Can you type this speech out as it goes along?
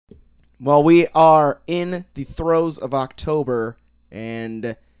Well, we are in the throes of October,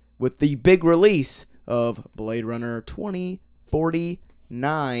 and with the big release of Blade Runner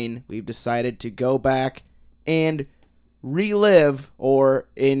 2049, we've decided to go back and relive, or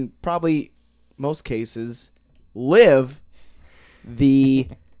in probably most cases, live the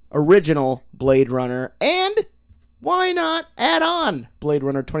original Blade Runner, and why not add on Blade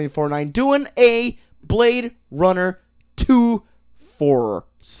Runner 2049, doing a Blade Runner 2 for.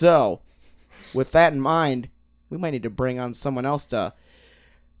 So, with that in mind, we might need to bring on someone else to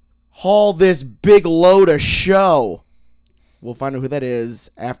haul this big load of show. We'll find out who that is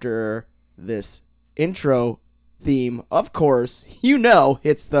after this intro theme. Of course, you know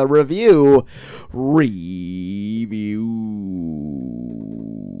it's the review.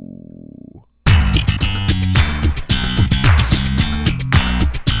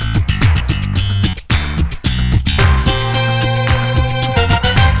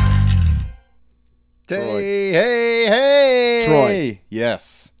 Hey. Troy.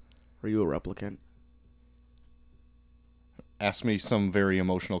 Yes. Are you a replicant? Ask me some very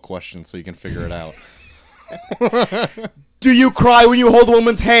emotional questions so you can figure it out. Do you cry when you hold a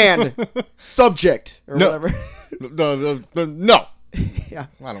woman's hand? Subject. Or No. whatever. No. Yeah.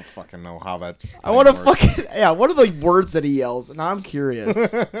 I don't fucking know how that. I want to works. fucking... Yeah, what are the words that he yells? Now I'm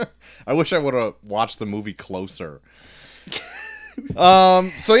curious. I wish I would have watched the movie closer.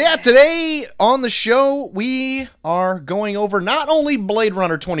 So yeah, today on the show, we are going over not only Blade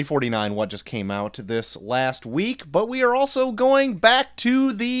Runner 2049, what just came out this last week, but we are also going back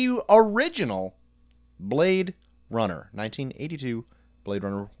to the original Blade Runner, 1982 Blade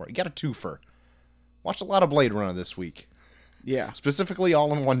Runner. You got a twofer. Watched a lot of Blade Runner this week. Yeah. Specifically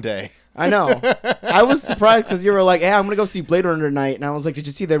all in one day. I know. I was surprised because you were like, hey, I'm going to go see Blade Runner tonight. And I was like, did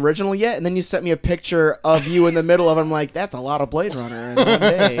you see the original yet? And then you sent me a picture of you in the middle of it. I'm like, that's a lot of Blade Runner in one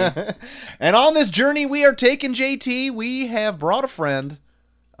day. And on this journey we are taking, JT, we have brought a friend,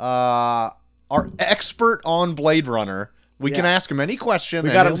 our expert on Blade Runner. We can ask him any question.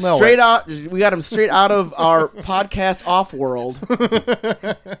 We got him straight out. We got him straight out of our podcast off world.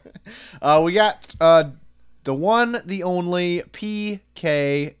 We got the one, the only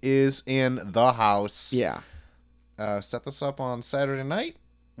PK is in the house. Yeah. Set this up on Saturday night.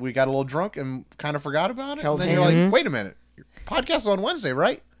 We got a little drunk and kind of forgot about it. Held And then you're hands. like, wait a minute. Your podcast's on Wednesday,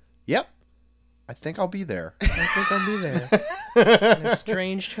 right? Yep. I think I'll be there. I think I'll be there. In a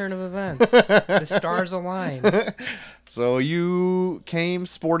strange turn of events. The stars align. So you came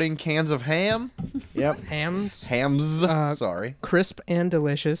sporting cans of ham. Yep. Hams, Hams. Sorry. crisp and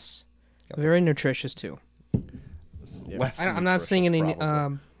delicious. Very nutritious, too. Less I'm not seeing any... nutritious,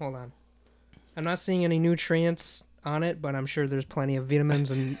 probably. hold on. I'm not seeing any nutrients on it, but I'm sure there's plenty of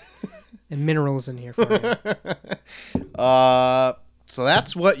vitamins and minerals in here for you. So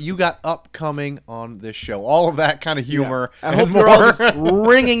that's what you got upcoming on this show. All of that kind of humor. I and hope you're all more. just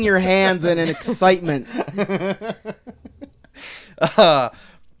wringing your hands in excitement. But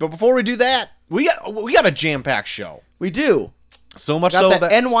before we do that, we got a jam-packed show. We do. So much Got so the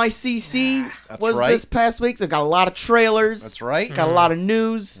that NYCC was right. this past week. So got a lot of trailers. that's right. Got a lot of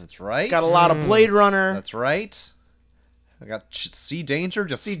news. That's right. Got a lot of Blade Runner. That's right. I got Sea Danger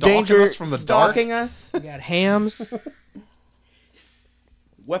just See stalking Danger us from the dark. stalking us. We got hams.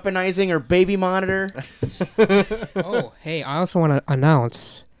 Weaponizing her baby monitor. Oh, hey, I also want to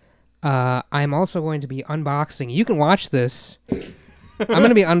announce I'm also going to be unboxing. You can watch this. I'm going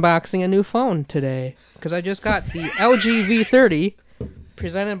to be unboxing a new phone today because I just got the LG V30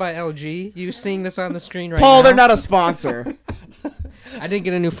 presented by LG. You seeing this on the screen right now? Paul, they're not a sponsor. I didn't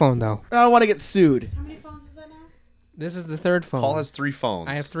get a new phone, though. I don't want to get sued. How many phones is that now? This is the third phone. Paul has 3 phones.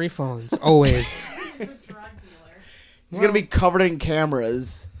 I have 3 phones, always. He's a drug dealer. He's going to be covered in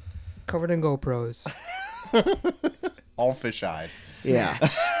cameras. Covered in GoPros. all fish-eyed. Yeah.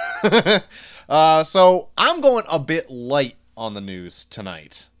 So I'm going a bit light on the news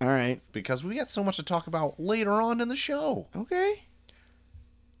tonight All right. because we got so much to talk about later on in the show. Okay.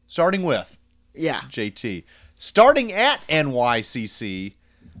 Starting with Yeah. JT. Starting at NYCC.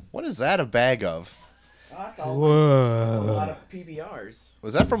 What is that a bag of? That's a Whoa. lot of PBRs.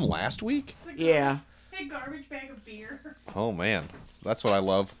 Was that from last week? It's a Yeah. big garbage bag of beer. Oh, man. That's what I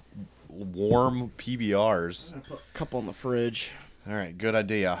love. Warm PBRs. Put a couple in the fridge. All right, good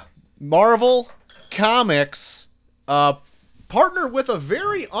idea. Marvel Comics partner with a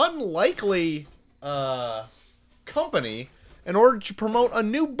very unlikely company in order to promote a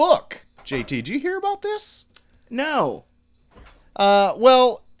new book. JT, did you hear about this? No.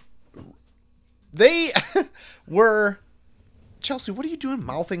 Well, they were... Chelsea, what are you doing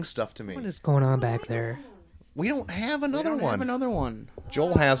mouthing stuff to me? What is going on back there? We don't have another We don't one. have another one.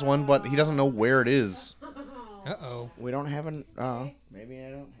 Joel has one, but he doesn't know where it is. Uh-oh. We don't have an. Maybe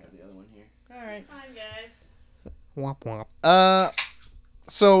I don't have the other one here. All right. It's fine, guys. Womp womp.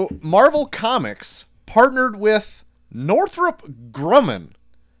 So Marvel Comics partnered with Northrop Grumman.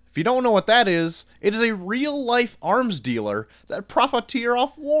 If you don't know what that is, it is a real-life arms dealer that profiteer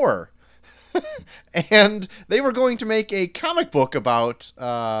off war. And they were going to make a comic book about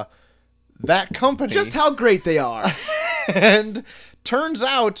that company. Just how great they are. And turns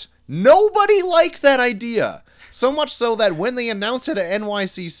out nobody liked that idea. So much so that when they announced it at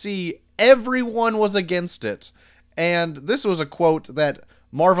NYCC, everyone was against it. And this was a quote that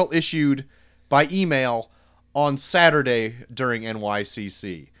Marvel issued by email on Saturday during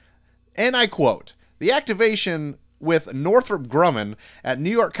NYCC. And I quote, "The activation with Northrop Grumman at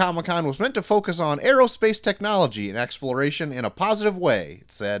New York Comic Con was meant to focus on aerospace technology and exploration in a positive way,"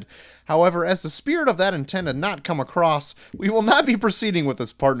 it said. "However, as the spirit of that intent had not come across, we will not be proceeding with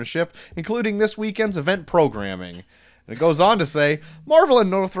this partnership, including this weekend's event programming." And it goes on to say, "Marvel and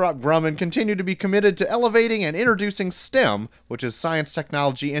Northrop Grumman continue to be committed to elevating and introducing STEM, which is science,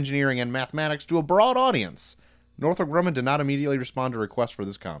 technology, engineering, and mathematics, to a broad audience." Northrop Grumman did not immediately respond to requests for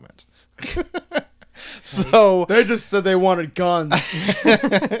this comment. So They just said they wanted guns.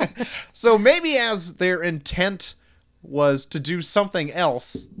 So maybe as their intent was to do something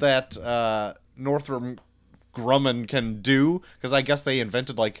else that Northrop Grumman can do, because I guess they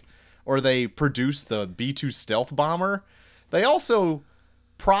invented or they produced the B-2 stealth bomber, they also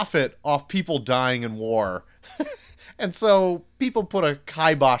profit off people dying in war. And so people put a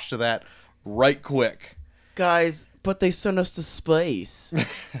kibosh to that right quick, Guys, but they sent us to space.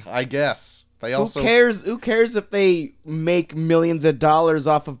 I guess. They also Who cares? Who cares if they make millions of dollars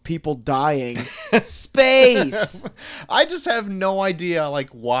off of people dying? Space. I just have no idea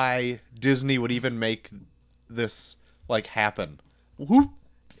why Disney would even make this happen. Who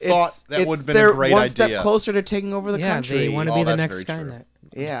thought that would have been they're a great one idea? step closer to taking over the Yeah, country. they want to Oh, be the that's next very true. Skynet.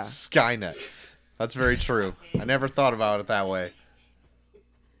 Yeah. Skynet. That's very true. I never thought about it that way.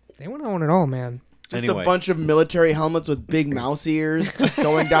 They want to own it all, man. Just Anyway. a bunch of military helmets with big mouse ears just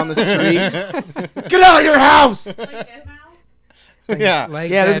going down the street. Get out of your house! Like Dead Mouse? Yeah. Like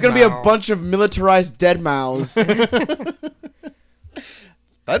Yeah, there's Dead gonna be a Mouse. bunch of militarized dead mouse. That'd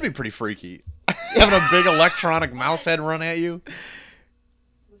be pretty freaky. Having a big electronic mouse head run at you.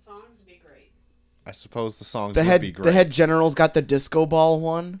 The songs would be great. I suppose the songs The would head, be great. the head general's got the disco ball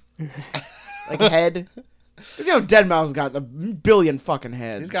one, head. 'Cause, Dead Mouse has got a billion fucking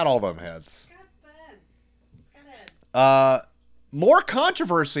heads. He's got all them heads. It's got heads. It's got heads. More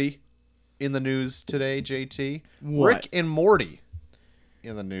controversy in the news today, JT. What? Rick and Morty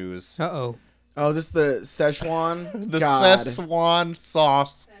in the news. Uh-oh. Oh, is this the Szechuan? The God. Szechuan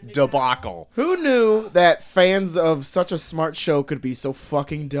sauce debacle. Who knew that fans of such a smart show could be so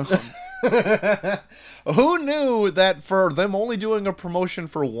fucking dumb? Who knew that for them only doing a promotion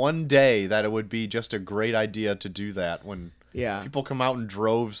for one day, that it would be just a great idea to do that when Yeah. people come out in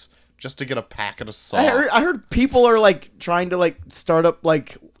droves just to get a packet of sauce. I heard people are trying to start up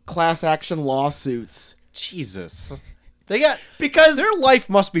class action lawsuits Jesus. They got because their life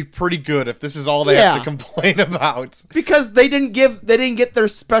must be pretty good if this is all they have to Yeah. complain about. because they didn't get their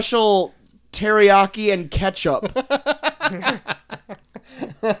special teriyaki and ketchup.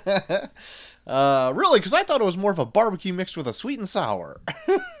 Really, because I thought it was more of a barbecue mixed with a sweet and sour.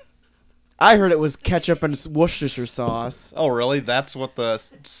 I heard it was ketchup and Worcestershire sauce. Oh, really? That's what the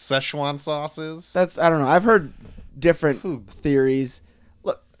Szechuan sauce is? I don't know. I've heard different theories.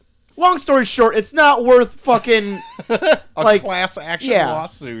 Look, long story short, it's not worth fucking. A class action yeah.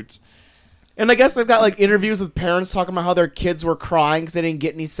 lawsuit. And I guess they've got interviews with parents talking about how their kids were crying because they didn't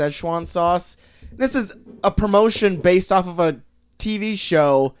get any Szechuan sauce. This is a promotion based off of a TV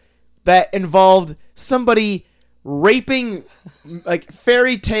show that involved somebody raping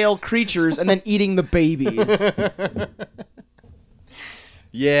fairy tale creatures and then eating the babies.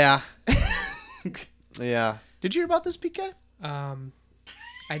 Yeah. Yeah. Did you hear about this, PK?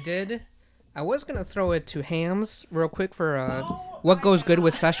 I did. I was gonna throw it to Hams real quick for what goes good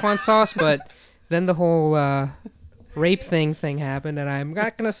with Szechuan sauce, but then the whole rape thing happened, and I'm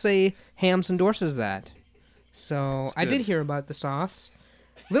not gonna say Hams endorses that. So I did hear about the sauce.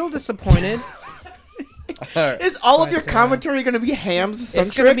 Little disappointed. Is all of your But, commentary going to be Hams It's gonna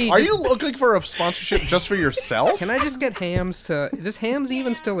centric? be- Are just- you looking for a sponsorship just for yourself? Can I just get Hams to? Does Hams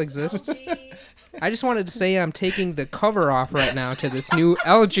even still exist? I just wanted to say I'm taking the cover off right now to this new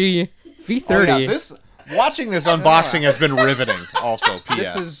LG V30. Oh, yeah, watching this unboxing has been riveting. Also,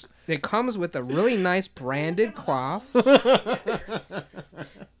 P.S. It comes with a really nice branded cloth.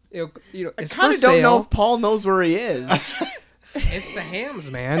 You know, I it's kind for of don't know sale. if Paul knows where he is. It's the hams,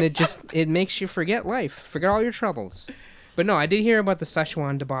 man. It makes you forget life, forget all your troubles. But no, I did hear about the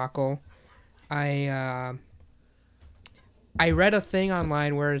Szechuan debacle. I read a thing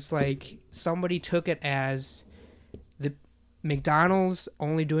online where it's like somebody took it as the McDonald's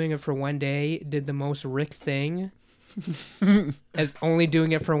only doing it for one day did the most Rick thing. As only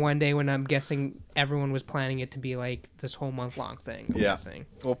doing it for one day when I'm guessing everyone was planning it to be like this whole month-long thing. I'm Yeah. guessing.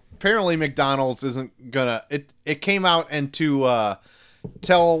 Well, apparently McDonald's isn't gonna. It came out and to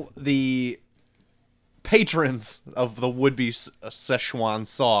tell the patrons of the would-be Szechuan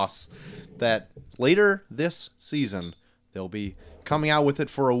sauce that later this season they'll be coming out with it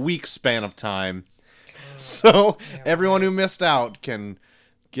for a week span of time, so everyone who missed out can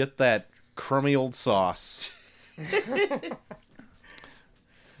get that crummy old sauce.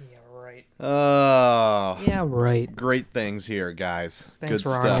 Yeah, right. Oh. Yeah, right. Great things here, guys. Thanks, good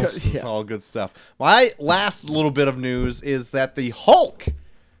Ronald. stuff. It's all good stuff. My last little bit of news is that the Hulk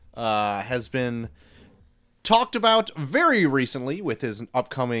has been talked about very recently with his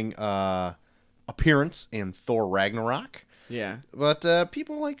upcoming appearance in Thor Ragnarok. Yeah. But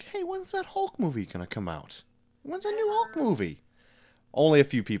people are like, hey, when's that Hulk movie going to come out? When's that new Hulk movie? Only a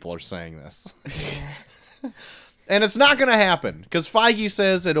few people are saying this. And it's not going to happen because Feige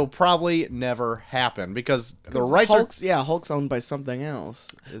says it'll probably never happen because the rights Hulk's owned by something else.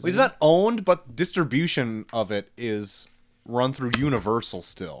 Well, he's not owned, but distribution of it is run through Universal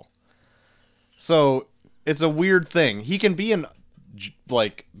still. So it's a weird thing. He can be in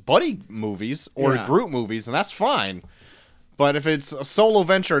like buddy movies or Yeah. group movies, and that's fine. But if it's a solo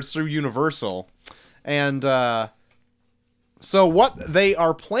venture, it's through Universal. And so what they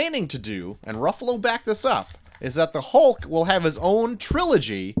are planning to do, and Ruffalo backed this up, is that the Hulk will have his own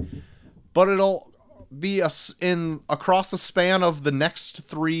trilogy, but it'll be across the span of the next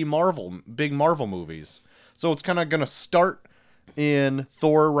three big Marvel movies. So it's kind of going to start in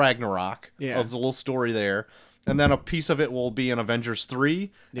Thor Ragnarok. Yeah. There's a little story there. And then a piece of it will be in Avengers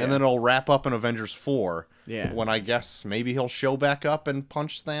 3, Yeah. and then it'll wrap up in Avengers 4. Yeah. When I guess maybe he'll show back up and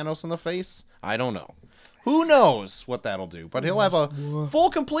punch Thanos in the face. I don't know. Who knows what that'll do? But he'll have a full,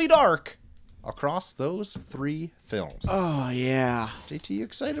 complete arc across those three films. Oh yeah. JT, you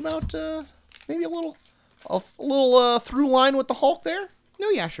excited about maybe a little through line with the Hulk there? No,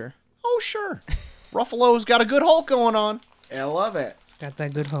 yeah, sure. Oh, sure. Ruffalo's got a good Hulk going on. I love it. Got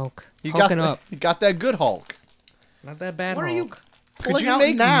that good Hulk. He Hulking up. He got that good Hulk. Not that bad What are Hulk. you Could pulling you out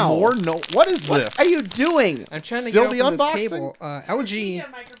make now? more? No. What is What this? are you doing? I'm trying to Still get the off of this unboxing? cable. You LG. get a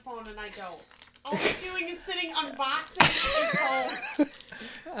microphone and I don't. All I'm doing is sitting unboxing his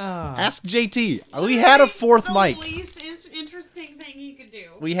phone. Ask JT. We had a fourth the mic. least interesting thing he could do.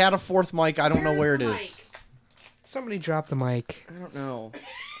 We had a fourth mic. I don't know where it Where's is. the mic? Somebody dropped the mic. I don't know.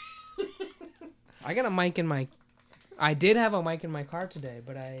 I got a mic in my. I did have a mic in my car today,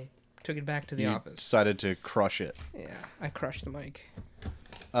 but I took it back to the You office. decided to crush it. Yeah, I crushed the mic.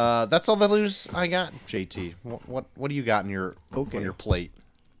 That's all the news I got, JT. What do you got on your plate?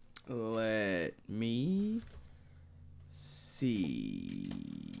 Let me see.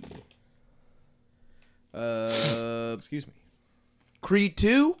 Excuse me. Creed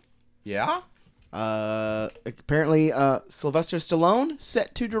 2. Yeah? Apparently, Sylvester Stallone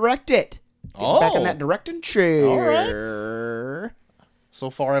set to direct it. Getting back in that directing chair. All So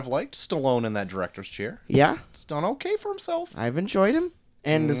far, I've liked Stallone in that director's chair. Yeah, It's done okay for himself. I've enjoyed him,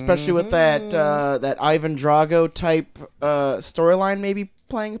 and especially with that Ivan Drago type storyline, maybe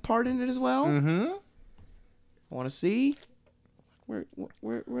playing a part in it as well. Mm-hmm. I want to see where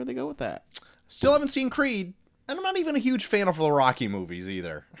they go with that. Still haven't seen Creed, and I'm not even a huge fan of the Rocky movies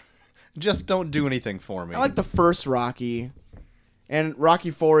either. Just don't do anything for me. I like the first Rocky, and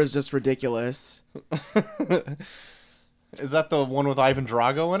Rocky 4 is just ridiculous. Is that the one with Ivan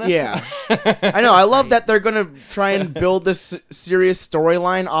Drago in it? Yeah. I know. I love that they're going to try and build this serious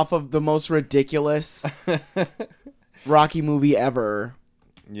storyline off of the most ridiculous Rocky movie ever.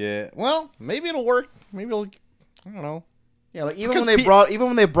 Yeah. Well, maybe it'll work. Maybe it'll. I don't know. Yeah, like even Because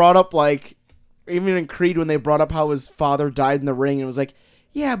when they brought up like even in Creed when they brought up how his father died in the ring and it was like,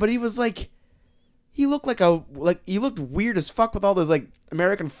 yeah, but he was like he looked he looked weird as fuck with all this like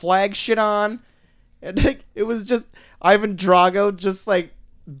American flag shit on. And like it was just Ivan Drago just like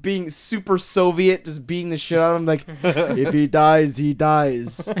being super Soviet, just beating the shit out of him like if he dies, he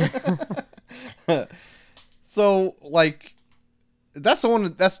dies. So like, that's the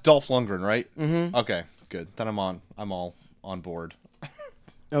one. That's Dolph Lundgren, right? Mm-hmm. Okay, good. Then I'm all on board.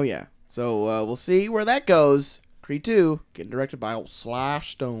 Oh yeah. So we'll see where that goes. Creed 2, getting directed by old Sly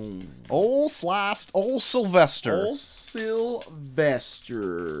Stone. Old Sylvester. Old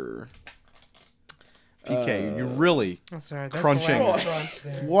Sylvester. PK, you really. I'm sorry. That's Crunching. The last crunch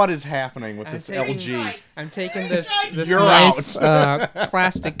there. What is happening with I'm this taking- LG? Yikes. I'm taking this You're nice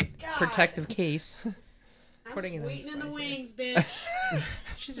plastic God. protective case. I'm putting just it waiting in the inside wings, bitch.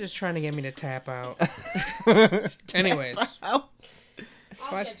 She's just trying to get me to tap out. Anyways, I'll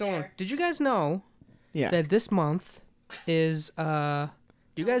Sly get Stone. there. Did you guys know Yeah. that this month is do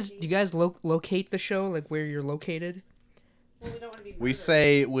you guys locate the show, like where you're located? Well, we don't want to be We murdered.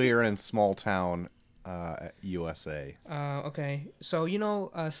 say we're in small town USA. Okay. So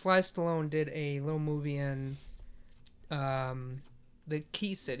Sly Stallone did a little movie in the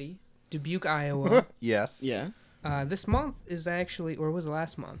Key City, Dubuque, Iowa. Yes. Yeah. This month is actually, or was it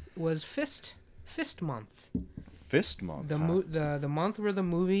last month? It was Fist month. Fist month. The huh? the month where the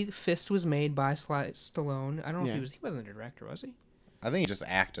movie Fist was made by Sly Stallone. I don't know Yeah. if he wasn't a director, was he? I think he just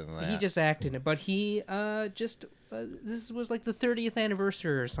acted in that. He just acted in it, but he this was like the 30th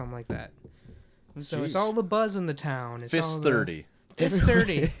anniversary or something like that. So it's jeez. all the buzz in the town. It's all Fist the- 30. Fist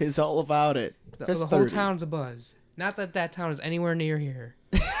 30. is all about it. The Fist whole 30. town's a buzz. Not that town is anywhere near here.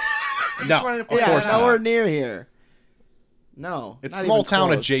 No, wanted to of put Yeah, course that out. nowhere not. near here. No. It's not small even town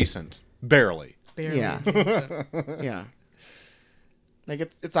close. adjacent. Barely. Barely Yeah. adjacent. Yeah. Like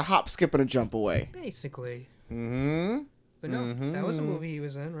it's a hop, skip, and a jump away. Basically. Mm-hmm. But no, that was a movie he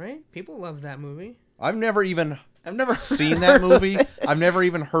was in, right? People loved that movie. I've never even I've never seen that movie. I've never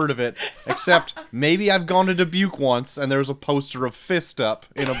even heard of it, except maybe I've gone to Dubuque once and there's a poster of Fist up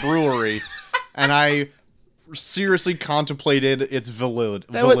in a brewery, and I seriously contemplated its validity.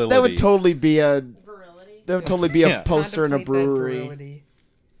 That would totally be a Virility. Yeah. poster in a Contemplate that brewery. virility.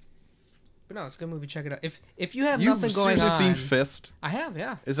 But no, it's a good movie. Check it out. If you have You've nothing going seriously on, seen Fist? I have.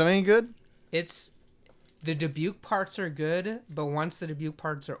 Yeah, Is that any good? it's the Dubuque parts are good, but once the Dubuque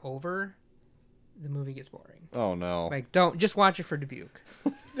parts are over, the movie gets boring. Oh no. Like, don't just watch it for Dubuque.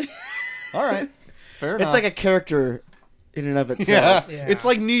 All right. Fair enough. It's like a character in and of yeah. itself. Yeah. It's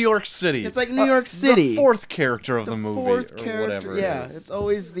like New York City. It's like New York City. The fourth character of the movie, Fourth or character. whatever. Yeah, it is. it's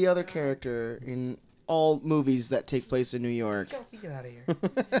always the other character in all movies that take place in New York. Chelsea, get out of here.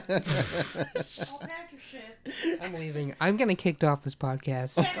 I'll pack your shit. I'm leaving. I'm getting kicked off this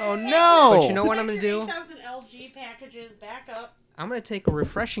podcast. Oh no! But you know what I'm gonna Pack your do? 8,000 LG packages back up. I'm gonna take a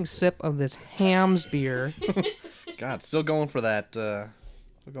refreshing sip of this Hams beer. God, still going for that. Still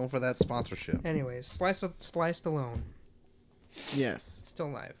going for that sponsorship. Anyways, Sliced Alone. Yes. Still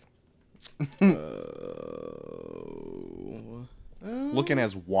alive. Looking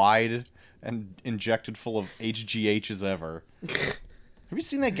as wide and injected full of HGH as ever. Have you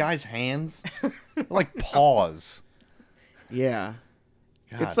seen that guy's hands? They're like paws. Yeah.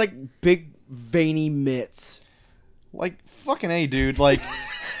 God. It's like big veiny mitts. Like fucking A, dude. Like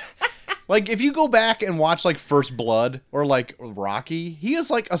like if you go back and watch like First Blood or like Rocky, he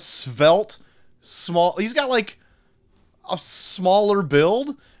is like a svelte, small. He's got like a smaller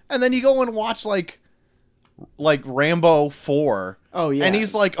build, and then you go and watch like Rambo 4. Oh, yeah. And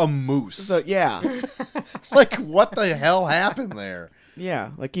he's like a moose. So yeah, Like what the hell happened there?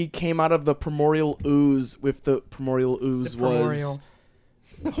 yeah. Like he came out of the primordial ooze. With the primordial ooze The primordial.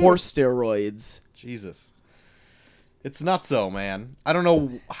 was horse steroids. Jesus. It's nutso, man. I don't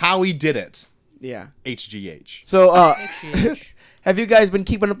know how he did it. Yeah. HGH. So HGH. have you guys been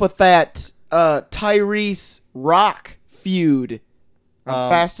keeping up with that Tyrese Rock feud on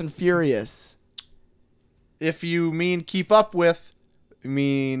Fast and Furious? If you mean keep up with, you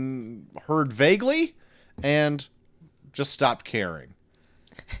mean heard vaguely and just stopped caring.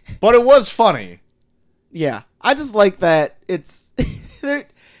 But it was funny. Yeah, I just like that it's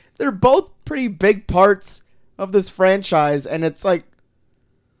they're both pretty big parts of this franchise, and it's like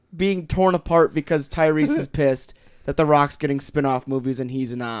being torn apart because Tyrese is pissed that The Rock's getting spin-off movies and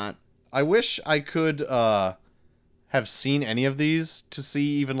he's not. I wish I could have seen any of these to see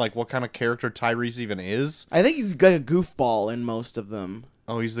even like what kind of character Tyrese even is. I think he's like a goofball in most of them.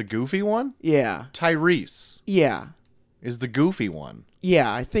 Oh, he's the goofy one? Yeah, Tyrese yeah, is the goofy one.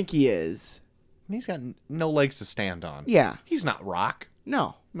 yeah. I think he is. And he's got no legs to stand on. Yeah, He's not Rock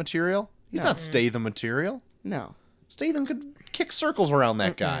no, material. He's No. not Statham material. no. Statham could kick circles around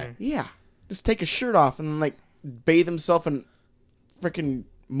that guy. Yeah, just take his shirt off and like bathe himself in freaking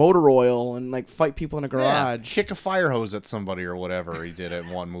motor oil and like fight people in a Yeah, garage. kick a fire hose at somebody or whatever he did in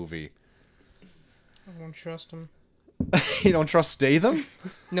one movie. I won't trust him. You don't trust Statham?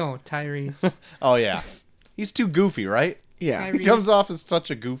 No, Tyrese. Oh yeah, he's too goofy, right? Yeah, Tyrese. He comes off as such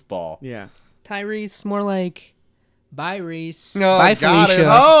a goofball. yeah. Tyrese, more like, bye, Reese. No, bye, got Felicia. him.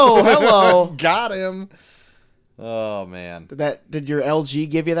 Oh, hello. Got him. Oh man. Did your LG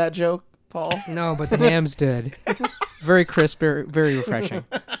give you that joke, Paul? No, but the hams did. Very crisp, very refreshing.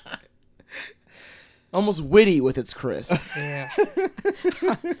 Almost witty with its crisp. Yeah.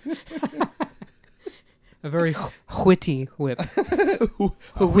 A very witty whip.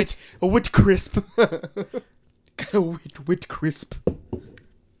 a wit crisp. Got a wit crisp.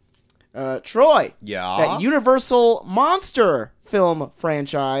 Troy. Yeah. That Universal monster film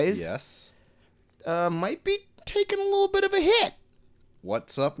franchise. Yes. Might be taking a little bit of a hit.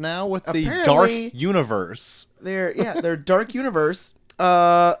 What's up now with the Apparently- dark universe? Their dark universe.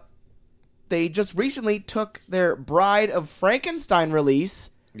 They just recently took their Bride of Frankenstein release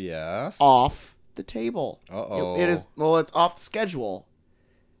Yes. off the table. Uh-oh. It's off the schedule.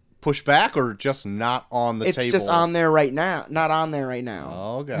 Push back or just not on the It's table? just on there right now. Not on there right now.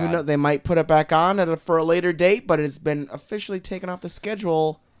 Oh god. Who know, they might put it back on for a later date, but it's been officially taken off the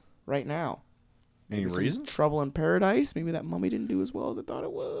schedule right now. Any Some reason? Trouble in Paradise. Maybe that mummy didn't do as well as I thought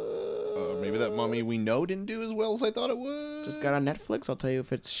it would. Maybe that mummy we know didn't do as well as I thought it would. Just got on Netflix. I'll tell you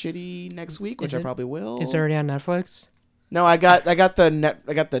if it's shitty next week, which Is I it- probably will. It's already on Netflix. No, I got the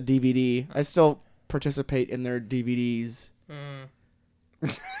DVD. I still participate in their DVDs.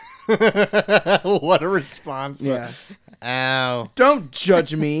 What a response. To, Yeah. Ow. Don't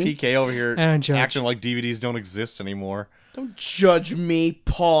judge me. PK over here I don't judge. acting like DVDs don't exist anymore. Don't judge me,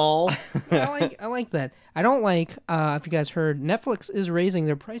 Paul. I like that. I don't like. If you guys heard, Netflix is raising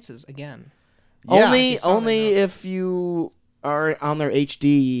their prices again. Yeah, only saw that, only no? if you are on their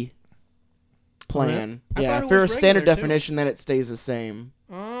HD plan. I Yeah, thought it if you're a was standard regular, too. definition, then it stays the same.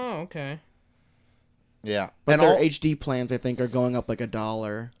 Oh, okay. Yeah. But and their all- HD plans, I think, are going up like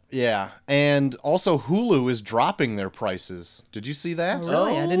 $1. yeah. And also Hulu is dropping their prices. Did you see that? Oh,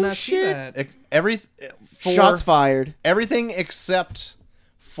 really? I did Oh, not see shit. that. Shots fired. Everything except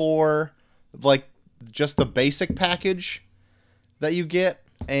for like just the basic package that you get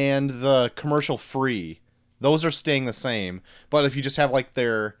and the commercial free. Those are staying the same. But if you just have like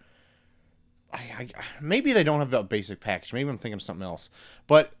their maybe they don't have a basic package. Maybe I'm thinking of something else.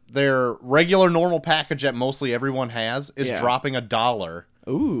 But their regular normal package that mostly everyone has is Yeah. dropping $1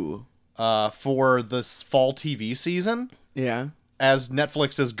 Ooh. for this fall TV season, Yeah. as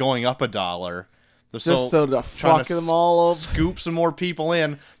Netflix is going up $1. They're Just so to trying fuck to them all up. scoop some more people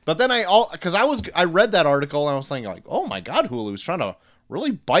in. But then I read that article and I was thinking like, oh my god, Hulu's trying to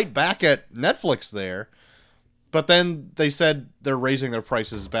really bite back at Netflix there. But then they said they're raising their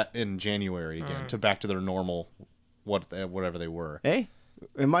prices in January again to back to their normal whatever they were. Hey,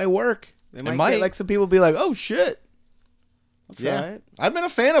 it might work. It might. get, like some people be like, "Oh shit." I'll try it. I've been a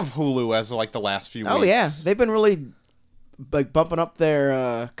fan of Hulu as like the last few weeks. Oh yeah, they've been really like bumping up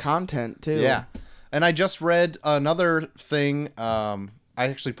their content too. Yeah. And I just read another thing. I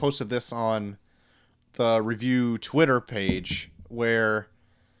actually posted this on the review Twitter page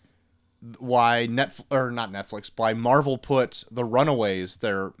why Marvel put The Runaways,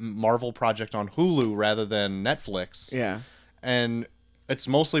 their Marvel project, on Hulu rather than Netflix. Yeah. And it's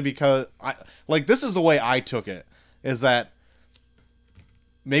mostly because this is the way I took it, is that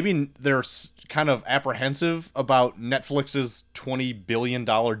maybe they're kind of apprehensive about Netflix's $20 billion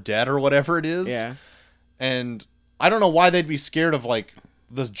debt or whatever it is. Yeah. And I don't know why they'd be scared of like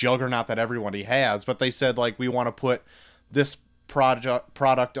this juggernaut that everybody has, but they said like we want to put this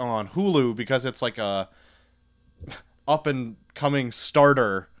product on Hulu because it's like a up and coming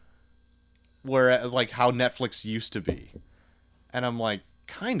starter, whereas like how Netflix used to be. And I'm like,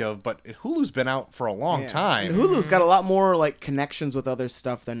 kind of, but Hulu's been out for a long Yeah. time. And Hulu's got a lot more like connections with other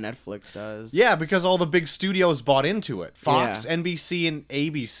stuff than Netflix does. Yeah, because all the big studios bought into it. Fox, NBC, and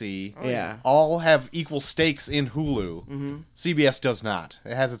ABC Yeah. all have equal stakes in Hulu. Mm-hmm. CBS does not.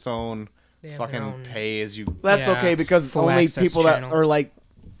 It has its own They have their fucking own- pay as you. That's Yeah, okay because full only access people that channel. are like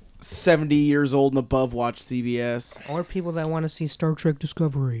 70 years old and above watch CBS. Or people that want to see Star Trek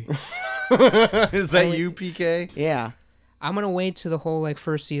Discovery. Is that you, PK? Yeah. I'm gonna wait till the whole like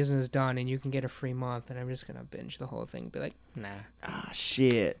first season is done and you can get a free month, and I'm just gonna binge the whole thing. Be like, nah. Ah,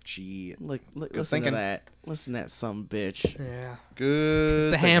 shit. Gee, Listen thinking. to that. Listen to that some bitch. Yeah.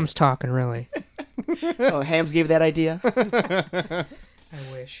 good. The ham's talking, really. Oh, Hams gave that idea? I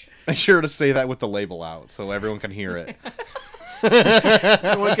wish. Make sure to say that with the label out so everyone can hear it.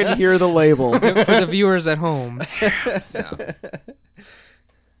 Everyone can hear the label. For the viewers at home.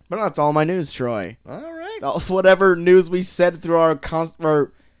 But that's all my news, Troy. All right. Whatever news we said through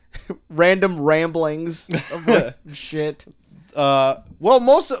our random ramblings of shit. Well,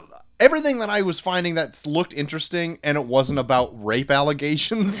 everything that I was finding that looked interesting, and it wasn't about rape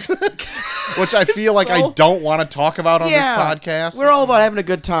allegations, which I feel like I don't want to talk about on this podcast. We're all about having a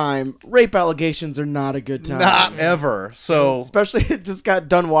good time. Rape allegations are not a good time. Not ever. So Especially, just got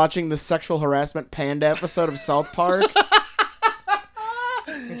done watching the sexual harassment panda episode of South Park.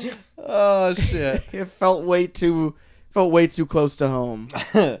 oh shit. It felt way too close to home.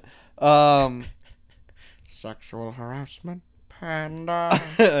 Sexual harassment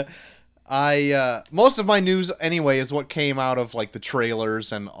panda. I most of my news anyway is what came out of like the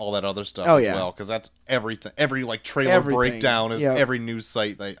trailers and all that other stuff as well, because that's everything. Every like trailer breakdown is every news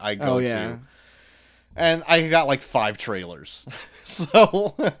site that I go to, and I got like 5 trailers.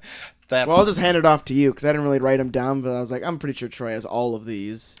 So that's Well, I'll just hand it off to you because I didn't really write them down, but I was like, I'm pretty sure Troy has all of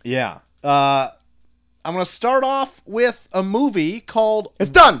these. yeah. I'm gonna start off with a movie called. It's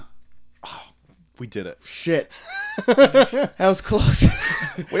done. We did it. Shit. That was close.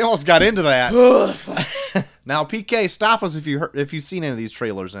 We almost got into that. Now, PK, stop us if you've seen any of these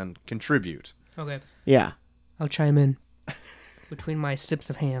trailers and contribute. Okay. Yeah. I'll chime in between my sips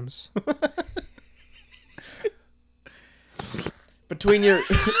of hams. Between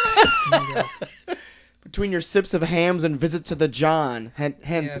your sips of hams and visit to the John, hence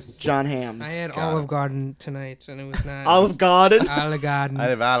Yes. John Hams. I had Olive Garden tonight, and it was not Olive Garden. Olive Garden. I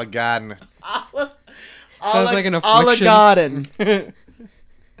have Olive Garden. Sounds like an Olive affliction. Garden.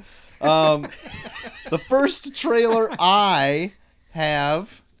 The first trailer I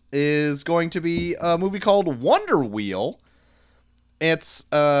have is going to be a movie called Wonder Wheel. It's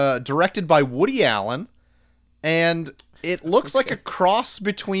directed by Woody Allen, and it looks like a cross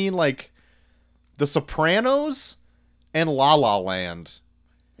between like The Sopranos and La La Land.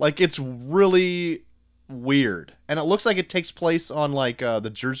 Like, it's really weird, and it looks like it takes place on like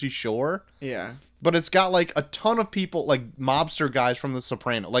the Jersey Shore. Yeah. But it's got like a ton of people, like mobster guys from The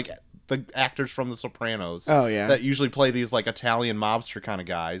Sopranos, like the actors from The Sopranos. Oh, yeah. That usually play these like Italian mobster kind of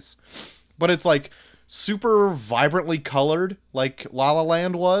guys. But it's like super vibrantly colored, like La La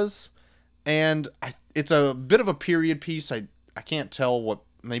Land was. And it's a bit of a period piece. I can't tell what,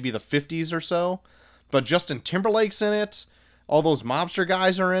 maybe the 50s or so. But Justin Timberlake's in it. All those mobster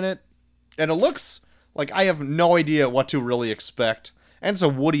guys are in it. And it looks like I have no idea what to really expect. And it's a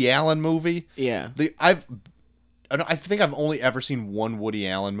Woody Allen movie. Yeah. I think I've only ever seen one Woody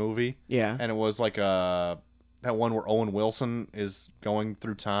Allen movie. Yeah. And it was like that one where Owen Wilson is going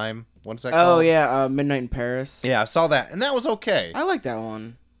through time. What's that called? Oh, yeah. Midnight in Paris. Yeah, I saw that. And that was okay. I like that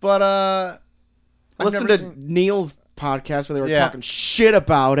one. But, I listened never to seen- Neil's podcast where they were Yeah. talking shit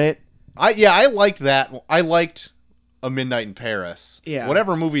about it. I liked that. I liked A Midnight in Paris. Yeah.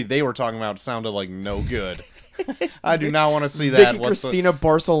 Whatever movie they were talking about sounded like no good. I do not want to see that. Vicky Cristina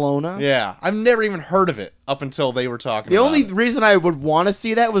Barcelona. Yeah, I've never even heard of it up until they were talking The about only it. reason I would want to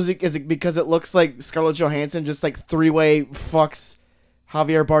see that was because it looks like Scarlett Johansson just like 3-way fucks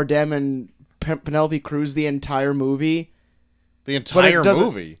Javier Bardem and Penelope Cruz the entire movie. The But it entire doesn't-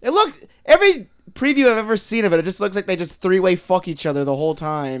 movie. It looked every preview I've ever seen of it. It just looks like they just 3-way fuck each other the whole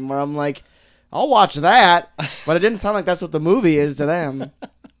time. Where I'm like, I'll watch that, but it didn't sound like that's what the movie is to them.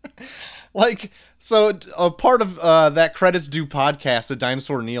 Like, so a part of that Credits Due podcast that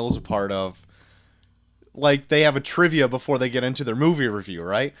Dinosaur Neil is a part of, like, they have a trivia before they get into their movie review,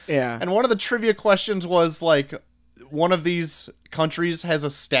 right? Yeah. And one of the trivia questions was, like, one of these countries has a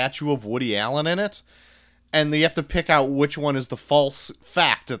statue of Woody Allen in it, and you have to pick out which one is the false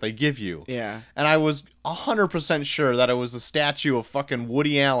fact that they give you. Yeah. And I was 100% sure that it was a statue of fucking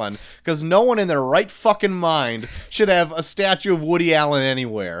Woody Allen, because no one in their right fucking mind should have a statue of Woody Allen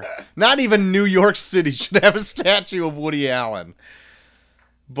anywhere. Not even New York City should have a statue of Woody Allen.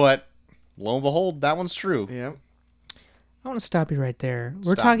 But, lo and behold, that one's true. Yeah. I want to stop you right there.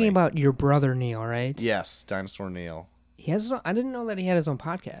 We're Stop talking me. about your brother Neil, right? Yes, Dinosaur Neil. He has. I didn't know that he had his own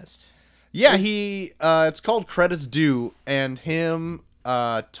podcast. Yeah, it's called Credits Due, and him,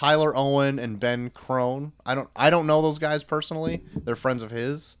 Tyler Owen, and Ben Crone. I don't know those guys personally. They're friends of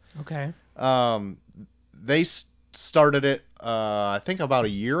his. Okay. They started it, I think about a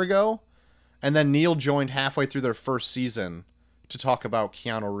year ago, and then Neil joined halfway through their first season to talk about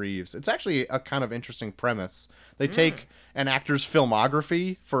Keanu Reeves. It's actually a kind of interesting premise. They take an actor's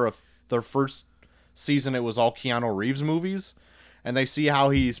filmography for their first season. It was all Keanu Reeves movies, and they see how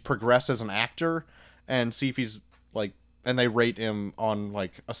he's progressed as an actor and see if he's like, and they rate him on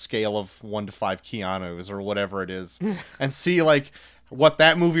like a scale of 1 to 5 Keanu's or whatever it is, and see like what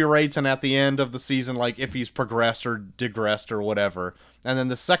that movie rates, and at the end of the season, like if he's progressed or digressed or whatever. And then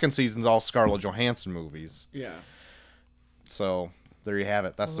the second season's all Scarlett Johansson movies. Yeah. So there you have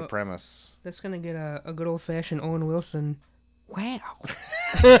it. That's the Well, premise. That's gonna get a good old fashioned Owen Wilson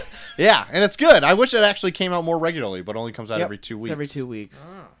Wow. Yeah, and it's good. I wish it actually came out more regularly, but only comes out Yep, every 2 weeks. It's every 2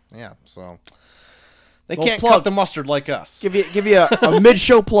 weeks. Yeah, so they Well, can't plug. cut the mustard like us. Give you a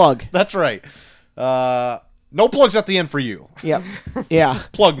mid-show plug. That's right. No plugs at the end for you. Yep. Yeah.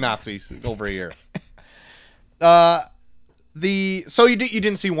 Plug Nazis over here. So you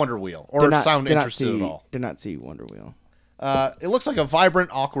didn't see Wonder Wheel or sound interested at all? Did not see Wonder Wheel. It looks like a vibrant,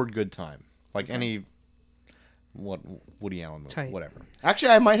 awkward, good time, like any Woody Allen movie, Tight. whatever.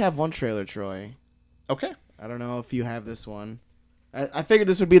 Actually, I might have one trailer, Troy. Okay. I don't know if you have this one. I figured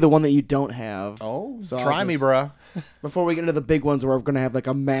this would be the one that you don't have. Oh, So I'll try me, just- bruh. Before we get into the big ones where we're going to have like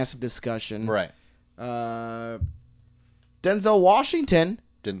a massive discussion. Right. Denzel Washington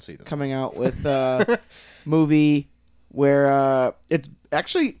Didn't see this. coming out with a movie where it's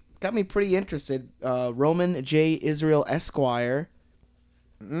actually got me pretty interested. Roman J. Israel Esquire.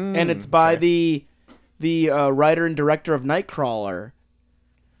 And it's by the writer and director of Nightcrawler,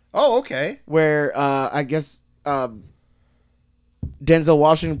 Oh, okay. where I guess Denzel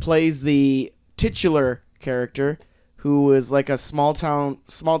Washington plays the titular character, who is like a small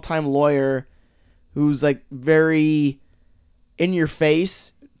time lawyer, who's like very in your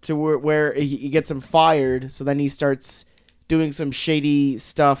face to where he gets him fired. So then he starts doing some shady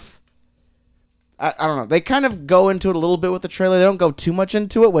stuff. I don't know. They kind of go into it a little bit with the trailer. They don't go too much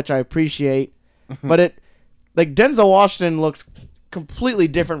into it, which I appreciate. But like Denzel Washington looks completely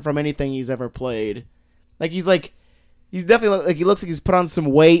different from anything he's ever played. He's definitely like he looks like he's put on some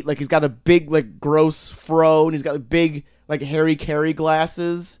weight. Like he's got a big like gross fro, and he's got big like Harry Carey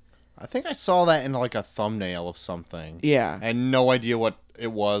glasses. I think I saw that in like a thumbnail of something. Yeah, I had no idea what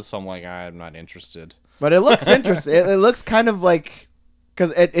it was, so I'm like, I'm not interested. but it looks interesting. It looks kind of like,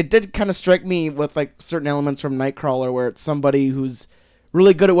 because it did kind of strike me with like certain elements from Nightcrawler, where it's somebody who's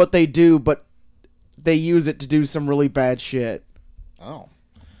really good at what they do, but they use it to do some really bad shit. Oh.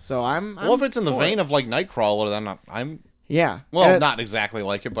 So I'm Well, if it's in the vein of like Nightcrawler, then I'm yeah. well, And not exactly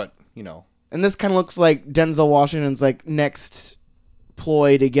like it, but you know. And this kind of looks like Denzel Washington's like next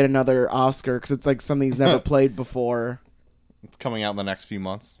ploy to get another Oscar, because it's like something he's never played before. It's coming out in the next few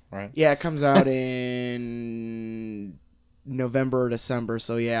months, right? Yeah, it comes out in November or December,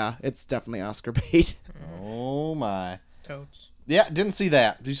 so yeah, it's definitely Oscar bait. Oh my. Totes. Yeah, didn't see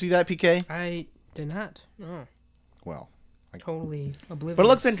that. Did you see that, PK? I did not. No. Well, Totally oblivious. But it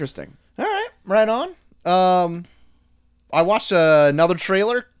looks interesting. all right, right on. I watched another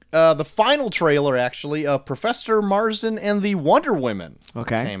trailer. The final trailer, actually, of Professor Marsden and the Wonder Women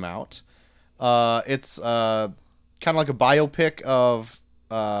Okay. came out. It's kind of like a biopic of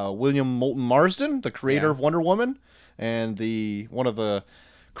William Moulton Marsden, the creator Yeah. of Wonder Woman, and one of the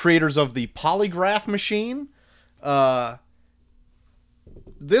creators of the polygraph machine.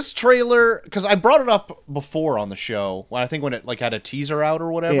 This trailer, because I brought it up before on the show, when it like had a teaser out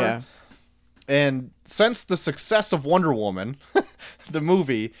or whatever. Yeah. And since the success of Wonder Woman, the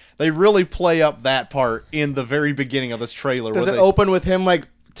movie, they really play up that part in the very beginning of this trailer. Does where it they- open with him like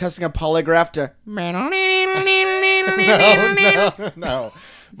testing a polygraph to? No.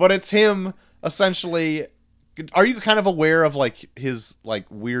 But it's him essentially. Are you kind of aware of like his like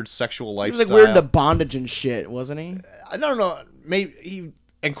weird sexual He lifestyle? was like weird into bondage and shit, wasn't he? I don't know. Maybe he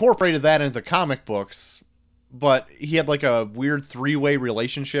incorporated that into comic books, but he had like a weird three-way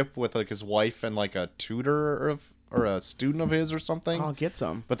relationship with like his wife and like a tutor or a student of his or something. I'll get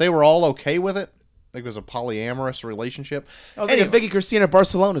some. But they were all okay with it. Like it was a polyamorous relationship. I was like a Vicky Cristina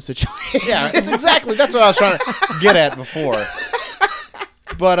Barcelona situation. Yeah, it's exactly that's what I was trying to get at before.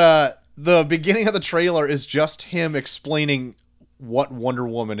 But the beginning of the trailer is just him explaining what Wonder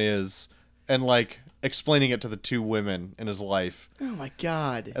Woman is and like explaining it to the two women in his life. Oh my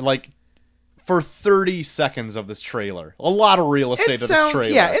god. And like for 30 seconds of this trailer. A lot of real estate to this trailer.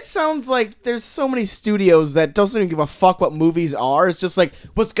 Yeah, it sounds like there's so many studios that don't even give a fuck what movies are. It's just like,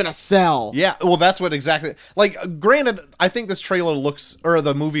 what's gonna sell? Yeah, well, that's what exactly. Like, granted, I think this trailer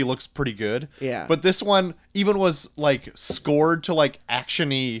the movie looks pretty good. Yeah. But this one even was like scored to like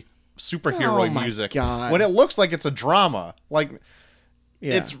actiony superhero Oh my music. God. When it looks like it's a drama, like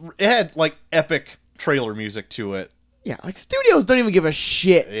Yeah. it had like epic trailer music to it. Yeah, like studios don't even give a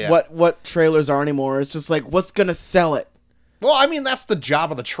shit Yeah. what trailers are anymore. It's just like, what's gonna sell it? Well, I mean, that's the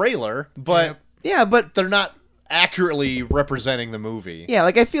job of the trailer, but Yep. Yeah, but they're not accurately representing the movie. yeah,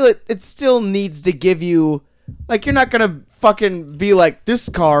 like I feel it still needs to give you, like, you're not gonna fucking be like, this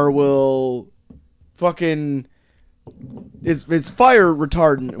car will fucking is fire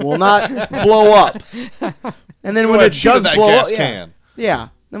retardant, will not blow up. And then Go when ahead, it shoot does that blow gas up, can. yeah.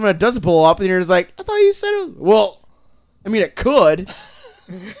 Then when it does blow up, and you're just like, I thought you said it was, well, I mean, it could.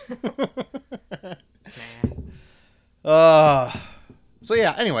 So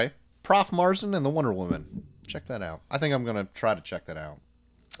yeah, anyway, Prof. Marsden and the Wonder Woman. Check that out. I think I'm going to try to check that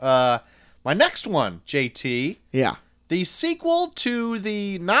out. My next one, JT, Yeah. the sequel to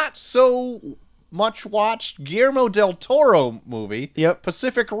the not so much watched Guillermo del Toro movie, Yep.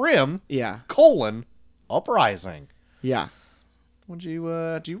 Pacific Rim, Yeah. Uprising. Yeah.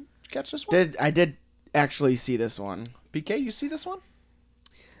 Did you catch this one? I did actually see this one. BK, you see this one?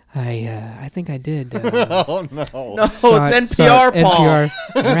 I think I did. Oh no. No, saw it's it- saw NPR, it- Paul. NPR.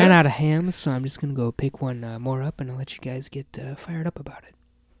 I ran out of hams, so I'm just gonna go pick one more up, and I'll let you guys get fired up about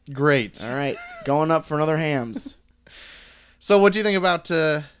it. Great. All right, going up for another hams. So what do you think about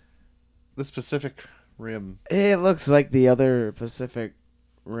this Pacific Rim? It looks like the other Pacific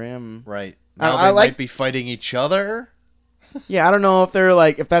Rim. Right. I- Now I they like- might be fighting each other. Yeah, I don't know if they're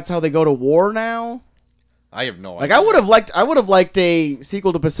like if that's how they go to war now. I have no Like idea. I would have liked a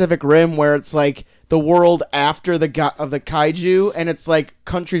sequel to Pacific Rim where it's like the world after the of the kaiju, and it's like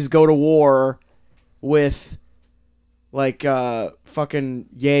countries go to war with like fucking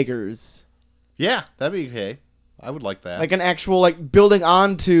Jaegers. Yeah, that'd be okay. I would like that. Like an actual like building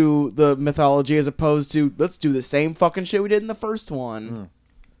onto the mythology as opposed to let's do the same fucking shit we did in the first one.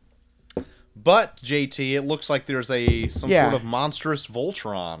 But JT, it looks like there's some Yeah. sort of monstrous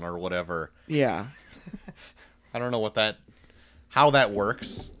Voltron or whatever. Yeah. I don't know how that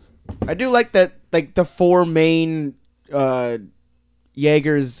works. I do like that like the four main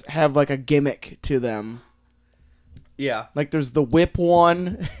Jaegers have like a gimmick to them. Yeah. Like there's the whip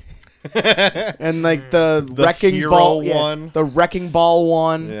one and like the wrecking hero ball one. the wrecking ball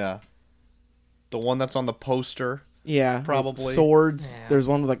one. Yeah. The one that's on the poster. Yeah, Probably. swords. Yeah. There's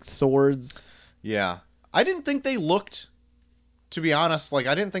one with like swords. Yeah. I didn't think they looked, to be honest, I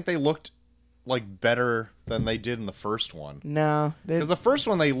didn't think they looked better than they did in the first one. No, Because the first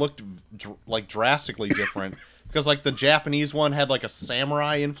one they looked drastically different. Because the Japanese one had a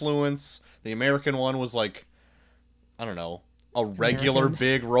samurai influence. The American one was I don't know, a regular American.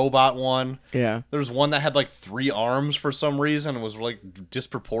 big robot one. yeah. There's one that had 3 arms for some reason. It was It was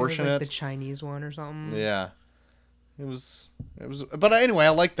disproportionate. like the Chinese one or something. Yeah. It was but anyway, I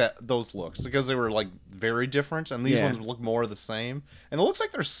like those looks because they were very different, and these Yeah. ones look more the same. And it looks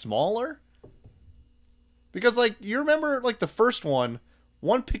like they're smaller. Because you remember the first one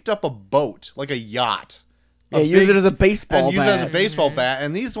picked up a boat, like a yacht. Yeah, use it as a baseball and use it as a bat. baseball bat,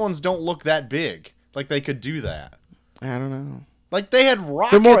 and these ones don't look that big. They could do that. I don't know. They had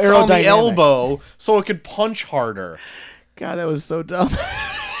rockets more on the aerodynamic. elbow so it could punch harder. God, that was so dumb.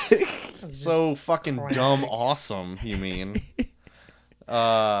 So fucking classic. dumb awesome, you mean.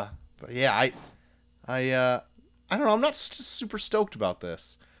 But yeah, I don't know, I'm not super stoked about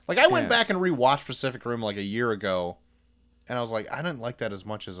this. I went Yeah. back and rewatched Pacific Rim a year ago, and I was like, I didn't like that as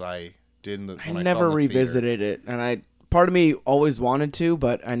much as I did when I I saw it never in the theater. revisited it, and part of me always wanted to,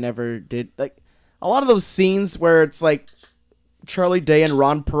 but I never did. Like a lot of those scenes where it's like Charlie Day and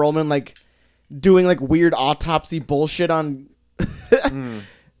Ron Perlman doing weird autopsy bullshit on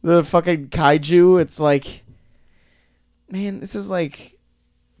the fucking kaiju. It's like, man, this is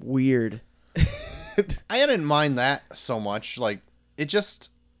weird. I didn't mind that so much. It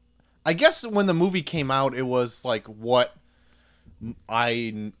just, I guess when the movie came out, it was what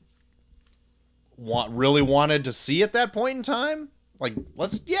I really wanted to see at that point in time.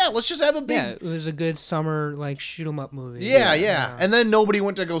 Let's just have a big Yeah, it was a good summer shoot 'em up movie. yeah. And then nobody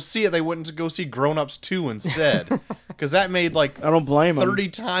went to go see it. They went to go see Grown Ups 2 instead, because that made I don't blame them. 30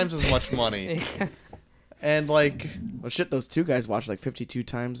 times as much money. And Well, shit, those two guys watched 52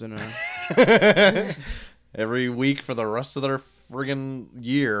 times in a. every week for the rest of their friggin'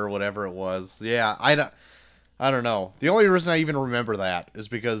 year or whatever it was. Yeah, I don't know. The only reason I even remember that is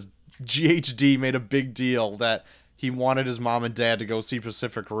because GHD made a big deal that he wanted his mom and dad to go see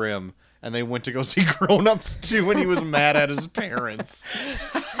Pacific Rim, and they went to go see Grown Ups 2, and he was mad at his parents.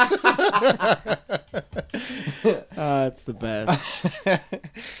 It's the best.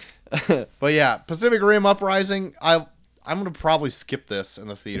 But yeah, Pacific Rim Uprising, I'm gonna probably skip this in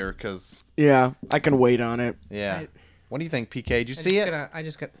the theater because Yeah, I can wait on it. yeah. What do you think, PK? Did you I see it? I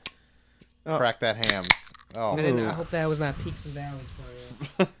just got. Crack that hams. Oh, I hope that was not peaks and valleys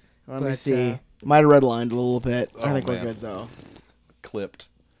for you. Let me But, see. Might have redlined a little bit. I Oh, think man. we're good though. clipped.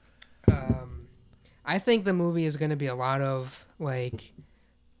 I think the movie is going to be a lot of Boyega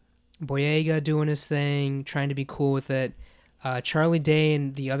doing his thing, trying to be cool with it. Charlie Day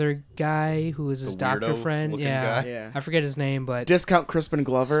and the other guy who was his The doctor weirdo friend. looking Yeah. guy? Yeah. I forget his name, but Discount Crispin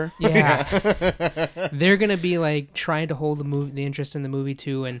Glover. yeah. They're gonna be like trying to hold the interest in the movie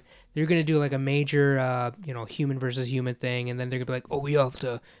too, and they're gonna do like a major, human versus human thing, and then they're gonna be like, oh, we all have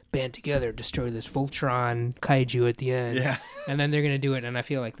to band together, destroy this Voltron kaiju at the end. Yeah. And then they're gonna do it, and I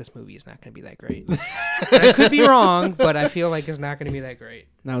feel like this movie is not gonna be that great. And I could be wrong, but I feel like it's not gonna be that great.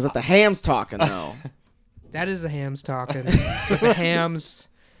 Now, is that the hams talking, though? That is the hams talking. With the hams,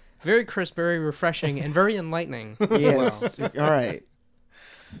 very crisp, very refreshing, and very enlightening. as Yeah, well. it's- all right.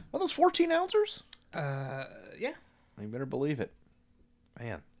 Are those 14 ounces? Yeah. You better believe it.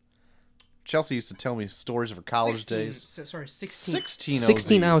 Man. Chelsea used to tell me stories of her college 16 days. 16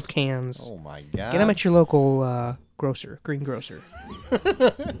 16 ounce OZs. cans. Oh my god. Get them at your local green grocer.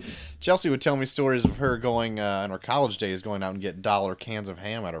 Chelsea would tell me stories of her going in her college days, going out and get dollar cans of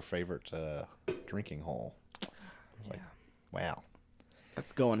ham at her favorite drinking hole. It's like, wow.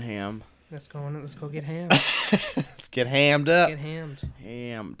 That's going ham. Let's go get ham. Let's get hammed up. Get hammed.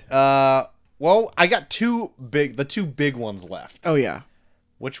 Hammed. Well, I got the two big ones left. Oh, yeah.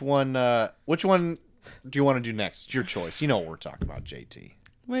 Which one do you want to do next? It's your choice. You know what we're talking about, JT.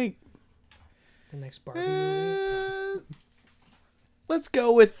 Wait. The next Barbie movie. Let's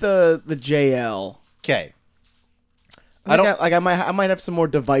go with the JL. Okay. I might have some more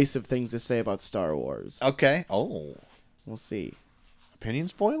divisive things to say about Star Wars. Okay. Oh. We'll see. Opinion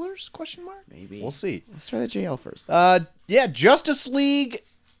spoilers? Question mark? Maybe. We'll see. Let's try the JL first. Yeah, Justice League.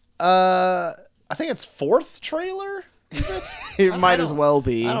 I think it's fourth trailer. Is it? It might as well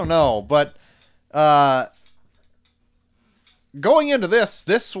be. I don't know, but going into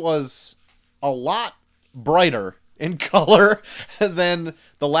this was a lot brighter in color than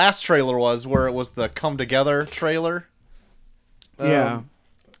the last trailer was, where it was the Come Together trailer. Yeah.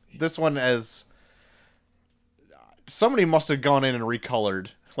 This one, as somebody must have gone in and recolored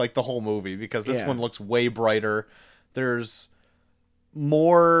like the whole movie, because this Yeah. one looks way brighter. There's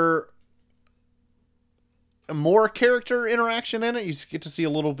more character interaction in it. You get to see a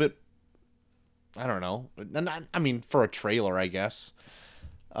little bit, I don't know, I mean, for a trailer, I guess.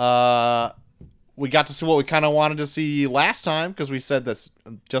 We got to see what we kind of wanted to see last time, because we said this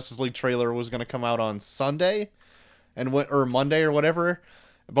Justice League trailer was going to come out on Sunday or Monday or whatever,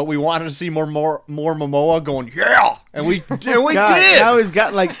 but we wanted to see more Momoa going, yeah, and we God, did. now he's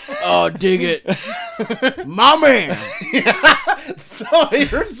got like, oh, dig it, my man. So I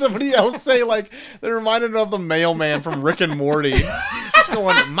heard somebody else say, like, they reminded of the mailman from Rick and Morty. Just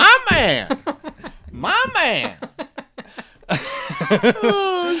going, my man.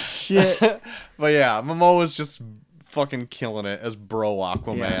 Oh shit. But yeah, Momoa's just fucking killing it as Bro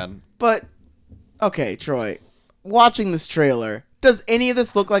Aquaman. Yeah. But okay, Troy, watching this trailer, does any of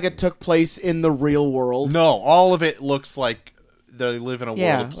this look like it took place in the real world? No, all of it looks like they live in a world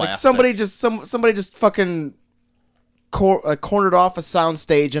Yeah, of plastic. like somebody just fucking cornered off a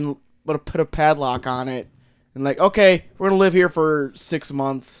soundstage and put a padlock on it, and like, okay, we're gonna live here for 6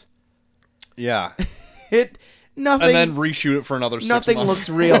 months. Yeah. Nothing. And then reshoot it for another 6 months. Nothing looks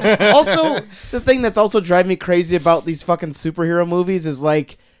real. Also, the thing that's also driving me crazy about these fucking superhero movies is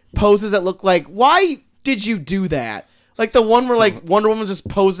like poses that look like, why did you do that? Like the one where like Wonder Woman's just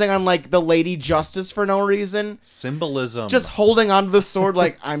posing on like the Lady Justice for no reason, Symbolism. just holding onto the sword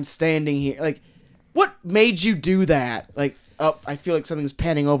like I'm standing here. Like, what made you do that? Like, oh, I feel like something's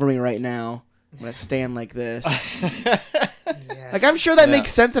panning over me right now. I'm gonna stand like this. Yes. Like, I'm sure that Yeah.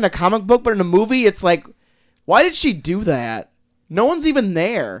 makes sense in a comic book, but in a movie, it's like, why did she do that? No one's even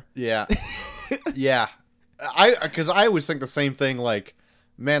there. Yeah. Yeah. Because I always think the same thing, like,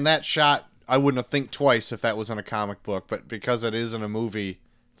 man, that shot, I wouldn't have think twice if that was in a comic book, but because it is in a movie,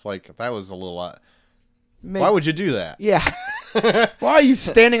 it's like, that was a little... why would you do that? Yeah. Why are you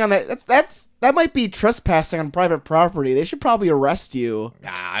standing on that? That might be trespassing on private property. They should probably arrest you.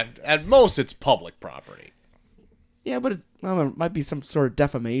 At most, it's public property. Yeah, but it might be some sort of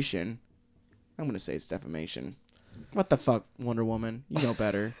defamation. I'm gonna say it's defamation. What the fuck, Wonder Woman? You know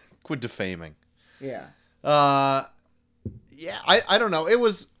better. Quit defaming. Yeah. Yeah, I don't know. It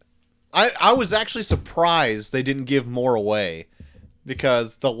was... I was actually surprised they didn't give more away,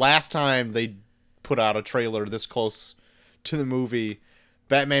 because the last time they put out a trailer this close to the movie,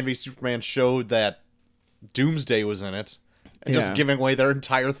 Batman v Superman showed that Doomsday was in it, and just Yeah. giving away their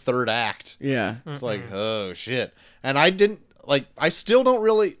entire third act. Yeah. It's like, oh shit. And I still don't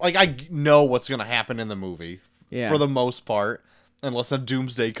really, I know what's going to happen in the movie Yeah. for the most part, unless a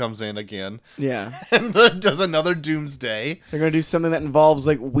Doomsday comes in again Yeah. and does another Doomsday. They're gonna do something that involves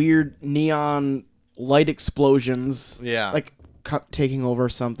like weird neon light explosions. Yeah. Like taking over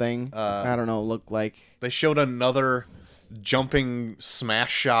something. I don't know. Look like. They showed another jumping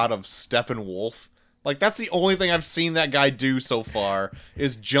smash shot of Steppenwolf. Like, that's the only thing I've seen that guy do so far,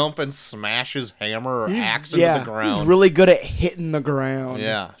 is jump and smash his hammer or axe into the ground. He's really good at hitting the ground.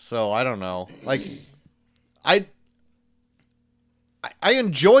 Yeah, so I don't know. Like, I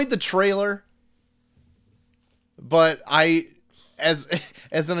enjoyed the trailer, but as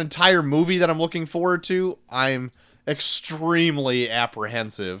an entire movie that I'm looking forward to, I'm extremely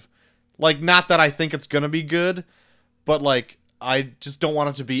apprehensive. Like, not that I think it's gonna be good, but like, I just don't want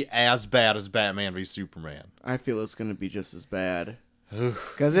it to be as bad as Batman v Superman. I feel it's going to be just as bad.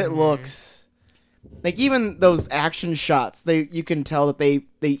 Because it looks... Like, even those action shots, you can tell that they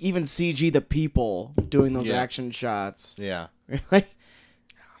even CG the people doing those action shots. Yeah. Like,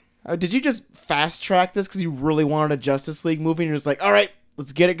 did you just fast track this because you really wanted a Justice League movie and you're just like, all right,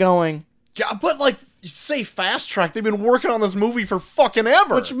 let's get it going? Yeah, but like, you say fast track, they've been working on this movie for fucking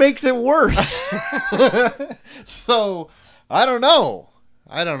ever. Which makes it worse. So, I don't know,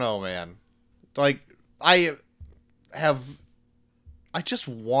 man. Like, I just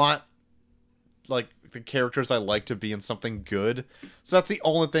want, like, the characters I like to be in something good. So that's the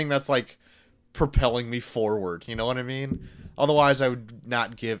only thing that's, like, propelling me forward. You know what I mean? Otherwise, I would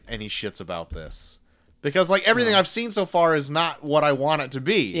not give any shits about this. Because, like, everything I've seen so far is not what I want it to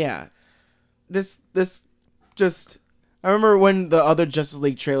be. Yeah. This just... I remember when the other Justice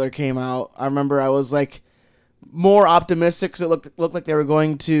League trailer came out, I remember I was, like, more optimistic because it looked like they were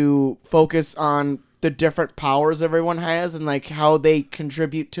going to focus on the different powers everyone has and like how they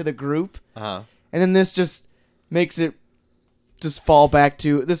contribute to the group. Uh-huh. And then this just makes it just fall back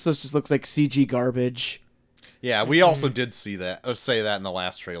to this just looks like CG garbage. Yeah, we also did say that in the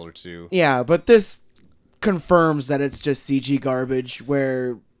last trailer too. Yeah, but this confirms that it's just CG garbage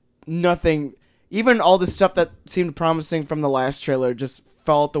where nothing, even all the stuff that seemed promising from the last trailer just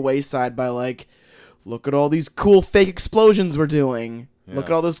fell at the wayside by like, look at all these cool fake explosions we're doing. Yeah. Look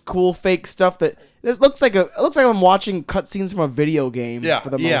at all this cool fake stuff that it looks like I'm watching cutscenes from a video game for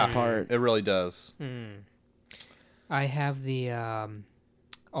the most part. It really does. I have the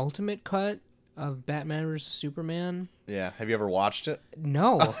ultimate cut of Batman vs Superman. Yeah, have you ever watched it?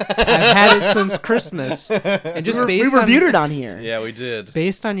 No, I've had it since Christmas. And just we reviewed it on here. Yeah, we did.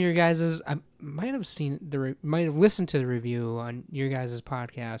 Based on your guys's, I might have might have listened to the review on your guys's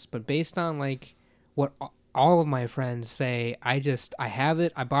podcast, but based on like what all of my friends say, I have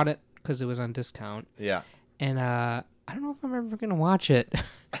it. I bought it because it was on discount. Yeah. And I don't know if I'm ever gonna watch it.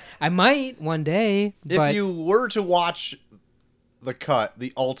 I might one day. If you were to watch the cut,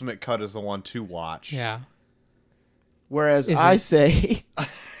 the ultimate cut is the one to watch. Yeah. Whereas I say,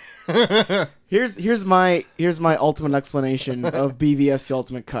 here's my ultimate explanation of BVS the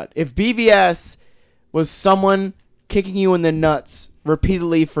ultimate cut. If BVS was someone kicking you in the nuts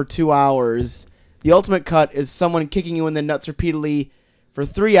repeatedly for 2 hours, the ultimate cut is someone kicking you in the nuts repeatedly for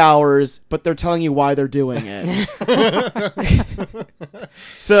 3 hours, but they're telling you why they're doing it.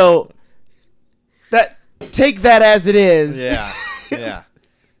 So take that as it is. Yeah. Yeah.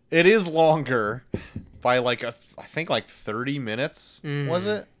 It is longer by like I think like 30 minutes. Was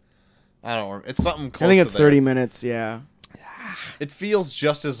it? I don't remember. It's something close. I think it's to 30 minutes, yeah. It feels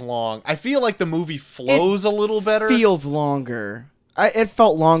just as long. I feel like the movie flows a little better. Feels longer. It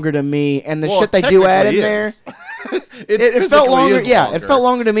felt longer to me, and the shit they do add in there. it felt longer. Yeah, it felt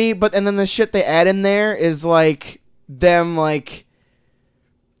longer to me. And then the shit they add in there is like them like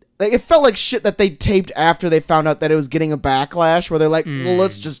it felt like shit that they taped after they found out that it was getting a backlash. Where they're like, well,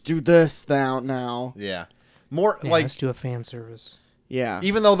 let's just do this now. Yeah, more like let's do a fan service. Yeah,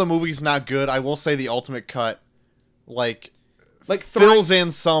 even though the movie's not good, I will say the ultimate cut like fills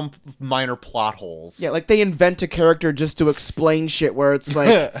in some minor plot holes. Yeah, like they invent a character just to explain shit where it's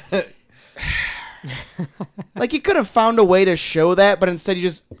like... like you could have found a way to show that, but instead you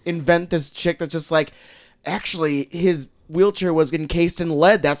just invent this chick that's just like, actually, his wheelchair was encased in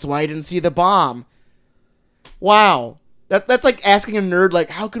lead, that's why I didn't see the bomb. Wow. That's like asking a nerd, like,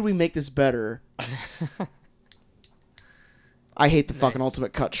 how could we make this better? I hate the fucking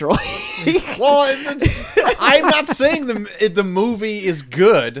ultimate cut, Troy. Well, I'm not saying the movie is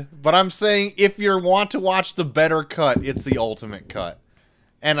good, but I'm saying if you want to watch the better cut, it's the ultimate cut.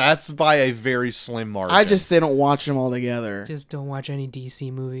 And that's by a very slim margin. I just say don't watch them all together. Just don't watch any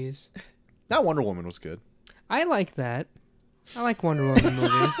DC movies. That Wonder Woman was good. I like that. I like Wonder Woman movie.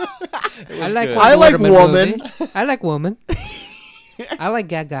 I like Woman. I like Woman. I like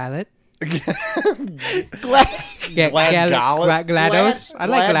Gad Gallet. GLaDOS. I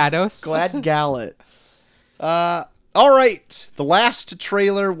like GLaDOS. Glad Gallet. All right. The last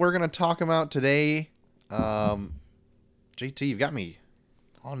trailer we're going to talk about today. JT, you've got me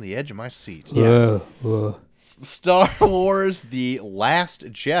on the edge of my seat. Yeah. Star Wars: The Last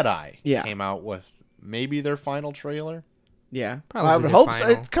Jedi Yeah. came out with maybe their final trailer. Yeah. Probably Well, I would the hope so.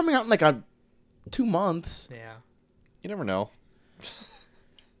 final. It's coming out in like 2 months. Yeah. You never know.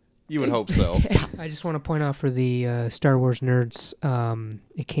 You would hope so. I just want to point out for the Star Wars nerds,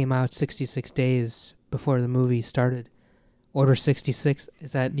 it came out 66 days before the movie started. Order 66.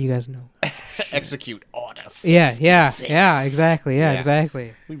 Is that, you guys know? Execute order. Yeah, 66. exactly. Yeah, Yeah.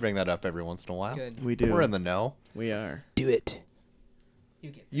 exactly. We bring that up every once in a while. Good. We do. We're in the know. We are. Do it. You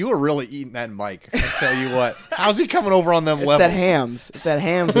get You were really eating that mic. I tell you what. How's he coming over on them It's levels? that hams. It's that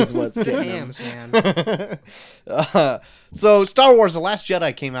hams is what's the getting him. hams, man. So Star Wars: The Last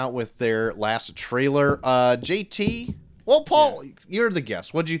Jedi came out with their last trailer. JT, well, Paul, you're the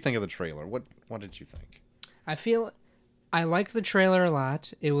guest. What did you think of the trailer? What did you think? I liked the trailer a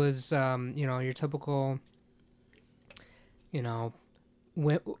lot. It was, your typical,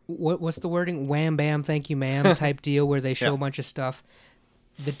 what's the wording? Wham, bam, thank you, ma'am type deal where they show Yeah. a bunch of stuff.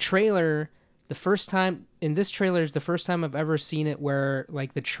 The trailer, the first time is the first time I've ever seen it where,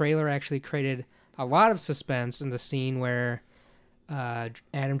 like, the trailer actually created a lot of suspense in the scene where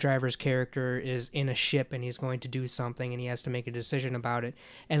Adam Driver's character is in a ship and he's going to do something and he has to make a decision about it.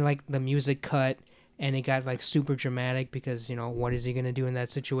 And, like, the music cut and it got, like, super dramatic because, what is he going to do in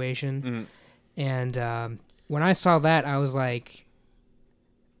that situation? And when I saw that, I was like,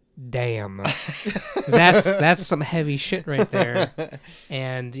 damn. that's some heavy shit right there.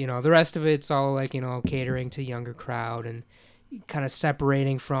 And, the rest of it's all, like, catering to younger crowd and kind of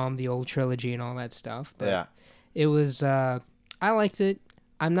separating from the old trilogy and all that stuff. But Yeah. it was, I liked it.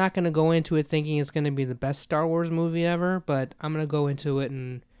 I'm not going to go into it thinking it's going to be the best Star Wars movie ever, but I'm going to go into it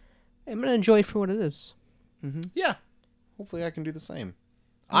and I'm going to enjoy it for what it is. Yeah. Hopefully I can do the same.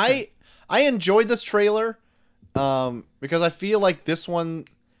 I enjoyed this trailer because I feel like this one,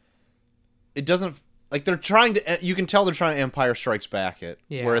 it doesn't, like, they're trying to, you can tell they're trying to Empire Strikes Back it,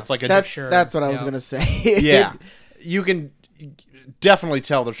 Yeah. where it's like a, That's what I was Yeah. gonna say. yeah, you can definitely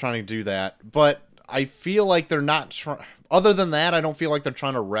tell they're trying to do that, but I feel like they're not, other than that, I don't feel like they're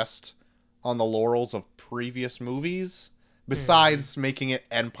trying to rest on the laurels of previous movies, besides making it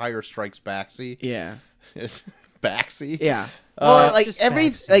Empire Strikes Backsy. Yeah. Backsy? Yeah. Well, like just every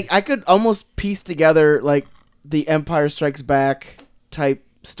backseat. like I could almost piece together like the Empire Strikes Back type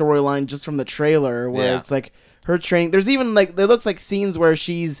storyline just from the trailer where Yeah. it's like her training. There's even like there looks like scenes where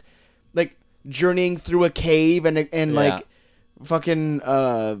she's like journeying through a cave and like fucking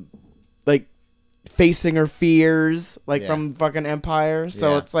like facing her fears like Yeah. from fucking Empire.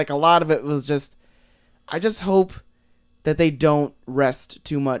 So Yeah. it's like a lot of it was just I just hope that they don't rest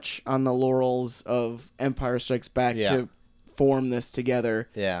too much on the laurels of Empire Strikes Back Yeah. to form this together.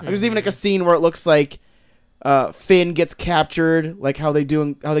 Yeah. Like, there's even like a scene where it looks like Finn gets captured, like how they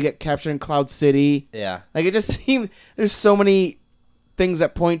get captured in Cloud City. Yeah. Like it just seems there's so many things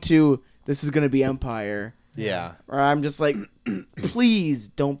that point to this is gonna be Empire. Yeah. Or I'm just like, please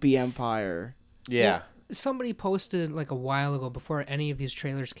don't be Empire. Yeah. Somebody posted like a while ago before any of these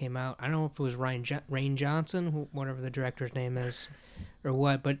trailers came out. I don't know if it was Rain Johnson, whatever the director's name is, or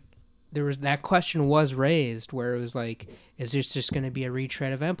what. But that question was raised where it was like, is this just going to be a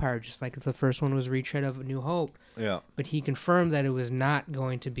retread of Empire, just like the first one was a retread of New Hope? Yeah. But he confirmed that it was not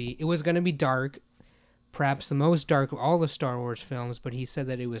going to be. It was going to be dark, perhaps the most dark of all the Star Wars films. But he said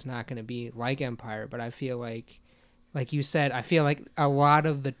that it was not going to be like Empire. But I feel like you said, I feel like a lot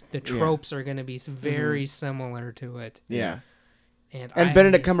of the tropes are going to be very similar to it. Yeah. And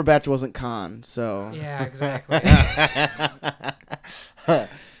Benedict Cumberbatch wasn't Khan, so Yeah, exactly.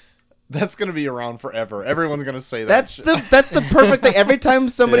 That's gonna be around forever. Everyone's gonna say that. that's the perfect thing. Every time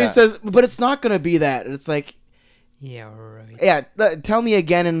somebody Yeah. says, but it's not gonna be that, it's like, Yeah, right. yeah, tell me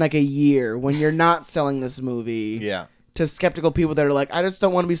again in like a year when you're not selling this movie Yeah. to skeptical people that are like, I just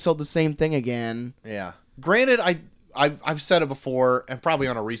don't want to be sold the same thing again. Yeah. Granted, I've said it before, and probably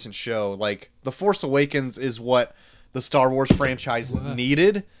on a recent show. Like, The Force Awakens is what the Star Wars franchise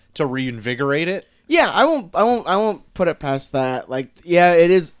needed to reinvigorate it. Yeah, I won't put it past that. Like, yeah,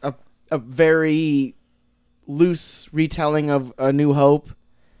 it is a very loose retelling of A New Hope,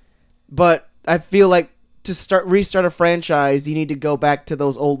 but I feel like to restart a franchise, you need to go back to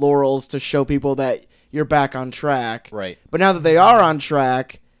those old laurels to show people that you're back on track. Right. But now that they are on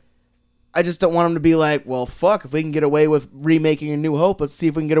track, I just don't want them to be like, well, fuck, if we can get away with remaking A New Hope, let's see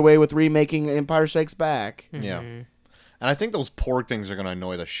if we can get away with remaking Empire Strikes Back. Yeah. And I think those porg things are gonna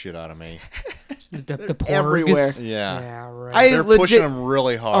annoy the shit out of me. The porgs. everywhere. Yeah. Yeah, right. I They're legit, pushing them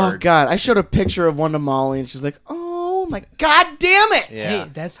really oh hard. god, I showed a picture of one to Molly, and she's like, oh my god damn it! Yeah. Hey,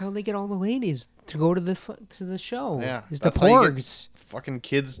 that's how they get all the ladies to go to the show. Yeah, Is the that's how you get- porgs. It's fucking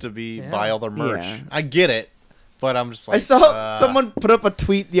kids to Yeah. buy all their merch. Yeah. I get it. But I'm just like, I saw someone put up a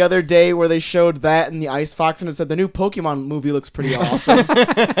tweet the other day where they showed that and the Ice Fox, and it said the new Pokemon movie looks pretty awesome.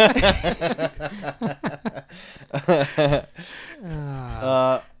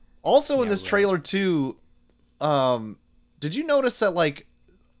 Also in this trailer too, did you notice that like,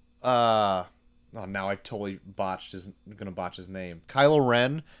 oh, now I totally gonna botch his name. Kylo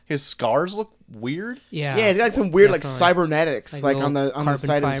Ren, his scars look weird. Yeah. Yeah, he's got like some weird like Definitely. cybernetics Like like on the carbon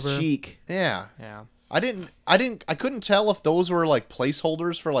side of his fiber. cheek. Yeah. Yeah. I couldn't tell if those were like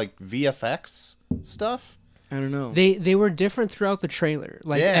placeholders for like VFX stuff. I don't know. They were different throughout the trailer.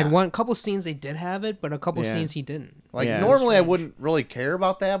 Like Yeah. at one couple scenes they did have it, but a couple Yeah. scenes he didn't. Like Yeah. normally I Strange. wouldn't really care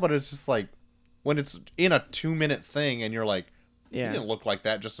about that, but it's just like when it's in a 2-minute thing and you're like, Yeah. he didn't look like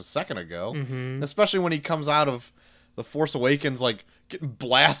that just a second ago. Mm-hmm. Especially when he comes out of The Force Awakens like getting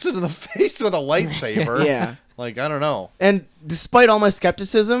blasted in the face with a lightsaber. Yeah. Like, I don't know. And despite all my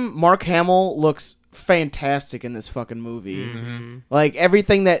skepticism, Mark Hamill looks fantastic in this fucking movie. Mm-hmm. Like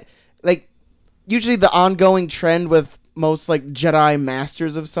everything that, like, usually the ongoing trend with most like Jedi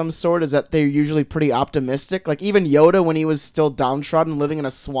masters of some sort is that they're usually pretty optimistic. Like even Yoda when he was still downtrodden, living in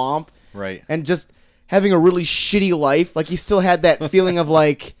a swamp, Right. and just having a really shitty life, like he still had that feeling of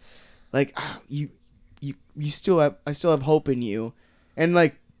like you still have, I still have hope in you, and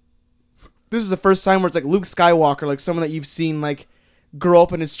like this is the first time where it's like Luke Skywalker, like someone that you've seen like grow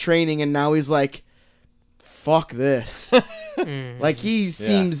up in his training, and now he's like, fuck this. Like he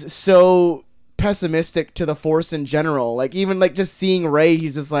seems so pessimistic to the Force in general. Like even like just seeing Rey,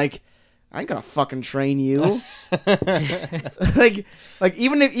 he's just like, I ain't gonna fucking train you. like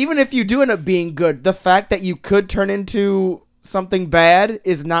even if you do end up being good, the fact that you could turn into something bad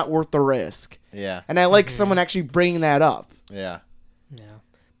is not worth the risk. Yeah. And I like someone actually bringing that up, Yeah. Yeah.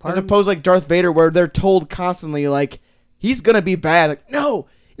 as opposed like Darth Vader, where they're told constantly like he's gonna be bad. Like no,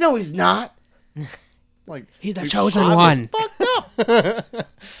 he's not. Like He's the we chosen promised- one. Fucked up.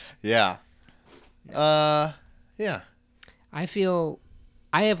 Yeah. Yeah. I feel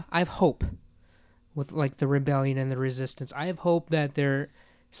I have hope with like the rebellion and the resistance. I have hope that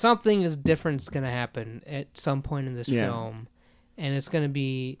something is different is going to happen at some point in this Yeah. film, and it's going to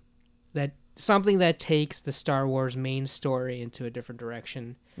be that something that takes the Star Wars main story into a different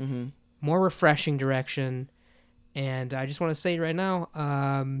direction, more refreshing direction. And I just want to say right now,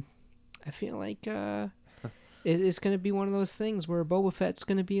 I feel like it's going to be one of those things where Boba Fett's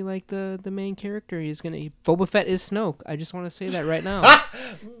going to be like the main character. Boba Fett is Snoke. I just want to say that right now.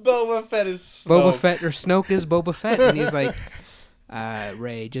 Boba Fett is Boba Fett or Snoke is Boba Fett, and he's like,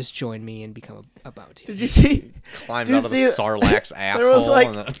 Rey, just join me and become a bounty. Did you see? climbed Did you out of the see it? Sarlacc's asshole. was, like-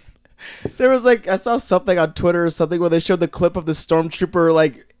 and then- There was like I saw something on Twitter or something where they showed the clip of the stormtrooper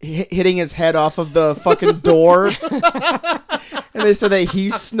like hitting his head off of the fucking door, and they said that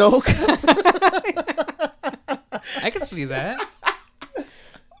he's Snoke. I can see that.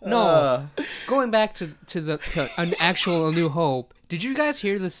 No, going back to an actual A New Hope. Did you guys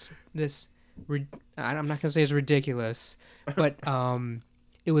hear this? I'm not gonna say it's ridiculous, but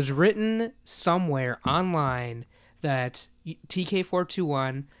it was written somewhere online that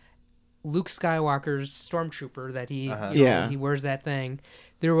TK421, Luke Skywalker's stormtrooper, that he Yeah. he wears that thing.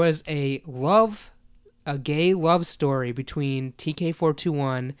 There was a gay love story between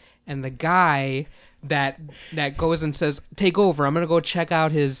TK421 and the guy that goes and says, "Take over. I'm gonna go check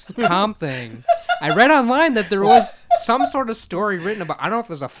out his comm thing." I read online that there was some sort of story written about. I don't know if it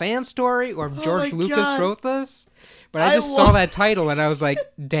was a fan story or if George my Lucas God. wrote this, but I I just saw love- that title and I was like,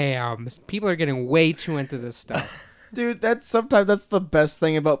 "Damn, people are getting way too into this stuff." Dude, sometimes that's the best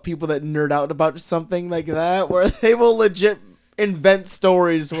thing about people that nerd out about something like that, where they will legit invent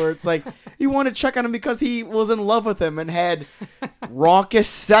stories where it's like, you want to check on him because he was in love with him and had raucous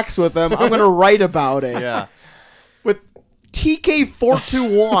sex with him. I'm gonna write about it. yeah. With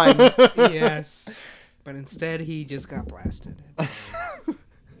TK421. Yes, but instead he just got blasted.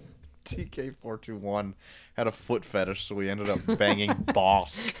 TK421 had a foot fetish, so he ended up banging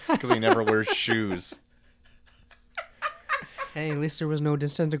Bosk because he never wears shoes. Hey, at least there was no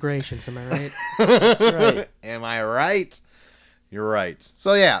disintegrations. Am I right? That's right. Am I right? You're right.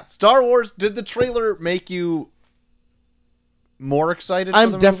 So yeah, Star Wars. Did the trailer make you more excited? for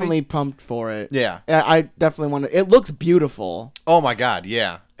I'm the definitely movie? pumped for it. Yeah. I definitely want to. It looks beautiful. Oh my God.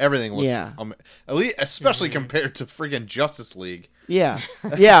 Yeah. Everything looks. Yeah. At least, especially compared to friggin' Justice League. Yeah.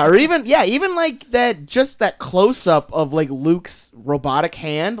 Yeah, or even like that close up of like Luke's robotic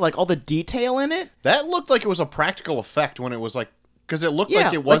hand, like all the detail in it. That looked like it was a practical effect when it was like, because it looked Yeah,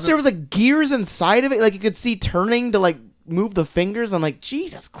 like it wasn't. there was like gears inside of it, like you could see turning to like move the fingers. I'm like,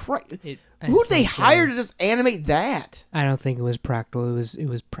 Jesus Christ, who'd they hire to just animate that? I don't think it was practical. It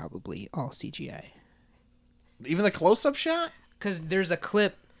was probably all CGI. Even the close-up shot? Because there's a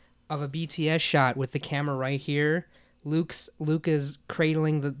clip of a BTS shot with the camera right here. Luke is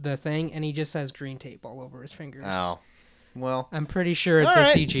cradling the thing, and he just has green tape all over his fingers. Oh. Well, I'm pretty sure it's All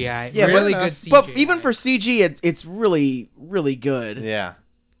right. a CGI. Yeah, really but- good CGI. But even for CG, it's really, really good. yeah.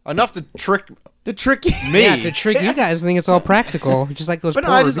 Enough to trick The tricky me. yeah, to trick you guys, think it's all practical, just like those. But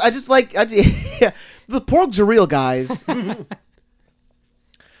no, I porgs. just like yeah, the porgs are real, guys.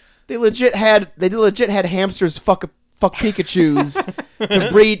 They legit had hamsters fuck Pikachu's to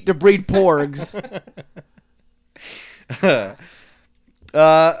breed porgs.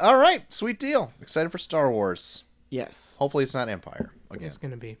 All right. Sweet deal. Excited for Star Wars. Yes. Hopefully it's not Empire again. It's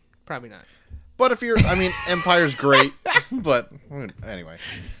gonna be probably not. But if you're, I mean, Empire's great, but anyway.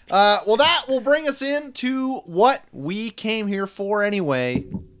 Well, that will bring us into what we came here for anyway,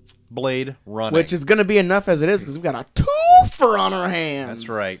 Blade Running. Which is gonna be enough as it is because we've got a twofer on our hands. That's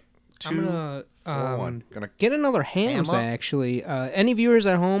right. I'm gonna 1. Gonna get another Hams, Ham up? actually. Any viewers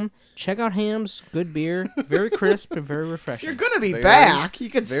at home, check out Hams. Good beer. Very crisp and very refreshing. You're gonna be Very- back.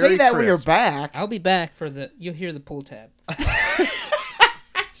 You can very say that when you're crisp. back. I'll be back for you'll hear the pull tab.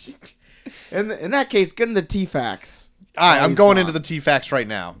 In that case, get in the T-Fax. All right, I'm he's going gone. into the T-Facts right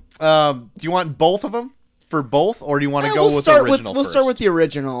now. Do you want both of them for both, or do you want to go we'll with start the original We'll first? start with the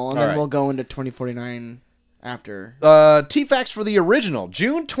original, and All then right. we'll go into 2049 after. T-Facts for the original.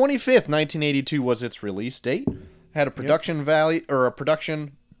 June 25th, 1982 was its release date. Had a production value or a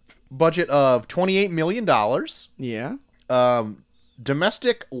production budget of $28 million. Yeah.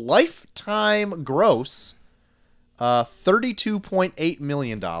 Domestic lifetime gross $32.8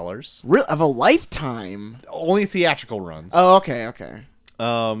 million. Real of a lifetime. Only theatrical runs. Oh, okay.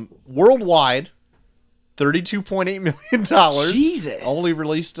 Worldwide, $32.8 million. Jesus. Only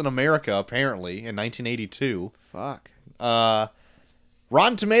released in America, apparently, in 1982. Fuck.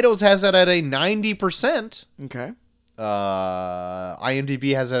 Rotten Tomatoes has it at a 90%. Okay.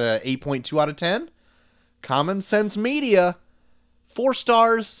 IMDb has it at an 8.2 out of 10. Common Sense Media, 4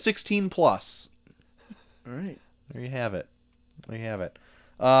 stars, 16 plus. All right. There you have it.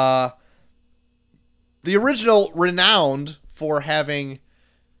 The original, renowned for having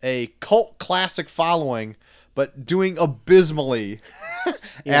a cult classic following, but doing abysmally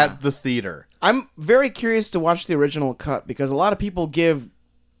Yeah. at the theater. I'm very curious to watch the original cut because a lot of people give,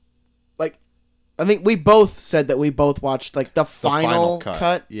 like, I think we both said that we both watched like the The final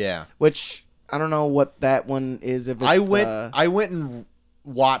cut, Yeah. which I don't know what that one is. If it's I went and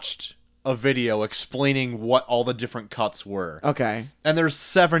watched a video explaining what all the different cuts were. okay. And there's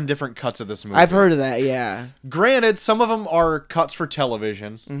 7 different cuts of this movie. I've heard of that. Yeah. Granted, some of them are cuts for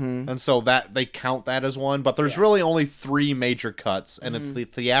television, Mm-hmm. and so that they count that as one. But there's really only 3 major cuts, and Mm-hmm. it's the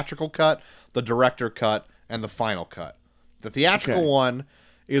theatrical cut, the director cut, and the final cut. The theatrical Okay. one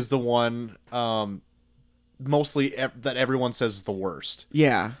is the one mostly that everyone says is the worst.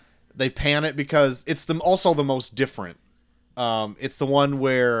 Yeah. They pan it because it's also the most different. It's the one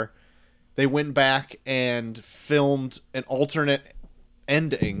where they went back and filmed an alternate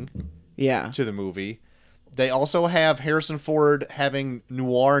ending Yeah. to the movie. They also have Harrison Ford having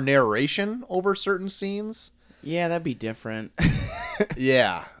noir narration over certain scenes. Yeah, that'd be different.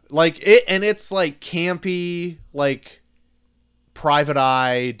 Yeah. Like it, and it's like campy, like private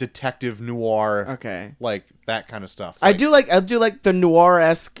eye detective noir, Okay. like that kind of stuff. I Like, do like the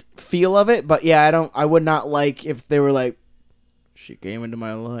noir-esque feel of it, but yeah, I would not like if they were like, she came into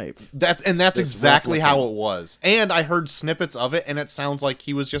my life. That's This exactly replicant. how it was. And I heard snippets of it, and it sounds like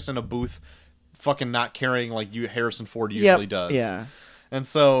he was just in a booth, fucking not carrying like Harrison Ford usually does. Yeah. And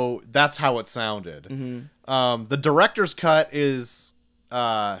so that's how it sounded. Mm-hmm. The director's cut is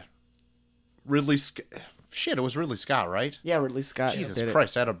Ridley Shit, it was Ridley Scott, right? Yeah, Ridley Scott. Jesus did it.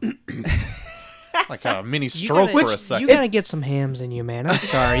 Christ, I had a mini You stroke gotta, for a second. you gotta get some Hams in you, man. I'm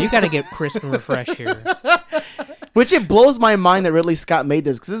sorry. You gotta get crisp and refresh here. Which it blows my mind that Ridley Scott made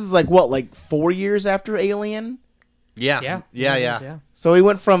this because this is like 4 years after Alien. Yeah. Yeah. So he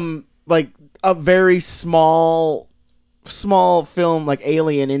went from like a very small film like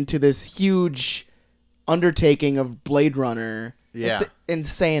Alien into this huge undertaking of Blade Runner. Yeah. It's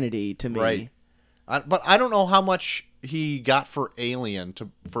insanity to me. Right. But I don't know how much he got for Alien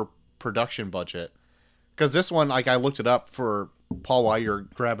for production budget. Because this one, like I looked it up for Paul while you're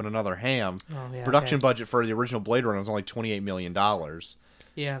grabbing another ham. Oh, yeah, Production okay. budget for the original Blade Runner was only $28 million.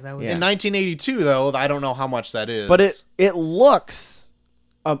 Yeah, that was. Yeah. In 1982, though, I don't know how much that is. But it looks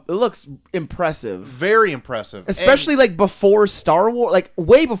impressive. very impressive. Especially like before Star Wars, like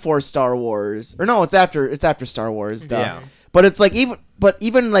way before Star Wars. Or no, it's after Star Wars. Duh. Yeah. But it's like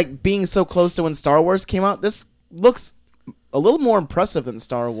even like being so close to when Star Wars came out, this looks a little more impressive than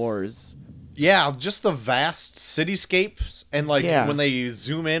Star Wars. Yeah, just the vast cityscapes and like Yeah. when they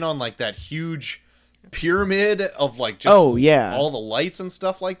zoom in on like that huge pyramid of like just Oh, yeah. all the lights and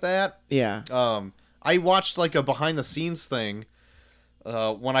stuff like that. Yeah. I watched like a behind the scenes thing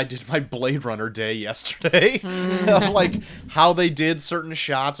when I did my Blade Runner day yesterday of like how they did certain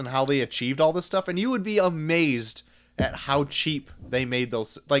shots and how they achieved all this stuff, and you would be amazed at how cheap they made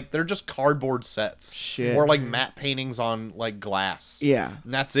those. Like they're just cardboard sets, Shit. or like matte paintings on like glass. Yeah.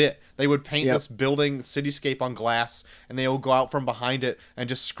 And that's it. They would paint Yep. this building cityscape on glass, and they would go out from behind it and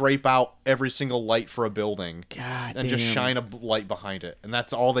just scrape out every single light for a building, God and just damn. shine a light behind it, and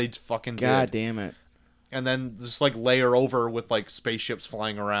that's all they fucking God did. damn it. And then just like layer over with like spaceships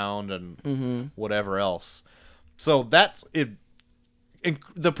flying around and Mm-hmm. whatever else. So that's it.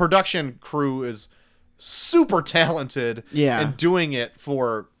 The production crew is super talented. Yeah. And doing it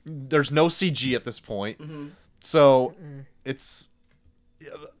for there's no CG at this point. Mm-hmm. So it's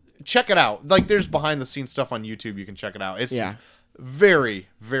check it out. Like there's behind the scenes stuff on YouTube. You can check it out. It's Yeah. very,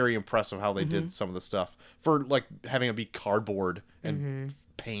 very impressive how they Mm-hmm. did some of the stuff for like having it be cardboard and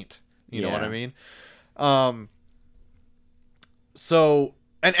paint. You know what I Yeah. mean? So,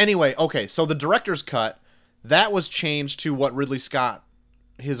 and anyway, okay, so the director's cut, that was changed to what Ridley Scott,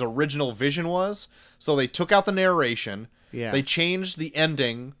 his original vision was. So they took out the narration. Yeah. They changed the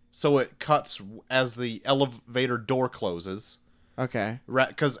ending so it cuts as the elevator door closes. Okay.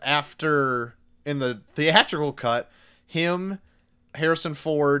 Because after, in the theatrical cut, him, Harrison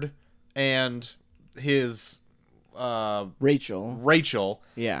Ford, and his Rachel,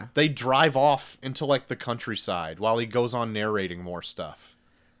 Yeah. they drive off into like the countryside while he goes on narrating more stuff.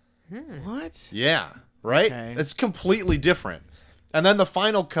 What? Yeah, right? Okay. It's completely different. And then the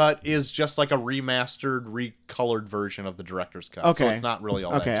final cut is just like a remastered, recolored version of the director's cut. So Okay. it's not really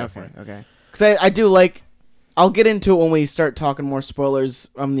all Okay. that Okay. different. Okay. Because I do like. I'll get into it when we start talking more spoilers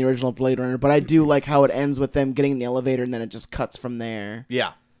on the original Blade Runner, but I do like how it ends with them getting in the elevator and then it just cuts from there.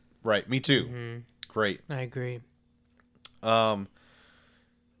 Yeah, right. Me too. Great. I agree. I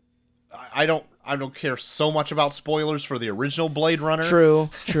don't care so much about spoilers for the original Blade Runner. True.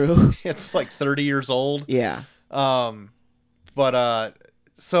 True. It's like 30 years old. Yeah.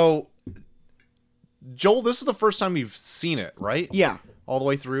 So Joel, this is the first time you've seen it, right? Yeah. All the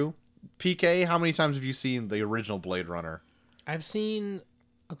way through. PK, how many times have you seen the original Blade Runner? I've seen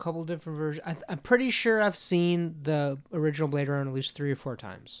a couple different versions. I'm pretty sure I've seen the original Blade Runner at least 3 or 4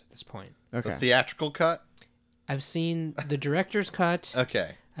 times at this point. Okay. The theatrical cut? I've seen the director's cut.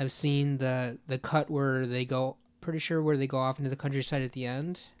 Okay. I've seen the cut where they go. Pretty sure where they go off into the countryside at the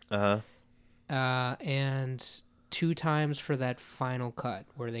end. Uh-huh. And 2 times for that final cut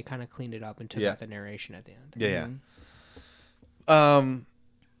where they kind of cleaned it up and took Yeah. out the narration at the end. Yeah, yeah.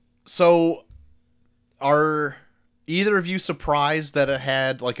 So are either of you surprised that it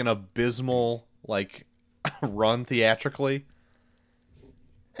had like an abysmal like run theatrically?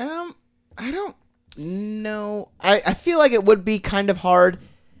 I don't know. I feel like it would be kind of hard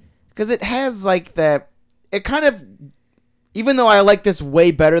because it has like that. It kind of, even though I like this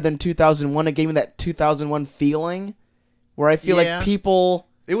way better than 2001, it gave me that 2001 feeling where I feel Yeah. like people.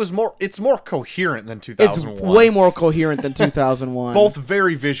 It's more coherent than It's 2001. way more coherent than 2001. Both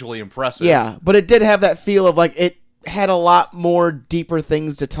very visually impressive. Yeah, but it did have that feel of like it had a lot more deeper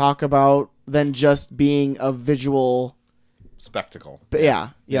things to talk about than just being a visual. Spectacle. But yeah.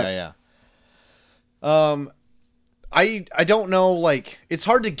 Yeah. I don't know, like, it's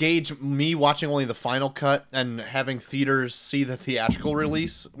hard to gauge me watching only the final cut and having theaters see the theatrical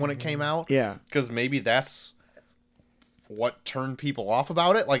release when it came out. Yeah. Because maybe that's what turned people off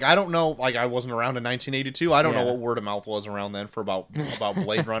about it. Like, I don't know, like, I wasn't around in 1982. I don't know Yeah. what word of mouth was around then for about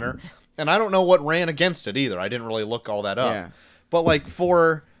Blade Runner. And I don't know what ran against it either. I didn't really look all that up. Yeah. But, like,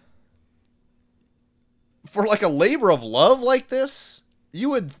 for like a labor of love like this, you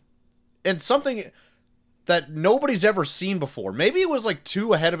would, and something that nobody's ever seen before. Maybe it was like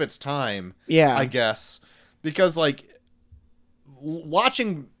too ahead of its time. Yeah. I guess, because like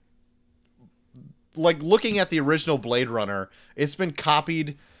watching, like looking at the original Blade Runner, it's been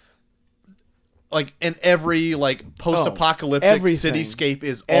copied. Like in every like post-apocalyptic everything. cityscape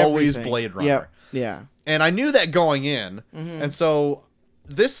is always Everything. Blade Runner. Yep. Yeah. And I knew that going in, Mm-hmm. and so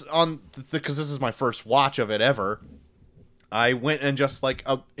this because this is my first watch of it ever, I went and just like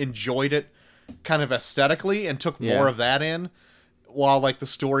enjoyed it, kind of aesthetically, and took Yeah. more of that in, while like the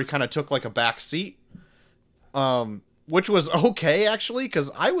story kind of took like a back seat, which was okay actually, because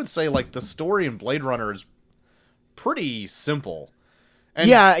I would say like the story in Blade Runner is pretty simple. And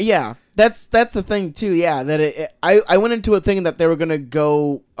yeah. That's the thing too. Yeah, that I went into it thinking that they were gonna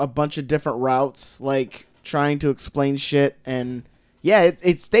go a bunch of different routes, like trying to explain shit, and yeah,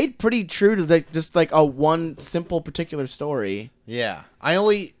 it stayed pretty true to just like a one simple particular story. Yeah. I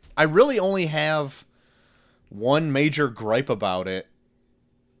really only have one major gripe about it,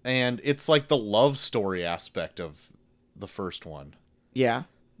 and it's like the love story aspect of the first one. Yeah.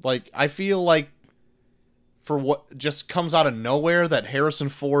 Like, I feel like for what just comes out of nowhere that Harrison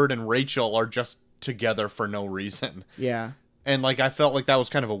Ford and Rachel are just together for no reason. Yeah. And, like, I felt like that was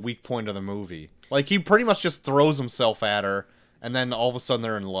kind of a weak point of the movie. Like, he pretty much just throws himself at her, and then all of a sudden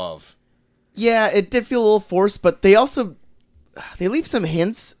they're in love. Yeah, it did feel a little forced, but they leave some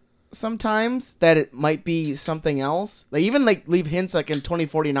hints sometimes that it might be something else. They even like leave hints like in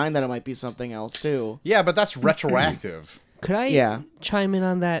 2049 that it might be something else too. Yeah, but that's retroactive. Could I Yeah. chime in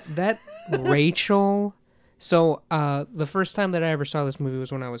on that? That Rachel. So the first time that I ever saw this movie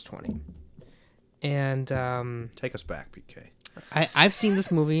was when I was 20, and Take us back, PK. I've seen this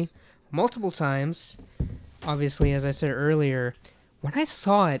movie multiple times. Obviously, as I said earlier, when I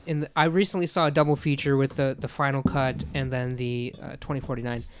saw it, I recently saw a double feature with the final cut and then the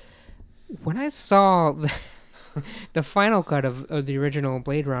 2049. When I saw the final cut of the original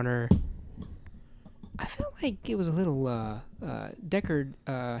Blade Runner, I felt like it was a little Deckard,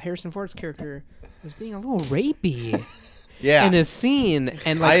 Harrison Ford's character, was being a little rapey Yeah. in a scene,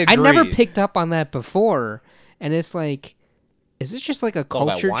 and I like I never agree. picked up on that before, and it's like, is this just like a all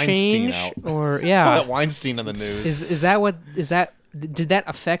that culture Weinstein change, out. or Saw yeah? that Weinstein in the news. Is that did that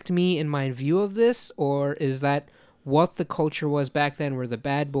affect me in my view of this, or is that what the culture was back then, where the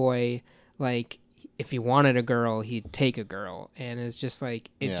bad boy, like, if he wanted a girl, he'd take a girl, and it's just like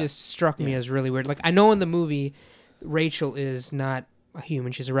it Yeah. just struck me as really weird. Like, I know in the movie Rachel is not a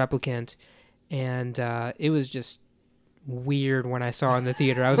human, she's a replicant, and it was just weird when I saw it in the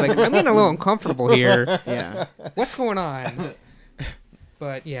theater. I was like, I'm getting a little uncomfortable here. Yeah. What's going on?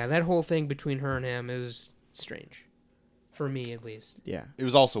 But yeah, that whole thing between her and him is strange. For me, at least. Yeah. It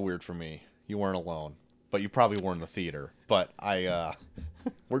was also weird for me. You weren't alone, but you probably were in the theater. But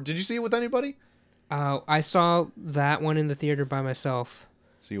did you see it with anybody? I saw that one in the theater by myself.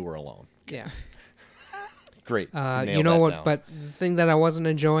 So you were alone. Yeah. Great. Nailed You know that what? down. But the thing that I wasn't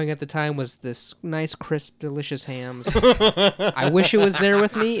enjoying at the time was this nice, crisp, delicious hams. I wish it was there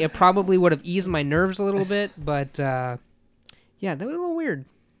with me. It probably would have eased my nerves a little bit, but yeah, that was a little weird.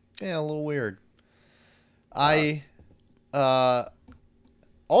 Yeah, a little weird. I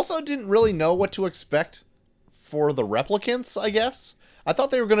also didn't really know what to expect for the replicants, I guess. I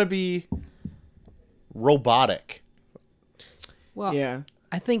thought they were going to be robotic. Well, Yeah.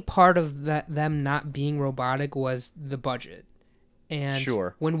 I think part of them not being robotic was the budget. And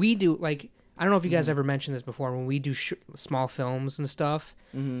Sure. when we do, like, I don't know if you guys ever mentioned this before, when we do small films and stuff,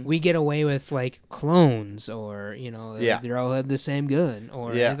 we get away with, like, clones or, you know, Yeah. they all have the same gun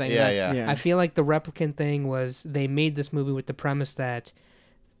or Yeah, anything yeah, like that. yeah. Yeah. I feel like the replicant thing was they made this movie with the premise that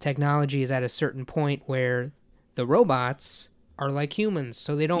technology is at a certain point where the robots are like humans,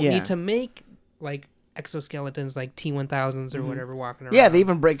 so they don't Yeah. need to make, like, exoskeletons like T-1000s or whatever walking around. Yeah, they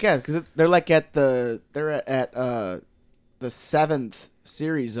even break out because they're like at the seventh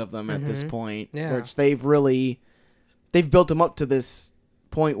series of them at this point, Yeah. which they've built them up to this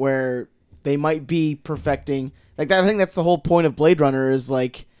point where they might be perfecting like that. I think that's the whole point of Blade Runner is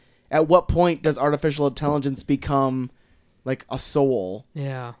like, at what point does artificial intelligence become like a soul,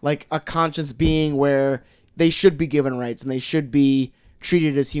 Yeah. like a conscious being where they should be given rights and they should be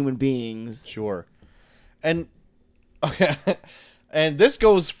treated as human beings? Sure. And okay, and this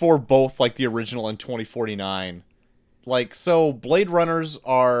goes for both like the original and 2049. Like, so Blade Runners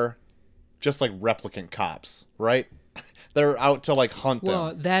are just like replicant cops, right? They're out to like hunt Well,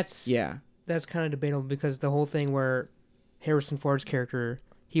 them. that's Yeah. kind of debatable because the whole thing where Harrison Ford's character,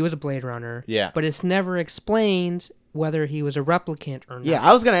 he was a Blade Runner. Yeah. But it's never explained whether he was a replicant or not. Yeah,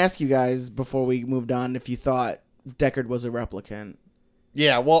 I was gonna ask you guys before we moved on if you thought Deckard was a replicant.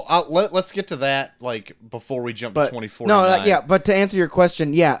 Yeah, well, let's get to that like before we jump to But 2049. no, yeah. But to answer your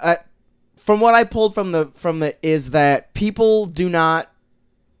question, yeah, from what I pulled from the is that people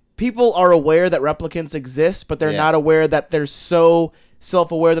are aware that replicants exist, but they're Yeah. not aware that they're so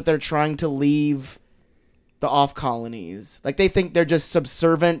self-aware that they're trying to leave the off colonies. Like they think they're just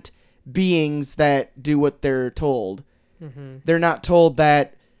subservient beings that do what they're told. They're not told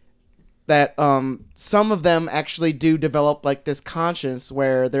that some of them actually do develop like this conscience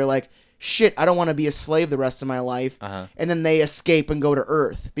where they're like, shit, I don't want to be a slave the rest of my life. Uh-huh. And then they escape and go to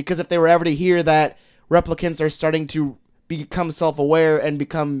Earth. Because if they were ever to hear that replicants are starting to become self-aware and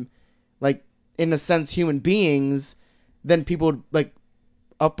become, like, in a sense, human beings, then people would, like,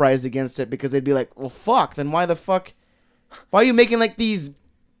 uprise against it because they'd be like, well, fuck, then why are you making, like, these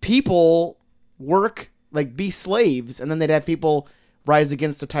people work, like, be slaves? And then they'd have people rise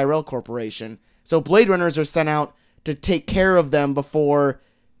against the Tyrell Corporation. So Blade Runners are sent out to take care of them before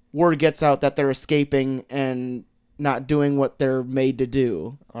word gets out that they're escaping and not doing what they're made to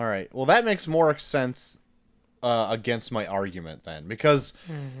do. All right. Well, that makes more sense against my argument then, because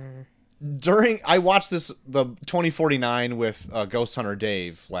I watched the 2049 with Ghost Hunter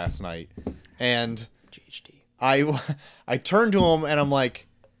Dave last night, and I turned to him and I'm like,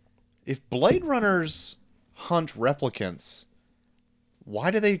 if Blade Runners hunt replicants,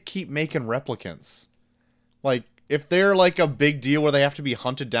 why do they keep making replicants? Like, if they're like a big deal where they have to be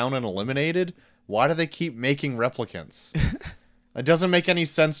hunted down and eliminated, why do they keep making replicants? It doesn't make any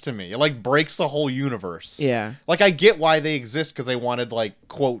sense to me. It like breaks the whole universe. Yeah. Like, I get why they exist, because they wanted, like,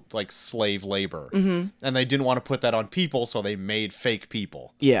 quote, like, slave labor. Mm-hmm. And they didn't want to put that on people, so they made fake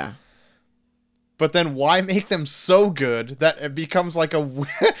people. Yeah. But then why make them so good that it becomes like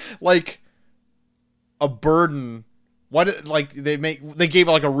like a burden? Why did they gave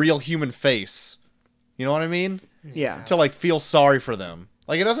like a real human face? You know what I mean? Yeah. To like feel sorry for them.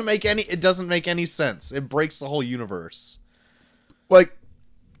 Like, it doesn't make any sense. It breaks the whole universe. Like,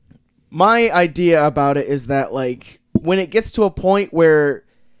 my idea about it is that, like, when it gets to a point where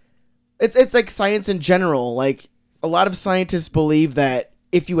it's like science in general, like, a lot of scientists believe that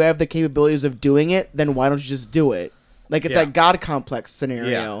if you have the capabilities of doing it, then why don't you just do it? Like, it's like God complex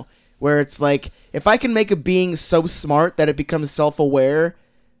scenario where it's like, if I can make a being so smart that it becomes self-aware,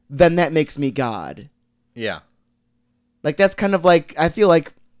 then that makes me God. Yeah. Like, that's kind of like, I feel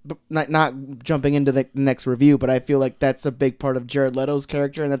like, not jumping into the next review, but I feel like that's a big part of Jared Leto's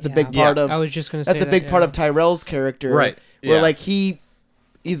character, and that's a big part of... I was just going to say that's a big part of Tyrell's character. Right. Where, like, he's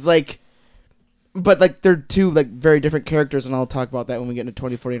like... But, like, they're two, like, very different characters, and I'll talk about that when we get into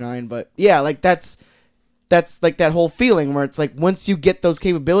 2049. But, yeah, like, that's like, that whole feeling where it's like, once you get those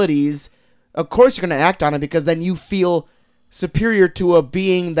capabilities, of course you're going to act on it, because then you feel superior to a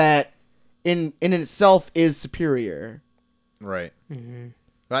being that in itself is superior. Right. Mm-hmm.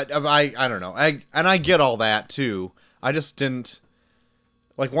 I don't know. I get all that, too. I just didn't...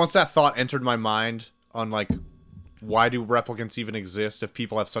 Like, once that thought entered my mind on, like... Why do replicants even exist if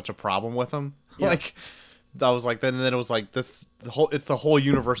people have such a problem with them? Yeah. Like, that was like, then it was like it's the whole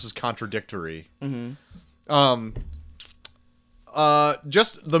universe is contradictory. Mm-hmm.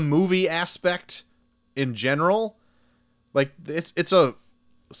 Just the movie aspect in general, like it's a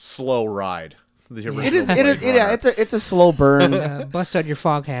slow ride. The original It is. Blade Runner. Yeah. It's a slow burn. Bust out your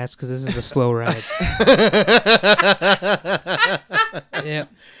fog hats, because this is a slow ride. Yep.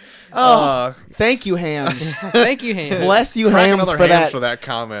 Oh, thank you, Hams. Thank you, Ham. Bless you, Crack Hams, another for Hams that. for that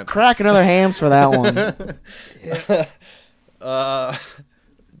comment. Crack another Hams for that one.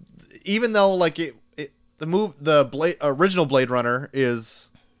 Even though like the original Blade Runner is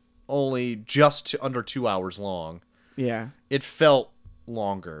only just under 2 hours long. Yeah. It felt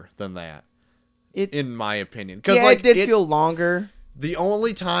longer than that, in my opinion. Because yeah, it did feel longer. The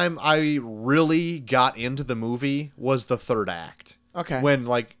only time I really got into the movie was the third act. Okay. When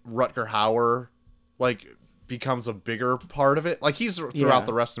like Rutger Hauer like becomes a bigger part of it. Like, he's throughout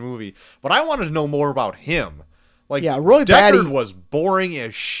the rest of the movie. But I wanted to know more about him. Like, yeah, Roy Deckard Batty was boring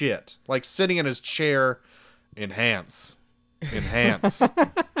as shit. Like, sitting in his chair, enhance,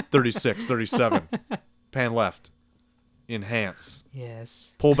 36, 37, pan left, enhance,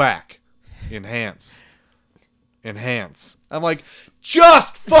 Yes. pull back, enhance. I'm like,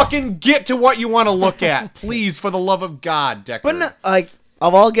 just fucking get to what you want to look at, please, for the love of God, Deckard. But, like,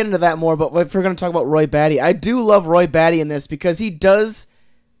 I'll get into that more, but if we're going to talk about Roy Batty, I do love Roy Batty in this, because he does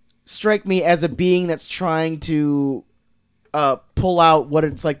strike me as a being that's trying to pull out what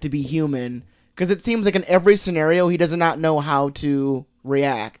it's like to be human, because it seems like in every scenario, he does not know how to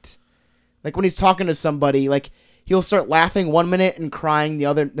react. Like, when he's talking to somebody, like, he'll start laughing one minute and crying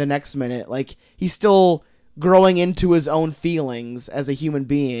the next minute. Like, he's still growing into his own feelings as a human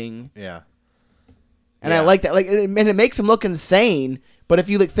being. Yeah. And I like that. Like, and it makes him look insane. But if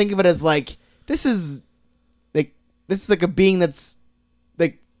you like think of it as like, this is like a being that's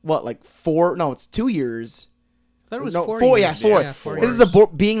like what, like 4? No, it's 2 years. I thought it was No, 4 4. years. Yeah, 4. Yeah, 4 This is years. a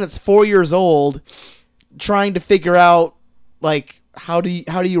being that's 4 years old, trying to figure out like how do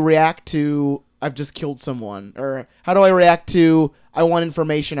you react to I've just killed someone, or how do I react to I want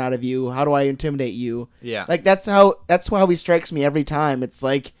information out of you? How do I intimidate you? Yeah. Like that's how he strikes me every time. It's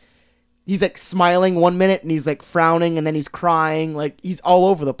like he's like smiling one minute and he's like frowning and then he's crying. Like he's all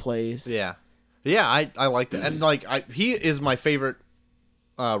over the place. Yeah. Yeah, I like that. And like he is my favorite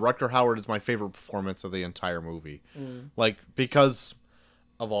Rutger Hauer is my favorite performance of the entire movie. Like, because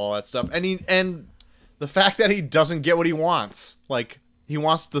of all that stuff. And the fact that he doesn't get what he wants. Like, he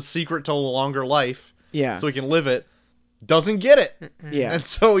wants the secret to a longer life. Yeah. So he can live it. doesn't get it. Yeah. And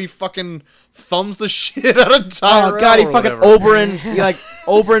so he fucking thumbs the shit out of Tyrell. Oh god, he or fucking whatever. Oberyn, he like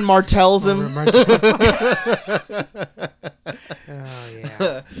Oberyn Martells him. Oh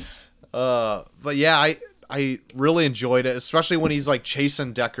yeah. But yeah, I really enjoyed it, especially when he's like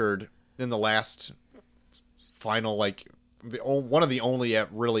chasing Deckard in the last final like one of the only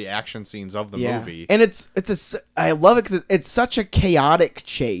really action scenes of the movie. And I love it because it's such a chaotic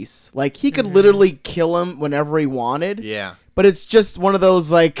chase. Like he could literally kill him whenever he wanted. Yeah. But it's just one of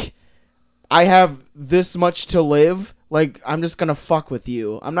those like, I have this much to live. Like I'm just gonna fuck with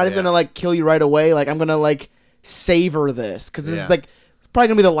you. I'm not even gonna like kill you right away. Like I'm gonna like savor this because this is like probably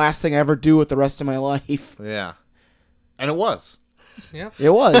gonna be the last thing I ever do with the rest of my life. Yeah. And it was. Yep. It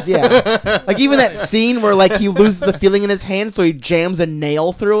was, yeah. Like even that scene where like he loses the feeling in his hand, so he jams a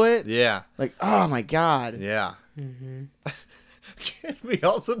nail through it. Yeah. Like, oh my god. Yeah. Can we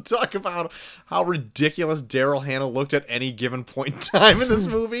also talk about how ridiculous Daryl Hannah looked at any given point in time in this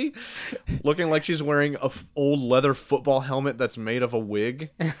movie? Looking like she's wearing a old leather football helmet that's made of a wig.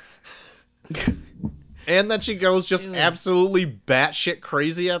 And that she goes just absolutely batshit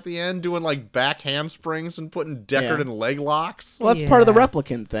crazy at the end, doing like back hamstrings and putting Deckard in leg locks. Well, that's part of the Yeah.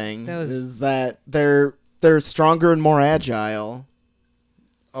 replicant thing. That was- Is that they're stronger and more agile.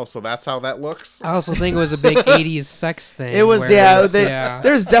 Oh, so that's how that looks? I also think it was a big '80s sex thing. It was where yeah.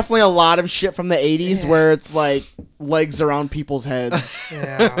 There's definitely a lot of shit from the '80s where it's like legs around people's heads.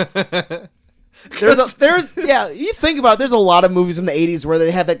 yeah. There's you think about it, there's a lot of movies from the 80s where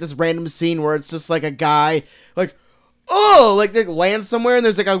they have like this random scene where it's just like a guy like they land somewhere and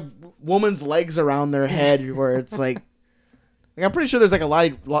there's like a woman's legs around their head where it's like I'm pretty sure there's like a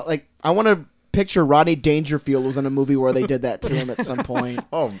lot like I want to picture Rodney Dangerfield was in a movie where they did that to him at some point.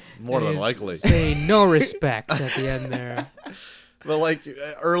 Oh, more And than he's likely. Say no respect at the end there. But like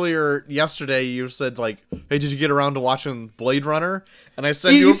earlier yesterday, you said like, "Hey, did you get around to watching Blade Runner?" And I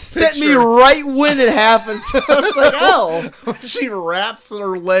sent you You a sent me picture. right when it happens. I was like, oh. She wraps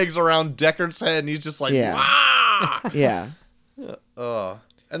her legs around Deckard's head, and he's just like, Yeah. "Wah!" Yeah.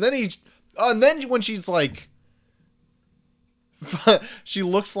 And then when she's like, she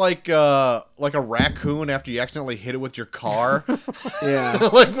looks like a raccoon after you accidentally hit it with your car. Yeah.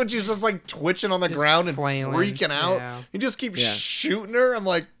 Like when she's just like twitching on the Just ground and flailing. freaking out. Yeah. You just keep Yeah. shooting her. I'm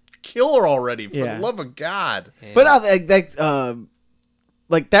like, kill her already, for Yeah. the love of God. But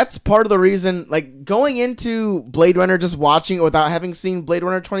like that's part of the reason. Like going into Blade Runner, just watching it without having seen Blade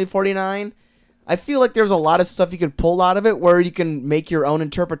Runner 2049, I feel like there's a lot of stuff you could pull out of it where you can make your own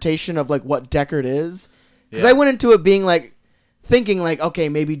interpretation of like what Deckard is. Because I went into it being like thinking like, okay,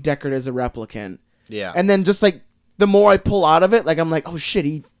 maybe Deckard is a replicant, Yeah. and then just like the more I pull out of it, like I'm like, oh shit,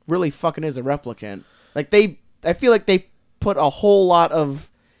 he really fucking is a replicant. Like I feel like they put a whole lot of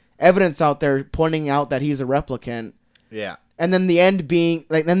evidence out there pointing out that he's a replicant. Yeah. And then the end being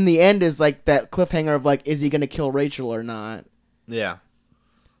like, then the end is like that cliffhanger of like, is he gonna kill Rachel or not? Yeah.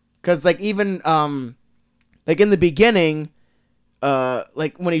 Because like even like in the beginning,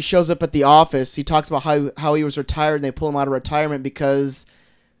 like when he shows up at the office, he talks about how he was retired and they pull him out of retirement because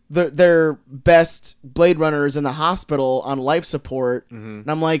their best Blade Runner is in the hospital on life support. And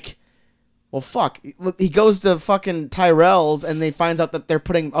I'm like, well, fuck. He goes to fucking Tyrell's and they finds out that they're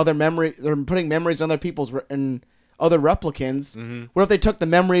putting memories on other people's and other replicants. What if they took the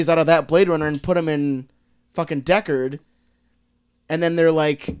memories out of that Blade Runner and put them in fucking Deckard? And then they're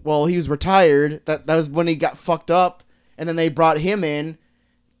like, well, he was retired. That was when he got fucked up. And then they brought him in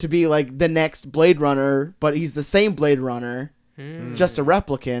to be like the next Blade Runner, but he's the same Blade Runner, just a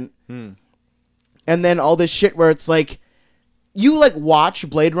replicant. And then all this shit where it's like, you like watch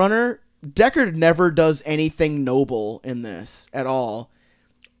Blade Runner, Deckard never does anything noble in this at all.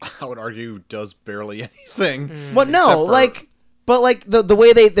 I would argue does barely anything. But no, Except for- like the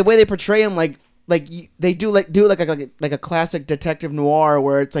way they portray him, like they do a classic detective noir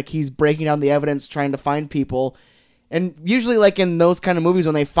where it's like he's breaking down the evidence, trying to find people, and usually like in those kind of movies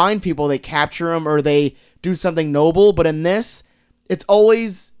when they find people, they capture them or they do something noble. But in this, it's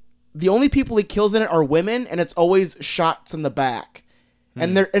always the only people he kills in it are women, and it's always shots in the back,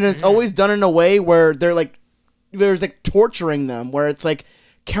 and it's always done in a way where they're like there's like torturing them, where it's like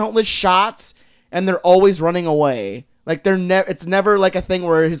countless shots and they're always running away. Like it's never like a thing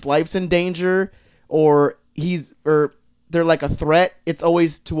where his life's in danger or they're like a threat. It's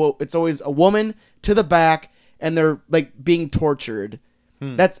always a woman to the back and they're like being tortured.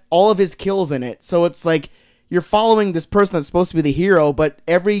 That's all of his kills in it. So it's like you're following this person that's supposed to be the hero, but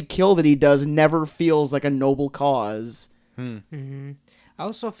every kill that he does never feels like a noble cause. I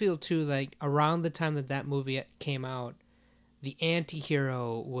also feel too like around the time that movie came out, the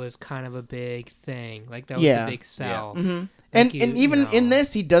anti-hero was kind of a big thing. Like, that was Yeah. the big sell. Mm-hmm. Like And you- and even you know. in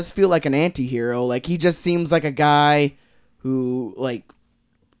this, he does feel like an anti-hero. Like, he just seems like a guy who like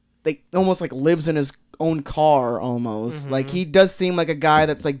almost like lives in his own car almost. Like, he does seem like a guy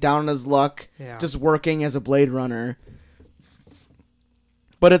that's like down on his luck, Yeah. just working as a Blade Runner.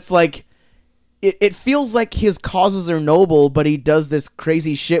 But it's like it feels like his causes are noble, but he does this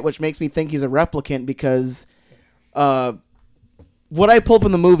crazy shit, which makes me think he's a replicant because what I pulled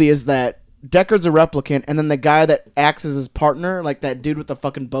from the movie is that Deckard's a replicant, and then the guy that acts as his partner, like that dude with the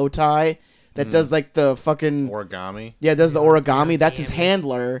fucking bow tie that does like the fucking Origami. does the origami. That's his Origami.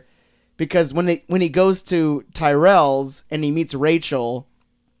 handler. Because when he goes to Tyrell's and he meets Rachel,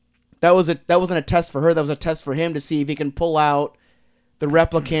 that wasn't a test for her. That was a test for him to see if he can pull out the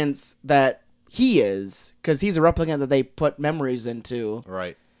replicants that he is, because he's a replicant that they put memories into.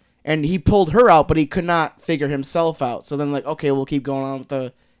 Right. And he pulled her out, but he could not figure himself out. So then, like, okay, we'll keep going on with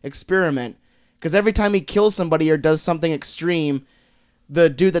the experiment. Because every time he kills somebody or does something extreme, the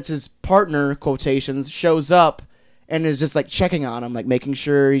dude that's his partner, quotations, shows up and is just, like, checking on him, like, making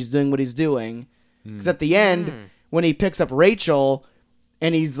sure he's doing what he's doing. Because at the end, when he picks up Rachel,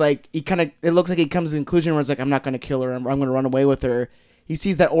 and he's, like, it looks like he comes to the conclusion where it's like, I'm not going to kill her, I'm going to run away with her. He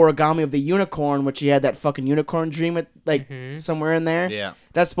sees that origami of the unicorn, which he had that fucking unicorn dream at, like, somewhere in there. Yeah.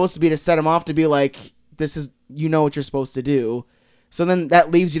 That's supposed to be to set him off to be like, this is, you know what you're supposed to do. So then that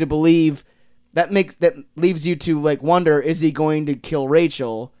leaves you to believe, that leaves you to, like, wonder, is he going to kill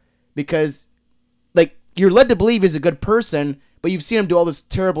Rachel? Because, like, you're led to believe he's a good person, but you've seen him do all this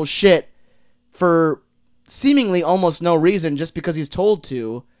terrible shit for seemingly almost no reason, just because he's told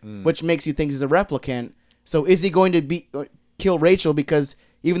to, which makes you think he's a replicant. So is he going to kill Rachel because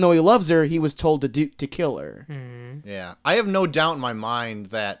even though he loves her, he was told to kill her? Yeah. I have no doubt in my mind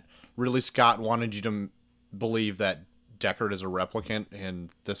that Ridley Scott wanted you to believe that Deckard is a replicant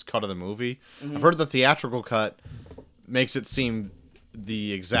in this cut of the movie. I've heard the theatrical cut makes it seem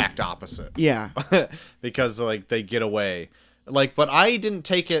the exact opposite. Yeah. Because, like, they get away. Like, but I didn't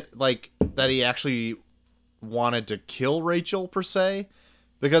take it, like, that he actually wanted to kill Rachel, per se.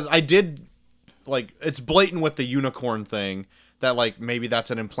 Because I did, like, it's blatant with the unicorn thing that, like, maybe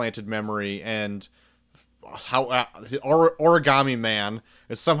that's an implanted memory, and how Origami Man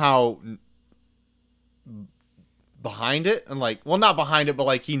is somehow behind it, and, like, well, not behind it, but,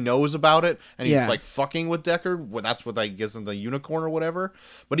 like, he knows about it, and he's, Yeah. like, fucking with Deckard. Well, that's what, like, gives him the unicorn or whatever.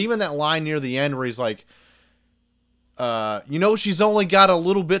 But even that line near the end where he's like, you know, she's only got a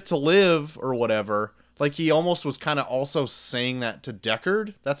little bit to live, or whatever. Like, he almost was kind of also saying that to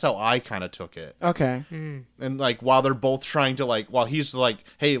Deckard. That's how I kind of took it. Okay. And, like, while they're both trying to, like, while he's like,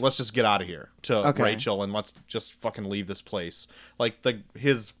 hey, let's just get out of here to Okay. Rachel, and let's just fucking leave this place. Like,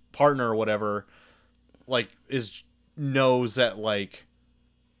 his partner or whatever, like, knows that, like,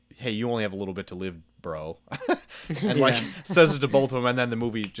 hey, you only have a little bit to live, bro. And, like, says it to both of them, and then the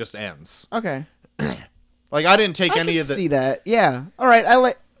movie just ends. Okay. Like, I didn't take I any can of the... see that. Yeah. All right.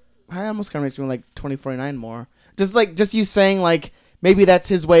 I almost kind of makes me like 2049 more. Just you saying, like, maybe that's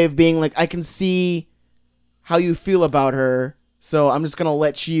his way of being like, I can see how you feel about her, so I'm just gonna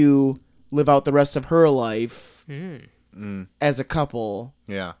let you live out the rest of her life as a couple.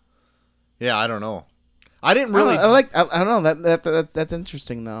 Yeah. Yeah, I don't know. I didn't really... I don't know. That's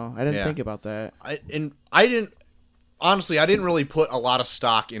interesting though. I didn't Yeah. think about that. I didn't... Honestly, I didn't really put a lot of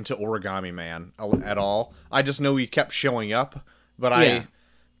stock into Origami Man at all. I just know he kept showing up, but Yeah. I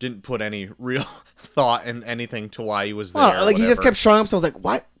didn't put any real thought in anything to why he was there. Well, or like, he just whatever. kept showing up, so I was like,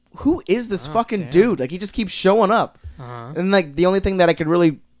 what? Who is this fucking damn. dude? Like, he just keeps showing up. And, like, the only thing that I could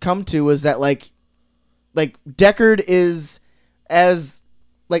really come to is that, like Deckard is as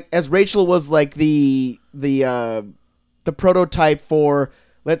Rachel was, like, the prototype for,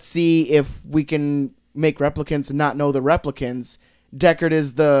 let's see if we can make replicants and not know the replicants. Deckard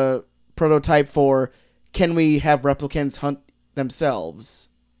is the prototype for, can we have replicants hunt themselves?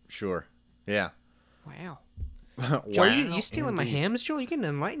 Sure. Yeah. Wow. Wow. Joe, you stealing my hams, Joe? You're getting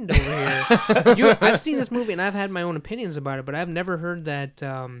enlightened over here. I've seen this movie and I've had my own opinions about it, but I've never heard that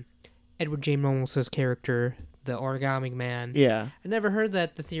Edward J. Moses's character, the Origami Man. Yeah. I never heard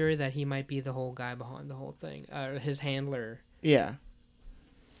that the theory that he might be the whole guy behind the whole thing, his handler. Yeah.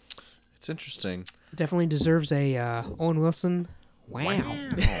 It's interesting. Definitely deserves a Owen Wilson. Wow.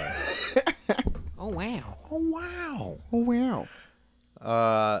 Oh wow. Oh, wow. Oh,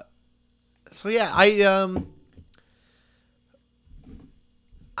 wow. So yeah, I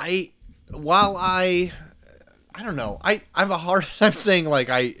don't know. I have a hard time saying, like,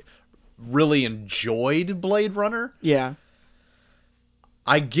 I really enjoyed Blade Runner. Yeah.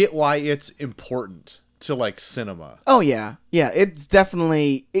 I get why it's important to like cinema. Oh yeah, yeah. It's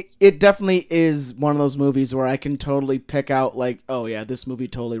definitely it definitely is one of those movies where I can totally pick out like, oh yeah, this movie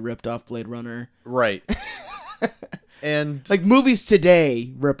totally ripped off Blade Runner. Right. And Like movies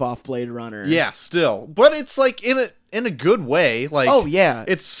today rip off Blade Runner. yeah, still, but it's like in a good way. Like, Oh yeah,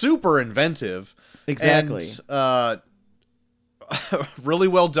 it's super inventive. exactly. And, really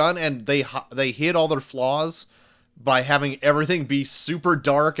well done, and they hid all their flaws by having everything be super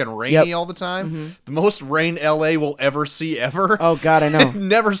dark and rainy Yep. all the time. The most rain LA will ever see ever. Oh god, I know. It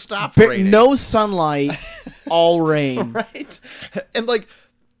never stopped But raining. no sunlight, all rain. Right? And like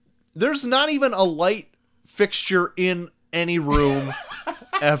there's not even a light fixture in any room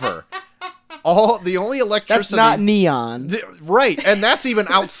ever. The only electricity That's not neon. Right, and that's even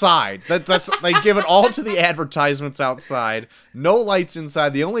outside. That's they give it all to the advertisements outside. No lights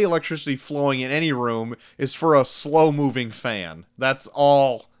inside. The only electricity flowing in any room is for a slow-moving fan. That's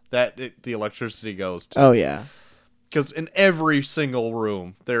all that the electricity goes to. Oh yeah. Because in every single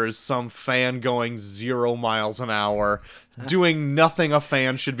room, there is some fan going 0 miles an hour, doing nothing a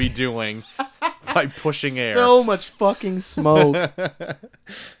fan should be doing by pushing air. So much fucking smoke.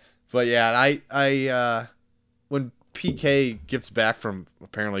 But yeah, I when PK gets back from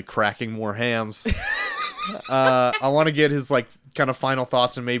apparently cracking more hams, I want to get his like kind of final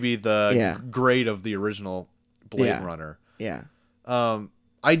thoughts and maybe the Yeah. grade of the original Blade Yeah. Runner. Yeah.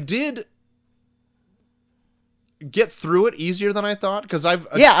 I did get through it easier than I thought because I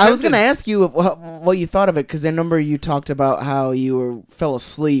was gonna ask you what you thought of it because I remember you talked about how you fell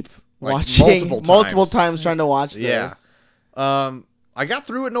asleep Like, watching multiple times trying to watch this. Yeah. I got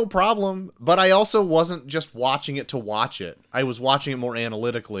through it no problem, but I also wasn't just watching it to watch it. I was watching it more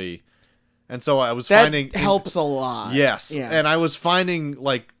analytically. And so I was That finding helps a lot. Yes. Yeah. And I was finding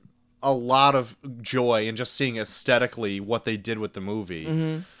like a lot of joy in just seeing aesthetically what they did with the movie.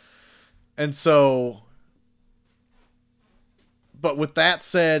 Mm-hmm. And so, but with that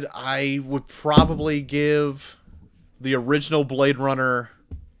said, I would probably give the original Blade Runner,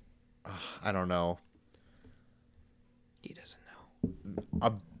 I don't know, He doesn't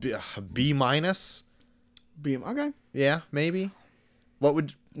know. a B minus. Beam. Okay. Yeah, maybe. What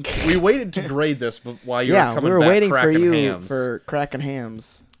would we waited to grade this, but while you were Yeah, coming we were back waiting for cracking you hams. for cracking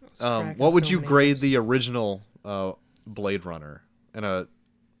hams. It's cracking What would so you many grade hams. the original Blade Runner in a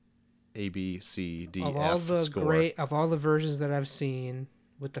A, B, C, D, of all F the score? of all the versions that I've seen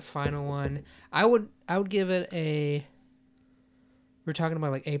with the final one, I would give it a. We're talking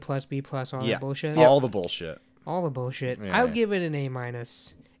about like A plus, B plus, all Yeah, that bullshit. all the bullshit. All the bullshit. Yeah. I would give it an A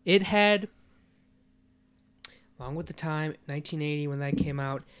minus. It had, along with the time, 1980 when that came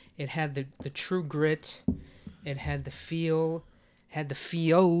out, it had the true grit. It had the feel. Had the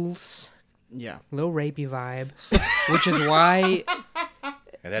feels. Yeah. Low rapey vibe, which is why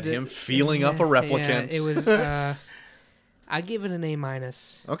It had him feeling up a replicant. Yeah, it was. I give it an A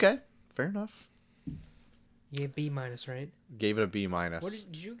minus. Okay, fair enough. Yeah, B minus, right? Gave it a B minus. What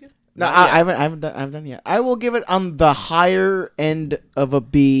did you give? No, Not I yet. haven't done yet. I will give it on the higher end of a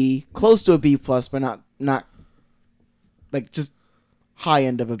B, close to a B plus, but not like just high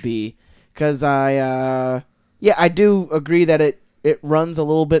end of a B, because I do agree that it runs a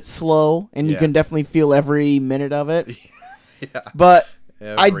little bit slow, and you Yeah. can definitely feel every minute of it. Yeah. But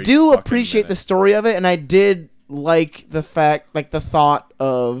I Every do fucking appreciate the minute. story of it, and I did like the fact, like the thought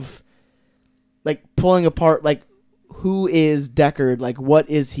of, like pulling apart, like who is Deckard, like what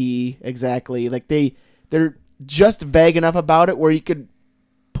is he exactly? Like they're just vague enough about it where you could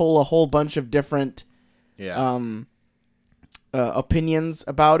pull a whole bunch of different Yeah. opinions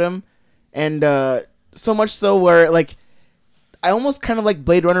about him, and so much so where like I almost kind of like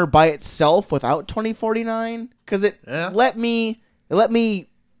Blade Runner by itself without 2049 because it Yeah. let me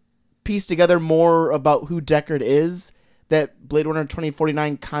piece together more about who Deckard is that Blade Runner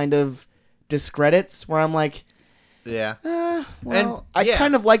 2049 kind of discredits. Where I'm like, yeah. well, And, I yeah.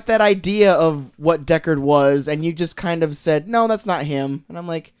 kind of like that idea of what Deckard was, and you just kind of said, no, that's not him, and I'm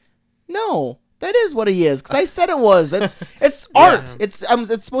like, no. That is what he is, because I said it was. It's art. It's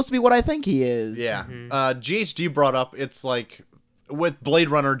supposed to be what I think he is. Yeah. GHD brought up, it's like, with Blade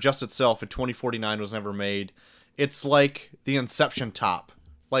Runner just itself, if 2049 was never made, it's like the Inception top.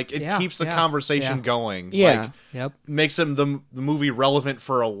 Like, it Yeah, keeps the yeah, conversation yeah. going. Yeah. Like, Yep. makes him the movie relevant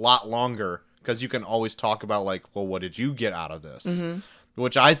for a lot longer, because you can always talk about, like, well, what did you get out of this? Mm-hmm.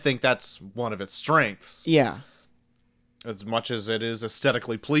 Which I think that's one of its strengths. Yeah. As much as it is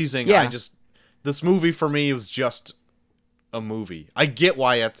aesthetically pleasing, Yeah. this movie for me was just a movie. I get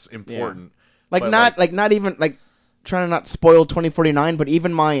why it's important. Like but, not even like trying to not spoil 2049, but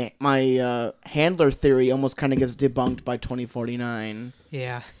even my handler theory almost kind of gets debunked by 2049.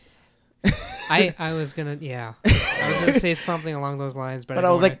 Yeah. I was gonna say something along those lines, but But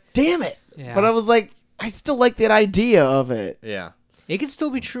I was like, damn it. yeah. But I was like, I still like that idea of it. Yeah. It could still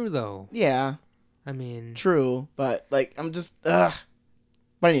be true though. Yeah, I mean, true. But like, I'm just, ugh.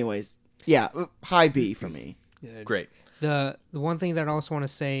 But anyways, yeah, high B for me. Great. The one thing that I also want to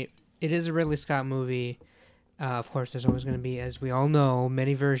say, it is a Ridley Scott movie. Of course, there's always going to be, as we all know,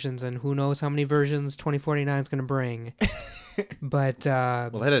 many versions, and who knows how many versions 2049 is going to bring. But Well,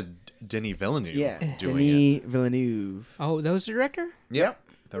 they had a Denis Villeneuve Yeah, doing Denis it. Villeneuve. oh, that was the director? Yep.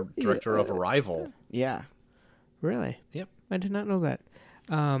 The director of Arrival. Yeah. Really? Yep. I did not know that.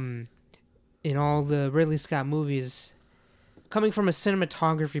 In all the Ridley Scott movies, coming from a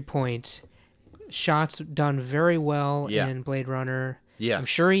cinematography point, shots done very well Yeah. in Blade Runner. Yes. I'm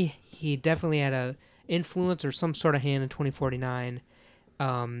sure he definitely had a influence or some sort of hand in 2049.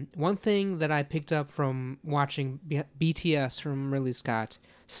 One thing that I picked up from watching BTS from Ridley Scott,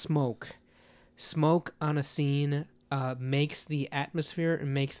 smoke on a scene makes the atmosphere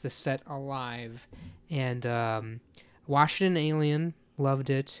and makes the set alive. And watched it in Alien, loved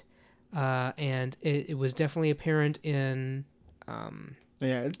it, and it was definitely apparent in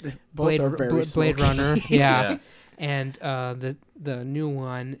Yeah, both are very Blade smoky. Runner. Yeah. Yeah. And the new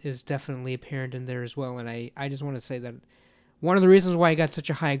one is definitely apparent in there as well. And I just want to say that one of the reasons why I got such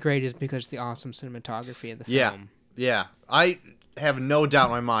a high grade is because of the awesome cinematography of the Yeah. film. Yeah. I have no doubt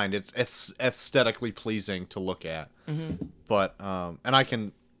in my mind it's aesthetically pleasing to look at. Mm-hmm. But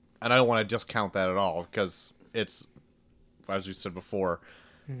and I don't want to discount that at all because it's, as we said before,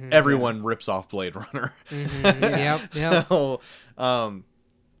 everyone rips off Blade Runner. Yep. So,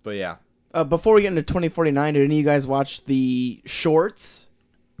 but yeah. Before we get into 2049, did any of you guys watch the shorts?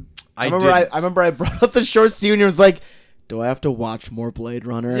 I remember I brought up the shorts to you, and you was like, "Do I have to watch more Blade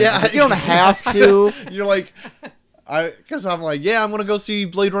Runner?" Yeah. I was like, you don't have to. You're like, because I'm like, yeah, I'm gonna go see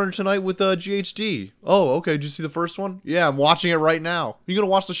Blade Runner tonight with GHD. Oh, okay. Did you see the first one? Yeah, I'm watching it right now. You gonna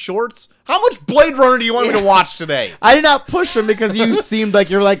watch the shorts? How much Blade Runner do you want me to watch today? I did not push him because you seemed like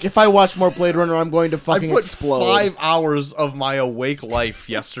you're like, if I watch more Blade Runner, I'm going to I fucking put explode. 5 hours of my awake life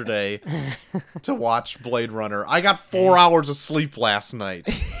yesterday to watch Blade Runner. I got 4 hours of sleep last night.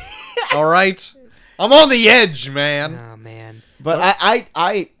 All right, I'm on the edge, man. Oh man. But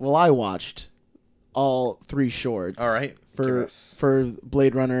I watched all 3 shorts. All right, give for us.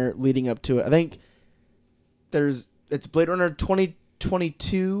 Blade Runner leading up to it. I think it's Blade Runner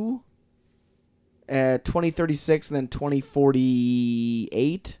 2022, 2036, and then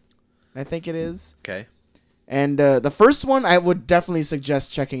 2048. I think it is. Okay. And the first one I would definitely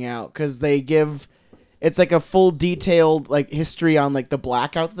suggest checking out because it's like a full detailed like history on like the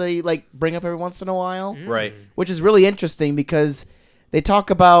blackouts they like bring up every once in a while, Right. which is really interesting because they talk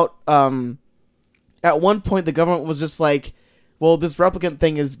about at one point the government was just like, well, this replicant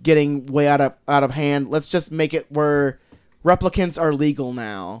thing is getting way out of hand. Let's just make it where replicants are legal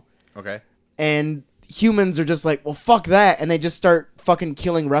now. Okay. And humans are just like, well, fuck that, and they just start fucking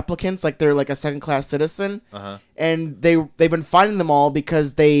killing replicants like they're like a second-class citizen. Uh-huh. And they've been finding them all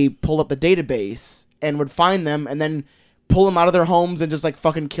because they pulled up the database and would find them and then pull them out of their homes and just like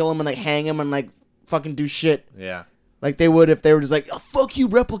fucking kill them and like hang them and like fucking do shit Yeah. like they would if they were just like, oh, fuck you,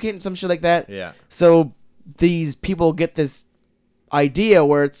 replicant, and some shit like that. Yeah. So these people get this idea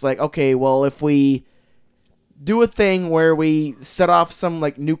where it's like, okay, well, if we do a thing where we set off some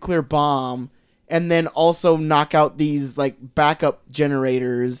like nuclear bomb and then also knock out these like backup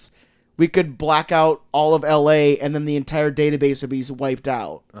generators, we could black out all of LA and then the entire database would be wiped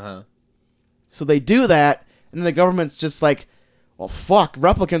out. Uh-huh. So they do that, and then the government's just like, well, fuck,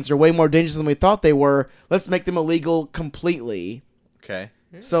 replicants are way more dangerous than we thought they were. Let's make them illegal completely. Okay.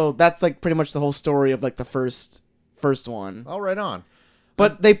 So that's like pretty much the whole story of like the first one. All right on.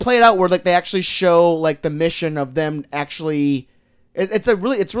 But they play it out where like they actually show like the mission of them actually. It's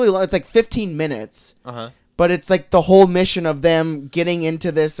really long. It's like 15 minutes. Uh-huh. But it's like the whole mission of them getting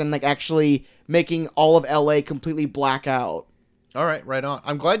into this and like actually making all of LA completely black out. All right, right on.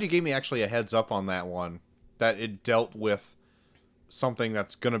 I'm glad you gave me actually a heads up on that one, that it dealt with something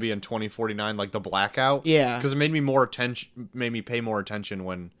that's going to be in 2049, like the blackout. Yeah. Because it made me pay more attention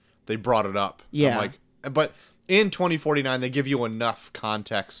when they brought it up. Yeah. I'm like, but in 2049, they give you enough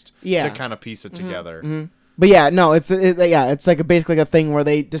context Yeah. to kind of piece it together. But yeah, no, it's like basically a thing where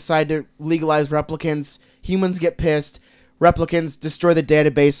they decide to legalize replicants. Humans get pissed. Replicants destroy the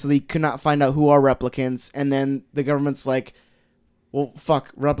database so they could not find out who are replicants. And then the government's like, well,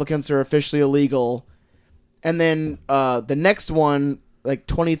 fuck, replicants are officially illegal. And then the next one, like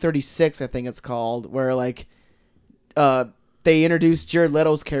 2036, I think it's called, where like they introduce Jared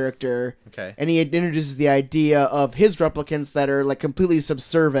Leto's character. Okay. And he introduces the idea of his replicants that are like completely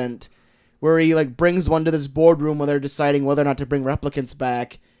subservient, where he like brings one to this boardroom where they're deciding whether or not to bring replicants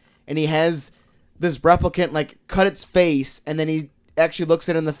back, and he has this replicant like cut its face, and then he actually looks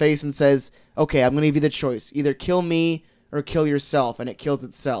it in the face and says, "Okay, I'm gonna give you the choice: either kill me or kill yourself," and it kills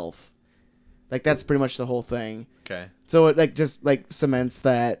itself. Like that's pretty much the whole thing. Okay. So it like just like cements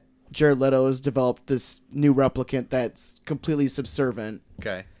that Jared Leto has developed this new replicant that's completely subservient.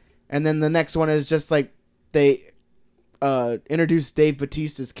 Okay. And then the next one is just like they introduced Dave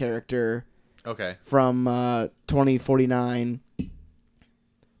Bautista's character Okay. from 2049,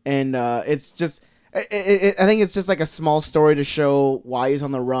 and it's just I think it's just like a small story to show why he's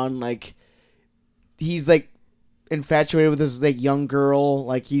on the run. Like he's like infatuated with this like young girl,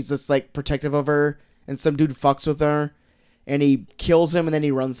 like he's just like protective of her, and some dude fucks with her, and he kills him, and then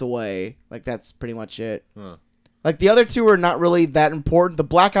he runs away. Like that's pretty much it. Huh. Like the other two are not really that important. The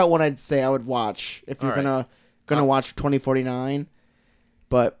Blackout one, I'd say I would watch if you're All right. gonna watch 2049.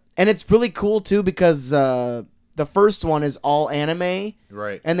 But and it's really cool too because the first one is all anime,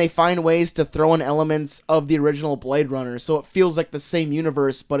 Right. and they find ways to throw in elements of the original Blade Runner, so it feels like the same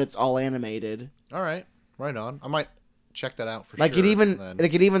universe, but it's all animated. All right. Right on. I might check that out for Like sure. it even then.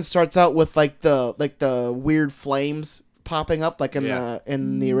 like it even starts out with like the weird flames popping up like in Yeah.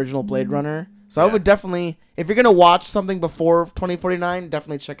 the original Blade Runner. So Yeah. I would definitely, if you're gonna watch something before 2049,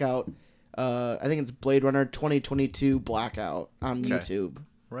 definitely check out. I think it's Blade Runner 2022 Blackout on Okay. YouTube.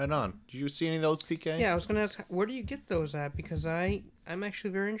 Right on. Did you see any of those, PK? Yeah, I was gonna ask, where do you get those at? Because I'm actually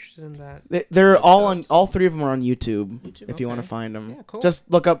very interested in that. They're all on. All three of them are on YouTube. YouTube, If you want to okay. find them, Yeah, cool. just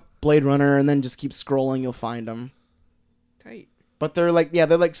look up Blade Runner and then just keep scrolling. You'll find them. Tight. But they're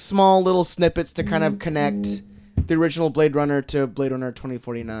like small little snippets to kind of connect the original Blade Runner to Blade Runner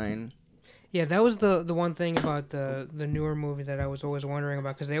 2049. Yeah, that was the one thing about the newer movie that I was always wondering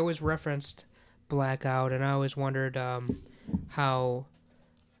about, because they always referenced Blackout, and I always wondered how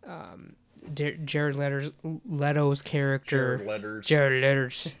Jared Leto's character. Jared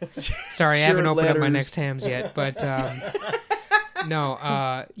Leto's. Sorry, I haven't Jared opened up my Leto's. next hams yet, but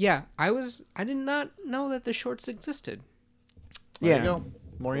no, yeah, I did not know that the shorts existed. There Yeah. you go.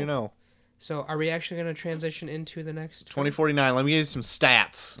 More you know. So, are we actually going to transition into the next? 2049. Let me give you some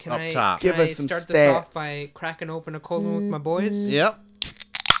stats Can up I, top. Can Give I us some start this off stats. by cracking open a cold one with my boys? Yep.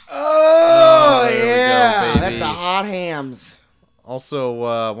 Oh, there we go, yeah, baby. that's a hot hams. Also,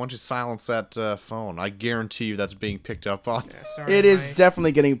 why don't you silence that phone? I guarantee you that's being picked up on. Yeah, sorry, It is my-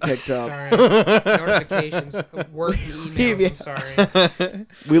 definitely getting picked up. Sorry, notifications, work emails. I'm sorry.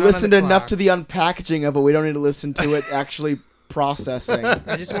 We Not on listened the enough clock. to the unpackaging of it. We don't need to listen to it actually processing.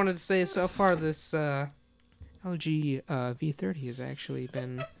 I just wanted to say, so far this LG V30 has actually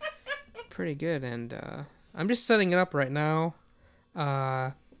been pretty good, and I'm just setting it up right now.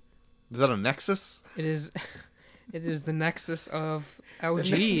 Is that a Nexus? It is, it is the Nexus of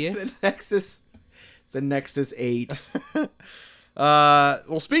LG. The Nexus. It's a Nexus 8.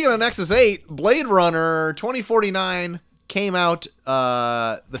 Well, speaking of Nexus 8, Blade Runner 2049 came out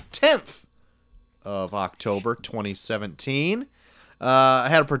the 10th of October 2017.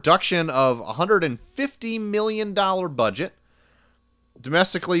 Had a production of $150 million budget.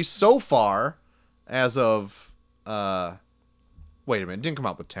 Domestically, so far, as of... wait a minute, it didn't come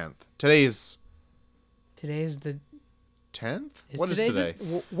out the 10th. Today's Today's the. 10th? Is What is today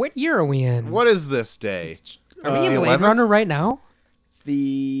today? what year are we in? What is this day? Are we in the Blade 11th? Runner right now? It's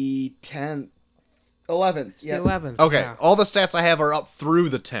the 10th. 11th. It's Yep. the 11th. Okay, yeah. all the stats I have are up through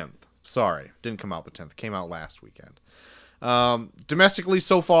the 10th. Sorry, didn't come out the 10th. Came out last weekend. Domestically,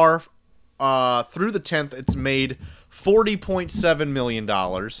 so far, through the 10th, it's made $40.7 million.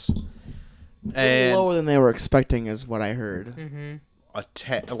 And Lower than they were expecting is what I heard.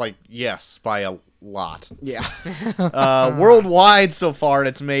 Mm-hmm. yes, by a lot. Yeah. Worldwide, so far,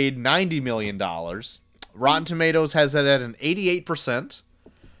 it's made $90 million. Rotten Tomatoes has it at an 88%.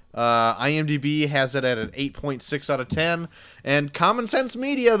 IMDb has it at an 8.6 out of 10. And Common Sense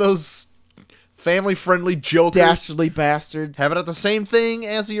Media, those family-friendly jokers, Dastardly bastards. have it at the same thing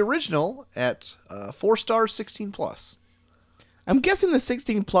as the original at 4 stars, 16 plus. I'm guessing the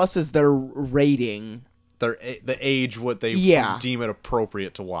 16 plus is their rating. The age what they Yeah. deem it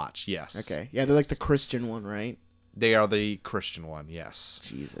appropriate to watch. Yes. Okay. Yeah, they're like the Christian one, right? They are the Christian one. Yes.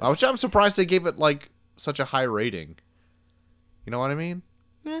 Jesus. Which I'm surprised they gave it like such a high rating. You know what I mean?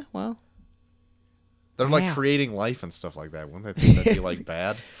 Well. They're like Yeah. creating life and stuff like that. Wouldn't they think that'd be like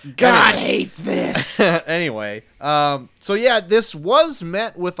bad? God Anyway. hates this. Anyway, so yeah, this was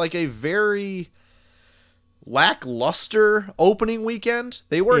met with like a very lackluster opening weekend.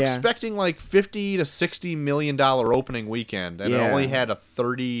 They were Yeah. expecting like $50 to $60 million opening weekend, and it Yeah. only had a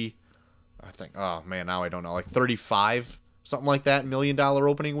 30. I think. Oh man, now I don't know. Like 35 something like that, $1 million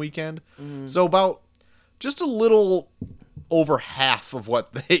opening weekend. So about just a little over half of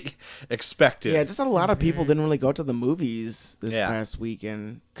what they expected. Yeah, just a lot of people didn't really go to the movies this Yeah. past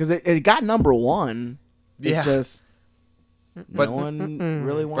weekend because it got number one. It Yeah. just But- no one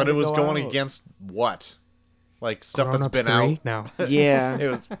really wanted. But it was to go going out. against what? Like stuff that's Grown-ups been 3? out. No. Yeah. It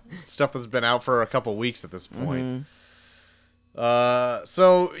was stuff that's been out for a couple weeks at this point. Mhm.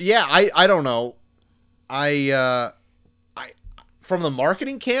 So yeah, I don't know. I from the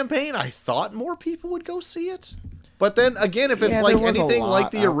marketing campaign, I thought more people would go see it. But then again, if it's Yeah, like there was a anything like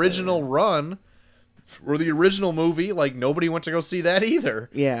lot the out original there. run or the original movie, like nobody went to go see that either.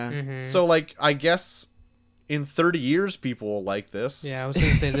 Yeah. Mm-hmm. So like I guess in 30 years people will like this. Yeah, I was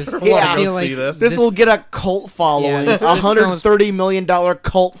gonna say this. Wanna I go feel see like this. This will get a cult following. this $130 million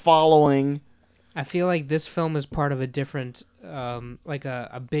cult following. I feel like this film is part of a different, like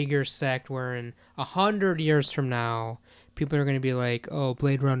a bigger sect. Where in 100 years from now, people are gonna be like, "Oh,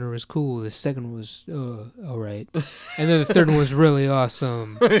 Blade Runner was cool. The second was all right, and then the third one was really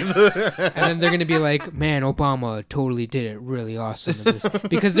awesome." And then they're gonna be like, "Man, Obama totally did it really awesome." In this.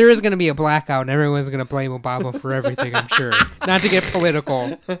 Because there is gonna be a blackout, and everyone's gonna blame Obama for everything. I'm sure. Not to get political.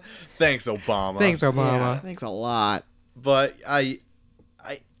 Thanks, Obama. Thanks, Yeah, Obama. thanks a lot. But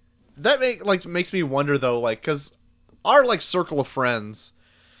that makes me wonder though, like, because our like circle of friends,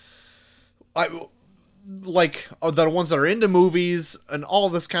 are the ones that are into movies and all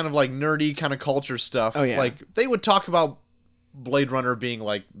this kind of like nerdy kind of culture stuff. Oh, yeah. Like they would talk about Blade Runner being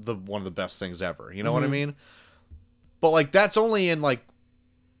like one of the best things ever. You know what I mean? But like that's only in like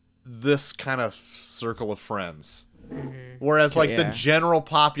this kind of circle of friends. Whereas like the Yeah. general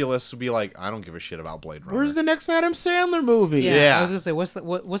populace would be like, I don't give a shit about Blade Runner. Where's the next Adam Sandler movie? Yeah, Yeah. I was gonna say, what's the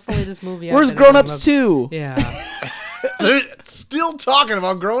latest movie? out Where's that Grown everyone Ups loves? 2? Yeah. They're still talking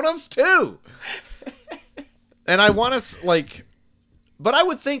about Grown Ups too. And I want to like, but I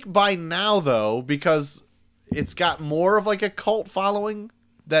would think by now though, because it's got more of like a cult following,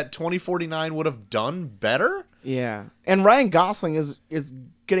 that 2049 would have done better. Yeah. And Ryan Gosling is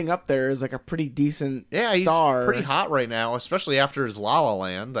getting up there as like a pretty decent Yeah, he's star. pretty hot right now, especially after his La La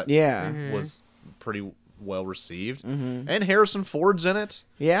Land that Yeah. was pretty well received. Mhm. And Harrison Ford's in it.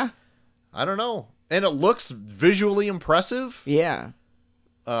 Yeah. I don't know, and it looks visually impressive. Yeah.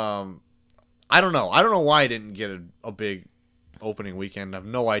 I don't know. I don't know why I didn't get a big opening weekend. I have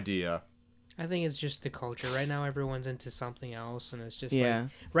no idea. I think it's just the culture. Right now, everyone's into something else, and it's just Yeah. like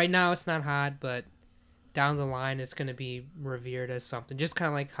right now it's not hot, but down the line it's going to be revered as something. Just kind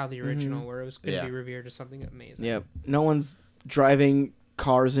of like how the original, where it was going to Yeah. be revered as something amazing. Yep. No one's driving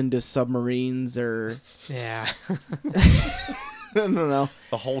cars into submarines or Yeah. I don't know,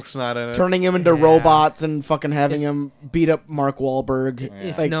 The Hulk's not in it. turning him into Yeah. robots and fucking having It's- him beat up Mark Wahlberg.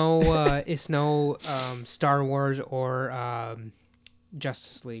 it's Like, no Star Wars or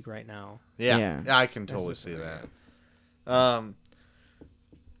Justice League right now. Yeah, Yeah. I can totally see that.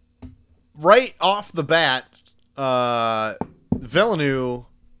 Right off the bat, Villeneuve,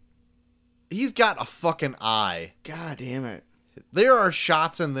 he's got a fucking eye. God damn it. There are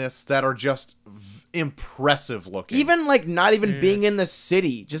shots in this that are just impressive looking. Even like not even being in the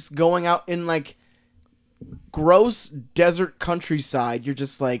city, just going out in like gross desert countryside, you're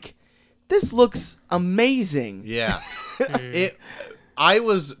just like, this looks amazing. yeah, I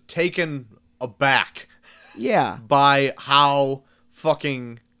was taken aback Yeah. by how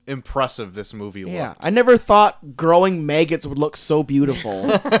fucking impressive this movie looked. Yeah. I never thought growing maggots would look so beautiful.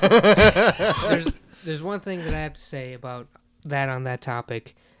 There's one thing that I have to say about that on that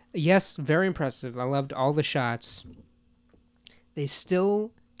topic. Yes, very impressive. I loved all the shots. They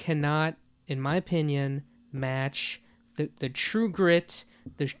still cannot, in my opinion, match the true grit,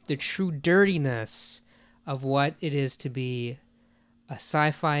 the true dirtiness of what it is to be a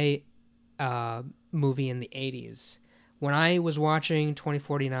sci-fi movie in the 80s. When I was watching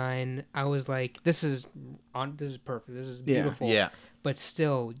 2049, I was like, this is perfect. This is Yeah. beautiful. Yeah. But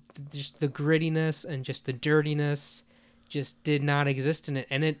still, just the grittiness and just the dirtiness just did not exist in it.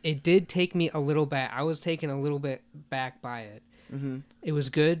 And it did take me a little back. I was taken a little bit back by it. Mm-hmm. It was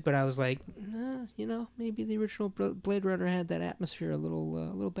good, but I was like, maybe the original Blade Runner had that atmosphere a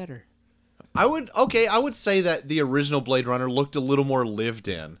little better. I would say that the original Blade Runner looked a little more lived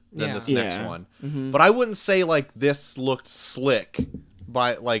in than Yeah. this Yeah. next one. Mm-hmm. But I wouldn't say like this looked slick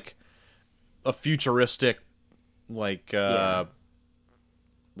by like a futuristic like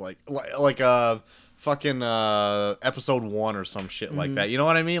like a fucking episode 1 or some shit like that. You know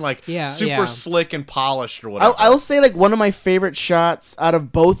what I mean? Like Yeah, super yeah. slick and polished or whatever. I'll say like one of my favorite shots out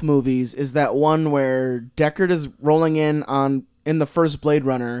of both movies is that one where Deckard is rolling in the first Blade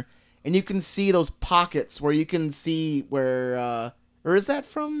Runner and you can see those pockets where you can see where, or is that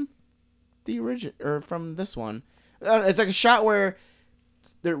from the origin or from this one? It's like a shot where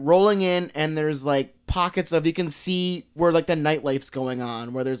they're rolling in and there's like pockets of, you can see where like the nightlife's going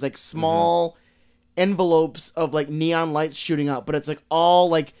on, where there's like small envelopes of like neon lights shooting up, but it's like all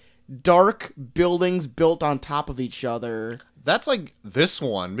like dark buildings built on top of each other. That's like this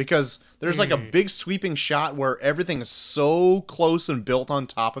one, because there's like a big sweeping shot where everything is so close and built on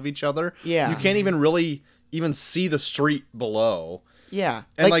top of each other. Yeah. You can't even really even see the street below. Yeah.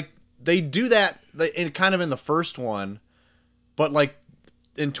 And like they do that in kind of in the first one, but like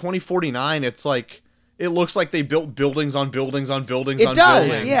in 2049, it's like it looks like they built buildings on buildings on buildings It on does,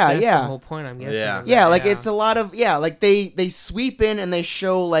 buildings. yeah. That's the whole point, I'm guessing. Yeah. of Yeah, it, like it's a lot of, like they sweep in and they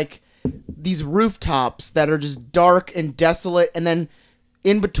show like these rooftops that are just dark and desolate, and then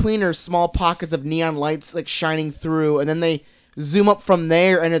in between are small pockets of neon lights like shining through, and then they zoom up from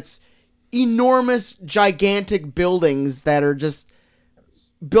there and it's enormous gigantic buildings that are just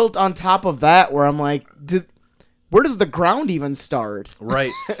built on top of that, where I'm like, where does the ground even start?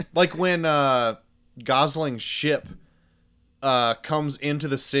 Right. Like when Gosling's ship comes into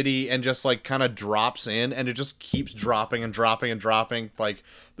the city and just like kind of drops in, and it just keeps dropping and dropping and dropping. Like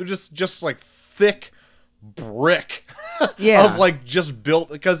they're just like thick brick Yeah. of like just built,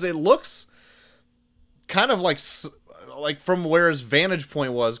 because it looks kind of like from where his vantage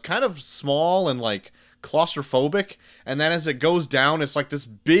point was, kind of small and like claustrophobic, and then as it goes down, it's like this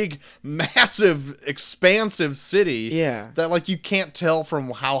big, massive, expansive city. Yeah. That like you can't tell from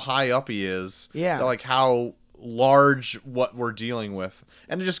how high up he is. Yeah. That, like how large what we're dealing with,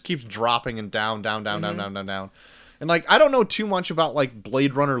 and it just keeps dropping and down, down, down, down, down, down, down. And like I don't know too much about like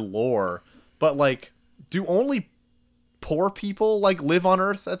Blade Runner lore, but like, do only poor people like live on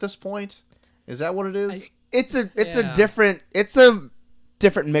Earth at this point? Is that what it is? It's a Yeah. different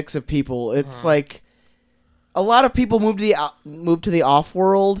mix of people. It's like a lot of people move to the off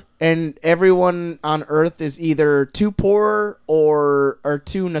world, and everyone on Earth is either too poor or are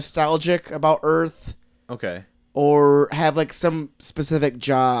too nostalgic about Earth, Okay. or have like some specific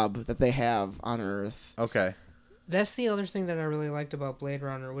job that they have on Earth. Okay. That's the other thing that I really liked about Blade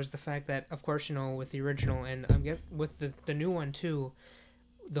Runner, was the fact that, of course, you know, with the original and with the new one too,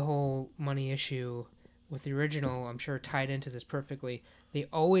 the whole money issue with the original, I'm sure tied into this perfectly. They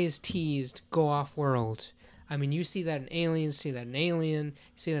always teased go off world. I mean, you see that in Aliens, see that in Alien, you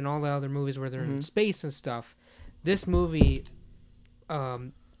see that in all the other movies where they're in space and stuff. This movie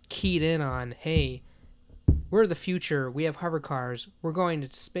keyed in on, hey, we're the future, we have hover cars, we're going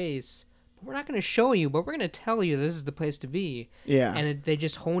to space. We're not going to show you, but we're going to tell you this is the place to be. Yeah. And they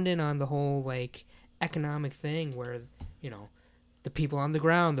just honed in on the whole, like, economic thing where, you know, the people on the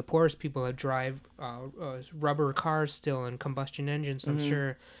ground, the poorest people that drive rubber cars still and combustion engines, I'm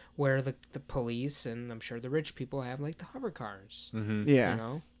sure, where the police and I'm sure the rich people have, like, the hover cars. Yeah. You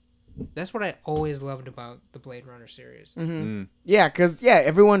know? That's what I always loved about the Blade Runner series. Yeah, because,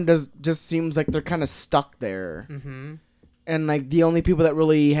 everyone just seems like they're kind of stuck there. Mm-hmm. And, like, the only people that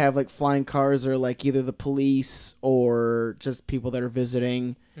really have, like, flying cars are, like, either the police or just people that are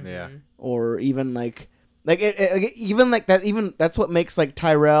visiting. Yeah. Or even, like that's what makes, like,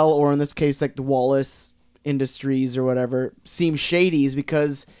 Tyrell, or in this case, like, the Wallace Industries or whatever, seem shady, is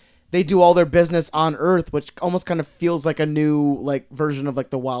because they do all their business on Earth, which almost kind of feels like a new, like, version of, like,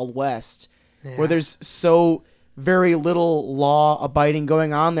 the Wild West, where there's so very little law abiding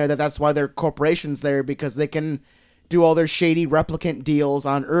going on there that's why their corporation's there, because they can do all their shady replicant deals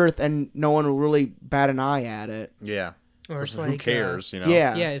on Earth and no one will really bat an eye at it. Yeah. Or it's Who like, cares, you know?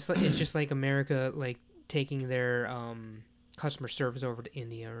 Yeah. Yeah, it's just like America, like, taking their customer service over to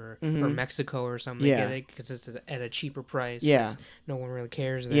India or Mexico or something. Yeah. They get it because it's at a cheaper price. Yeah. 'Cause no one really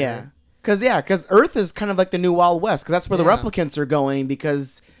cares there. Yeah. Because Earth is kind of like the new Wild West, because that's where the Yeah. replicants are going,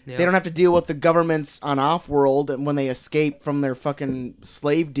 because Yeah. they don't have to deal with the governments on off-world, and when they escape from their fucking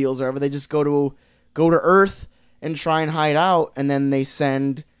slave deals or whatever, they just go to Earth and try and hide out, and then they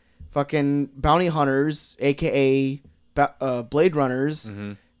send fucking bounty hunters, a.k.a. Blade Runners,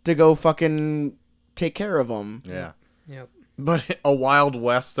 to go fucking take care of them. Yeah. Yep. But a Wild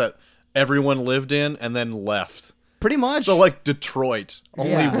West that everyone lived in and then left. Pretty much. So like Detroit,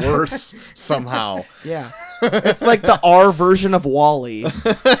 only Yeah. worse somehow. Yeah. It's like the R version of Wall-E.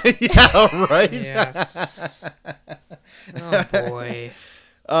 Yeah, right? Yes. Oh boy.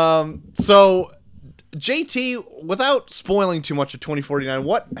 So JT, without spoiling too much of 2049,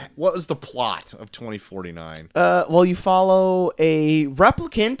 what was the plot of 2049? Well, you follow a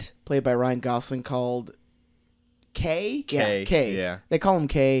replicant played by Ryan Gosling called K. K, Yeah, K. yeah. They call him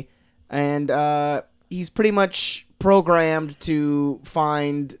K, and he's pretty much programmed to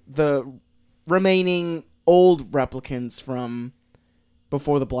find the remaining old replicants from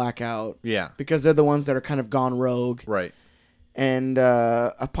before the blackout. Yeah. Because they're the ones that are kind of gone rogue. Right. And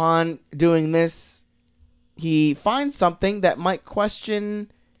upon doing this, he finds something that might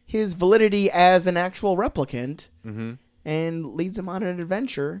question his validity as an actual replicant, and leads him on an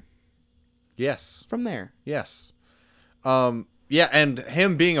adventure. Yes. From there. Yes. Yeah, and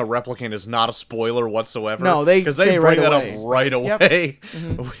him being a replicant is not a spoiler whatsoever. No, they because say they bring right that away. up right away,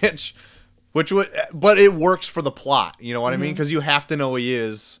 which would, but it works for the plot. You know what I mean? Because you have to know he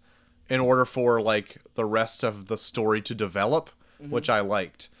is in order for like the rest of the story to develop, which I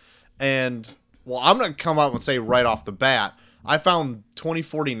liked. And well, I'm gonna come out and say right off the bat, I found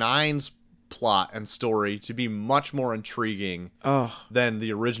 2049's plot and story to be much more intriguing than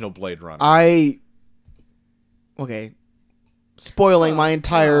the original Blade Runner. Okay. Spoiling my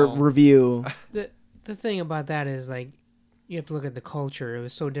entire well. review. The thing about that is, like, you have to look at the culture. It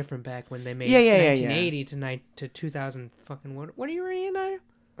was so different back when they made Yeah. 1980 to 2000 fucking what are you reading now?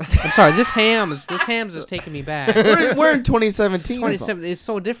 I'm sorry, this hams is taking me back. We're in 2017. 27 is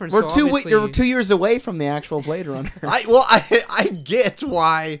so different. We're so you're 2 years away from the actual Blade Runner. I get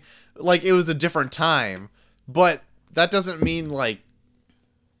why, like, it was a different time, but that doesn't mean like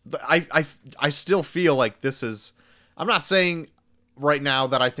I still feel like this is. I'm not saying right now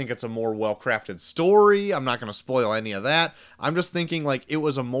that I think it's a more well-crafted story. I'm not going to spoil any of that. I'm just thinking like it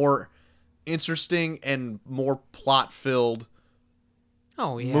was a more interesting and more plot-filled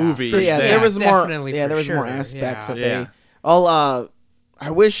movie. Yeah, than- there was more. definitely, Yeah, for there was more sure, aspects yeah. that Yeah. they.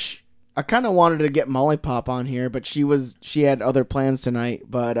 I wish I kind of wanted to get Molly Pop on here, but she had other plans tonight.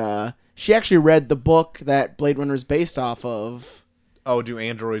 But she actually read the book that Blade Runner is based off of. Oh, do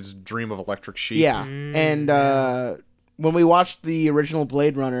androids dream of electric sheep? Yeah, and when we watched the original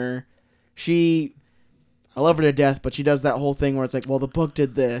Blade Runner, I love her to death, but she does that whole thing where it's like, well, the book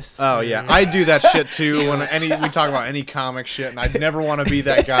did this. Oh yeah, I do that shit too. When we talk about any comic shit, and I'd never want to be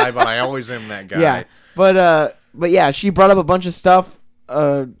that guy, but I always am that guy. Yeah, but yeah, she brought up a bunch of stuff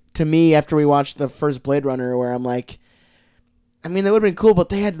to me after we watched the first Blade Runner, where I'm like, I mean, they would have been cool, but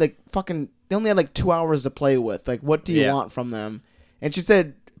they had they only had like 2 hours to play with. Like, what do you want from them? And she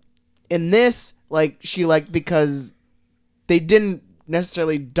said, in this, like, she liked because they didn't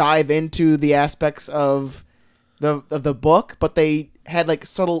necessarily dive into the aspects of the book, but they had like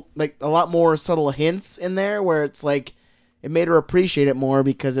a lot more subtle hints in there where it's like it made her appreciate it more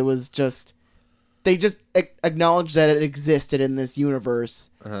because it was just they just acknowledged that it existed in this universe,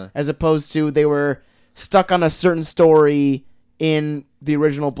 as opposed to they were stuck on a certain story in the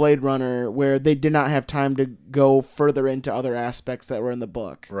original Blade Runner where they did not have time to go further into other aspects that were in the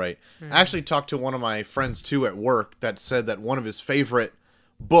book. Right. I actually talked to one of my friends too at work that said that one of his favorite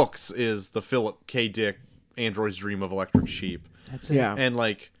books is the Philip K. Dick Android's Dream of Electric Sheep. That's it. Yeah. And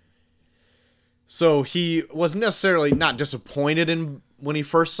like, so he was necessarily not disappointed in when he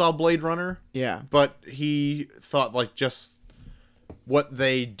first saw Blade Runner, Yeah. but he thought like just what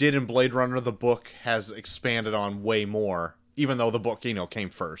they did in Blade Runner, the book has expanded on way more, even though the book, came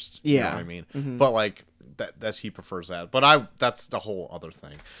first. You know Yeah. what I mean? But like that he prefers that. But that's the whole other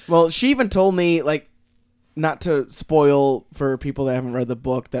thing. Well, she even told me, like, not to spoil for people that haven't read the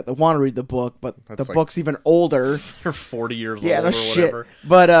book, that they want to read the book, but That's the like- book's even older. They're 40 years Yeah, old no or shit. whatever.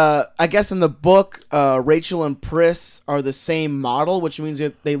 But I guess in the book, Rachel and Pris are the same model, which means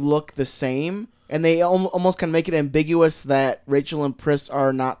that they look the same. And they almost kind of make it ambiguous that Rachel and Pris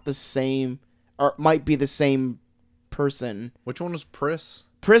are not the same, or might be the same person. Which one was Pris?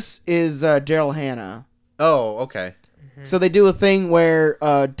 Pris is Daryl Hannah. Oh, okay. So they do a thing where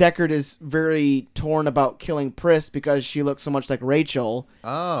Deckard is very torn about killing Pris because she looks so much like Rachel.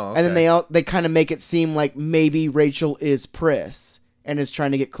 Oh, okay. And then they kind of make it seem like maybe Rachel is Pris and is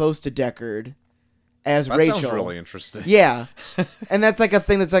trying to get close to Deckard as that Rachel. sounds really interesting. Yeah. And that's like a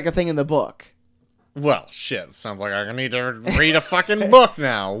thing in the book. Well, shit. Sounds like I need to read a fucking book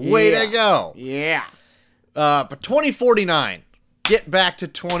now. Way Yeah. to go. Yeah. But 2049. Get back to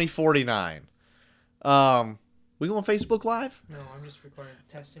 2049. We go on Facebook Live? No, I'm just recording,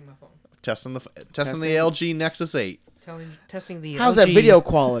 testing my phone, Testing the LG Nexus 8. testing the. How's LG. that video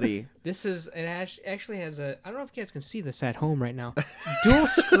quality? This is actually has a. I don't know if you guys can see this at home right now. Dual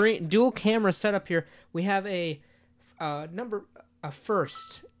screen, dual camera setup here. We have a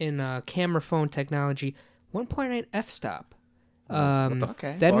first in camera phone technology. 1.8 f-stop.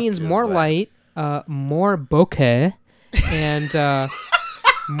 Okay. That fuck means is more that? light, more bokeh, and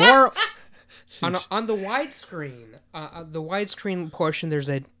more on the widescreen. The widescreen portion, there's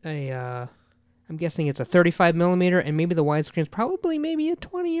a I'm guessing it's a 35 millimeter, and maybe the widescreen is probably maybe a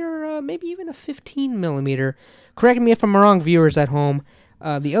 20 or maybe even a 15 millimeter correct me if I'm wrong, viewers at home.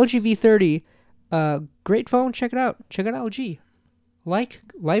 The LG V30, great phone. Check it out. Check out LG.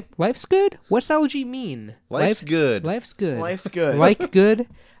 Life's good. What's LG mean? Life's good. Life's good. Life's good. Like good.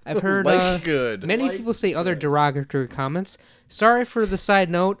 I've heard Life's good. many people say other derogatory comments. Sorry for the side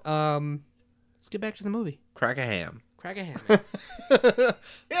note. Let's get back to the movie. Crack a ham. Crack a ham.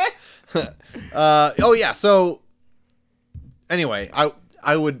 Oh yeah. So anyway, I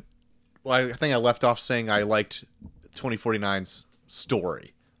think I left off saying I liked 2049's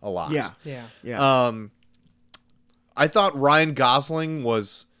story a lot. Yeah. Yeah. Yeah. I thought Ryan Gosling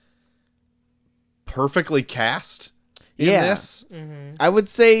was perfectly cast in Yeah. this. I would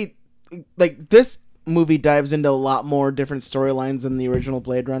say, like, this movie dives into a lot more different storylines than the original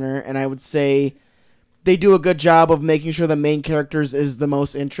Blade Runner, and I would say they do a good job of making sure the main characters is the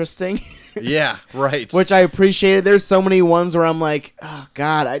most interesting, Yeah, right. which I appreciated. There's so many ones where I'm like, oh,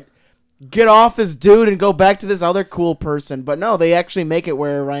 God, I get off this dude and go back to this other cool person. But no, they actually make it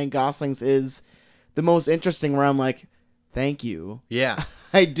where Ryan Gosling's is the most interesting, where I'm like, thank you. Yeah.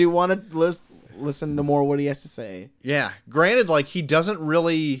 I do want to listen to more what he has to say. Yeah. Granted, like, he doesn't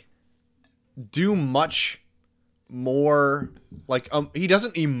really do much more. Like, he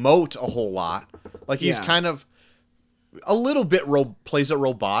doesn't emote a whole lot. Like, he's Yeah. kind of a little bit plays it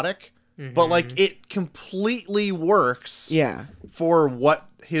robotic, but like it completely works Yeah. for what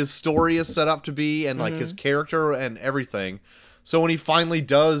his story is set up to be and like his character and everything. So when he finally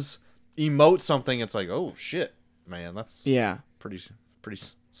does emote something, it's like, oh shit, man, that's Yeah. pretty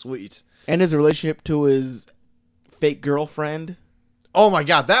sweet. And his relationship to his fake girlfriend. Oh my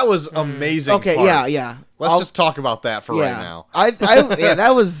god, that was amazing. Okay, part. yeah. Let's I'll- just talk about that for right now. Yeah,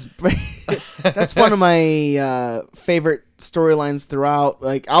 that was that's one of my favorite storylines throughout.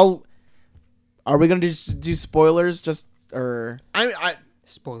 Like, are we gonna just do spoilers? I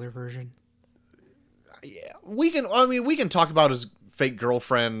Spoiler version. yeah, we can talk about his fake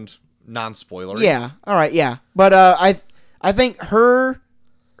girlfriend non-spoiler. Yeah, all right, yeah. But I think her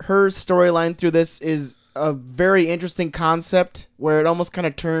storyline through this is a very interesting concept where it almost kind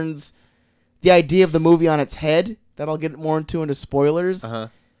of turns the idea of the movie on its head. That I'll get more into spoilers. Uh-huh.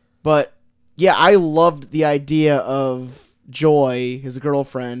 But yeah, I loved the idea of Joy, his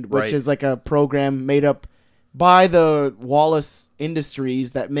girlfriend, which Right. is like a program made up by the Wallace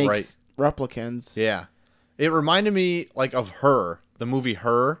Industries that makes replicants. Yeah. It reminded me like of Her, the movie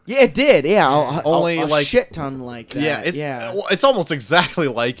Her. Yeah, it did. Yeah, Only, a like- shit ton like that. Yeah, it's almost exactly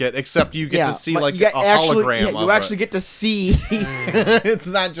like it, except you get to see but like you a actually, hologram. yeah, of you actually it. get to see. It's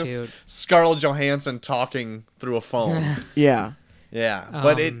not just Dude. Scarlett Johansson talking through a phone. Yeah. Yeah,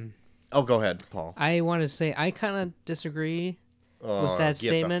 but it. Um, Oh, go ahead, Paul. I want to say I kind of disagree Oh, with that get the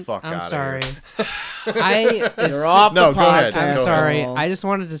statement. fuck I'm outta sorry. here. You're off No, the go ahead. podcast. I'm Go sorry. Paul. I just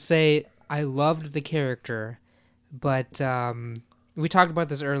wanted to say I loved the character, but we talked about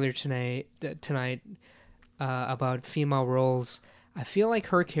this earlier tonight about female roles. I feel like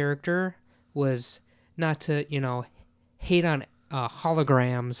her character was, not to hate on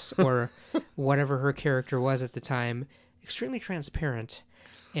holograms or whatever her character was at the time, extremely transparent.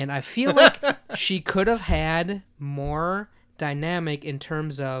 And I feel like she could have had more dynamic in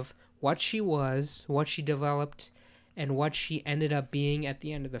terms of what she was, what she developed, and what she ended up being at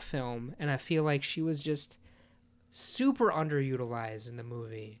the end of the film. And I feel like she was just super underutilized in the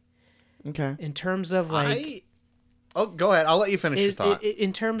movie. Okay. In terms of like... Oh, go ahead. I'll let you finish your thought.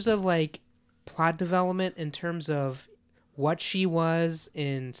 in terms of like plot development, in terms of what she was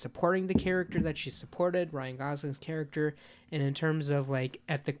in supporting the character that she supported, Ryan Gosling's character, and in terms of like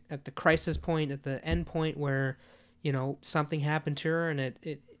at the crisis point, at the end point where something happened to her and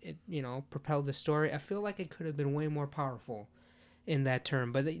it propelled the story. I feel like it could have been way more powerful in that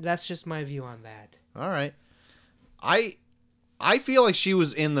term, but that's just my view on that. All right. I feel like she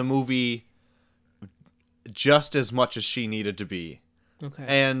was in the movie just as much as she needed to be. Okay.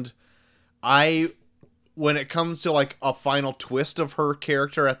 And when it comes to like a final twist of her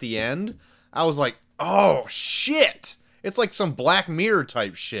character at the end, I was like, oh shit. It's like some Black Mirror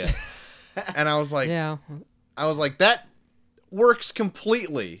type shit. And I was like, yeah. that works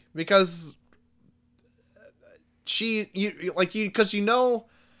completely because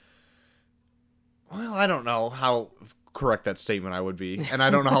well, I don't know how correct that statement I would be, and I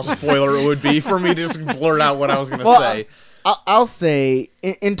don't know how spoiler it would be for me to just blurt out what I was going to say. I'll say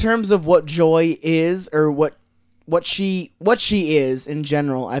in terms of what Joy is, or what she is in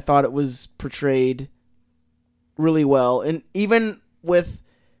general, I thought it was portrayed really well, and even with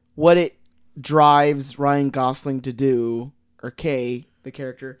what it drives Ryan Gosling to do, or Kay, the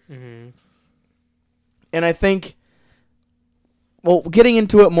character. Mm-hmm. And I think, well, getting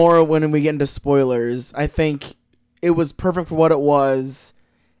into it more when we get into spoilers, I think it was perfect for what it was,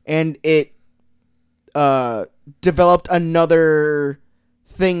 and it developed another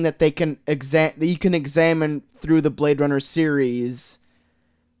thing that that you can examine through the Blade Runner series,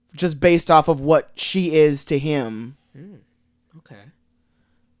 just based off of what she is to him. Okay.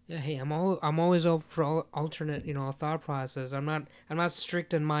 Yeah. Hey, I'm always open for alternate, thought process. I'm not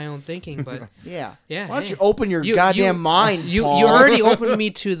strict in my own thinking, but Yeah. Yeah, Why don't hey. you open your goddamn mind, You Paul? already opened me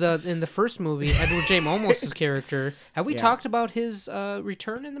to in the first movie, Edward J. Momos' character. Have we Yeah. talked about his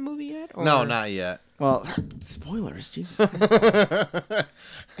return in the movie yet? Or No, not yet. Well, spoilers, Jesus Christ.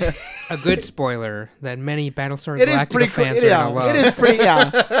 a good spoiler that many Battlestar It is Galactica pretty fans are gonna love. It is pretty. Yeah,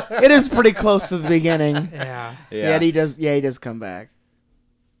 it is pretty close to the beginning. Yeah, Yeah, he does. Yeah, he does come back.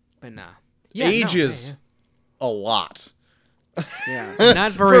 but nah. Yeah, Ages a lot. Yeah. no,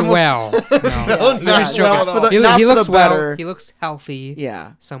 not very well. No. Not Yeah, well at for all. the- He not for looks the well. better. He looks healthy.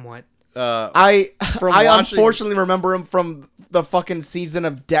 Yeah. Somewhat. I watching- unfortunately remember him from the fucking season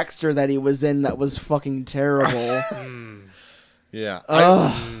of Dexter that he was in. That was fucking terrible. Yeah.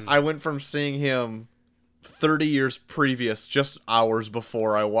 Ugh. I went from seeing him 30 years previous, just hours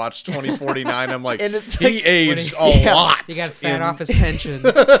before I watched 2049. I'm like, And it's he like- aged When he- a lot. He got fat in- off his pension.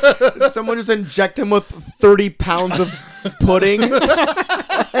 Someone just inject him with 30 pounds of pudding.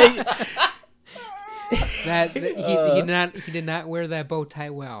 He did not wear that bow tie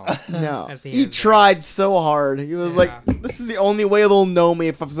well. No, At the he end. tried so hard. He was like, "This is the only way they'll know me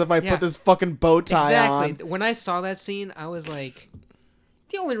if I Yeah. put this fucking bow tie Exactly. on." When I saw that scene, I was like,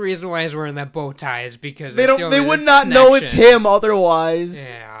 the only reason why he's wearing that bow tie is because They it's the don't. only They would not know it's connection. him otherwise.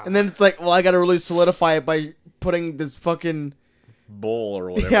 Yeah. And then it's like, well, I got to really solidify it by putting this fucking bull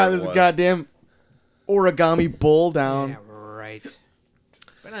or whatever. yeah, it this was. goddamn origami bull down. Yeah, right.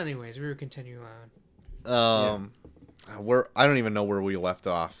 But anyways, we were continuing on. I don't even know where we left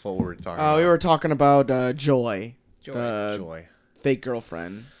off. What were we talking about? We were talking about Joy, Joy. the Joy. fake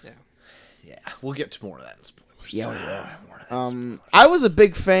girlfriend. Yeah, we'll get to more of that in spoilers. Yeah. I was a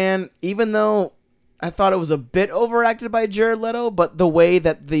big fan, even though I thought it was a bit overacted by Jared Leto, but the way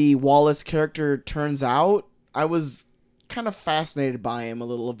that the Wallace character turns out, I was kind of fascinated by him a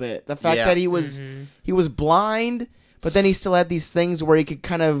little bit. The fact Yeah. that he was blind, but then he still had these things where he could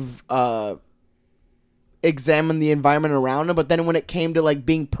kind of examine the environment around him, but then when it came to like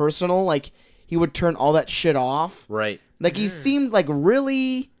being personal, like he would turn all that shit off. Right. Like he seemed like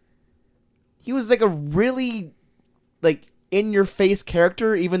he was like a really like in your face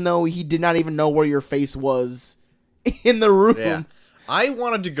character, even though he did not even know where your face was in the room. Yeah. I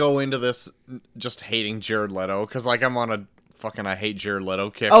wanted to go into this just hating Jared Leto because like I'm on a fucking I hate Jared Leto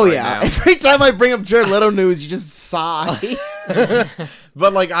kick. Oh right yeah. now. Every time I bring up Jared Leto news, you just sigh.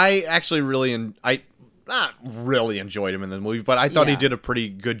 But like I actually really I not really enjoyed him in the movie, but I thought he Yeah. did a pretty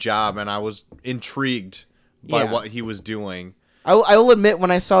good job, and I was intrigued by Yeah. what he was doing. I will admit,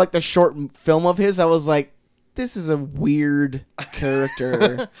 when I saw like the short film of his, I was like, this is a weird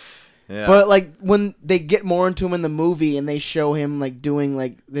character. Yeah. But like when they get more into him in the movie and they show him like doing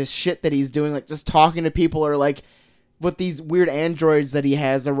like this shit that he's doing, like just talking to people or like with these weird androids that he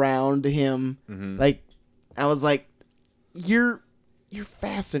has around him, like I was like, you're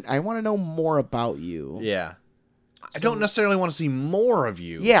fascinating. I want to know more about you. Yeah. I don't necessarily want to see more of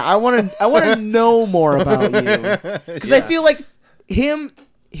you. Yeah, I want to know more about you because I feel like him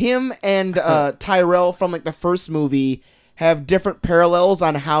and Tyrell from like the first movie have different parallels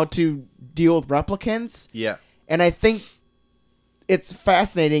on how to deal with replicants. Yeah. And I think it's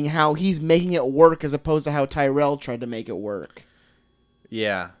fascinating how he's making it work as opposed to how Tyrell tried to make it work.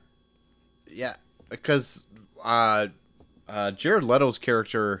 Yeah. Yeah. Because Jared Leto's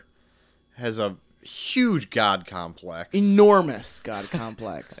character has a huge god complex. Enormous god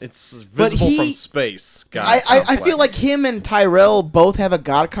complex. It's But visible he- from space. God I complex. feel like him and Tyrell both have a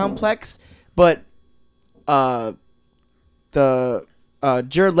god complex, but the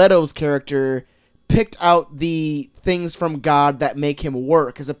Jared Leto's character picked out the things from God that make him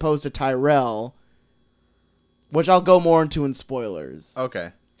work as opposed to Tyrell, which I'll go more into in spoilers.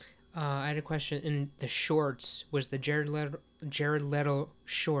 Okay. I had a question. In the shorts, was the Jared Leto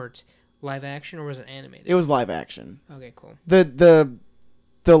short live action or was it animated? It was live action. Okay, cool.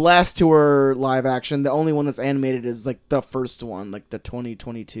 The last two are live action. The only one that's animated is like the first one, like the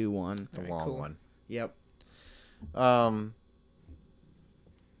 2022 one. The Alright, long cool. one. Yep.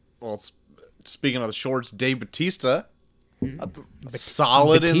 Well, speaking of the shorts, Dave Bautista,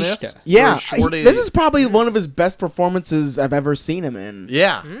 solid in this. Batista. Yeah, For a short this is probably one of his best performances I've ever seen him in.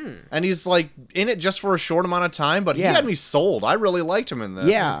 Yeah, and he's like in it just for a short amount of time, but Yeah. he had me sold. I really liked him in this.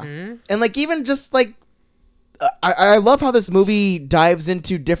 Yeah. And like even just like I love how this movie dives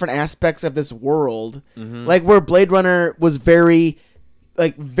into different aspects of this world, Mm-hmm. like where Blade Runner was very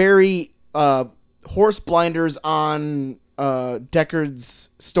horse blinders on Deckard's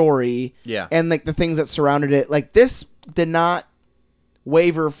story, Yeah. and like the things that surrounded it. Like this did not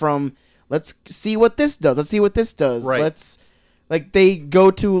waver from let's see what this does. Let's see what this does. Right. Let's like they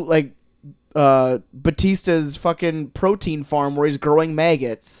go to like Batista's fucking protein farm where he's growing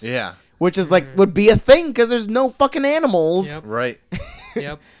maggots. Yeah. Which is like would be a thing because there's no fucking animals. Yep. Right.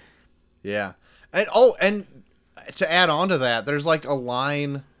 Yep. Yeah. And and to add on to that, there's like a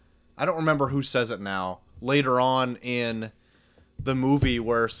line, I don't remember who says it now, later on in the movie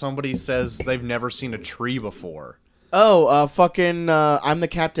where somebody says they've never seen a tree before. Oh, fucking I'm the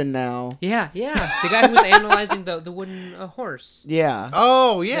captain now. Yeah, yeah. The guy who was analyzing the wooden horse. Yeah.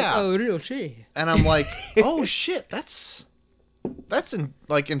 Oh, yeah. Oh, real tree. And I'm like, oh shit, that's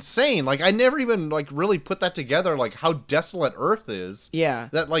insane. Like I never even like really put that together, like how desolate Earth is. Yeah.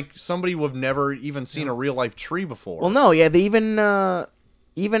 That like somebody would have never even seen a real life tree before. Well, no, yeah, they even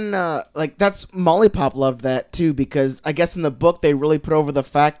like that's Molly Pop loved that too because I guess in the book they really put over the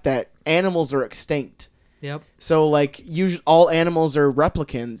fact that animals are extinct. Yep. So like all animals are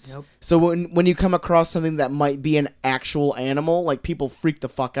replicants. Yep. So when you come across something that might be an actual animal, like people freak the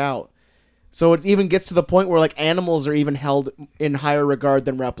fuck out. So it even gets to the point where like animals are even held in higher regard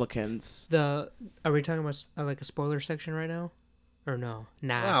than replicants. Are we talking about like a spoiler section right now, or no?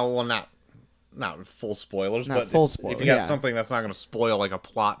 Nah. Oh, well, not full spoilers, Not but full if spoilers, you got yeah. something that's not going to spoil like a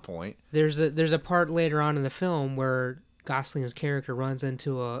plot point. There's a part later on in the film where Gosling's character runs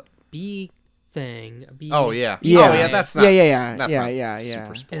into a bee thing. A bee, Oh yeah, Yeah. Oh yeah, that's not. Yeah. That's Yeah, not yeah, super yeah.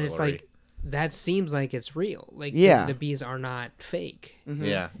 spoilery. and it's like that seems like it's real. Like Yeah. the bees are not fake.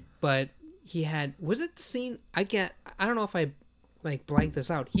 yeah, But was it the scene? I don't know if I like blanked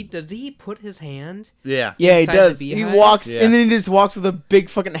this out. Does he put his hand? yeah, Yeah, he Inside the does. He beehive? walks Yeah. and then he just walks with a big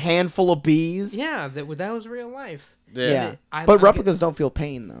fucking handful of bees. Yeah, that was real life. Yeah. I'm- But I'm replicas don't feel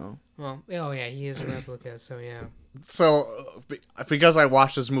pain though. Well, oh yeah, he is a replica, so yeah. So because I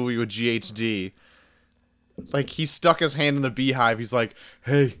watched this movie with GHD, like he stuck his hand in the beehive. He's like,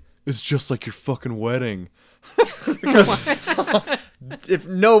 "Hey, it's just like your fucking wedding." Because if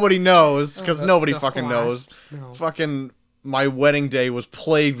nobody knows, because The- nobody the fucking wasps, knows, no. fucking my wedding day was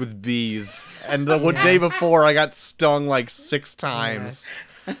plagued with bees, and the day before I got stung like 6 times.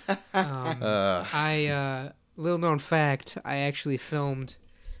 Little known fact, I actually filmed.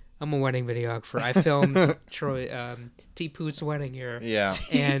 I'm a wedding videographer. I filmed Troy T Poot's wedding here, Yeah,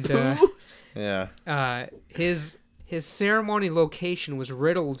 and yeah. his ceremony location was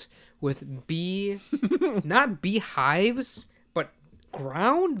riddled with not beehives, but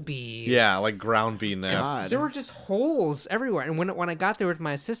ground bees. Yeah, like ground bee nests. God. There were just holes everywhere. And when I got there with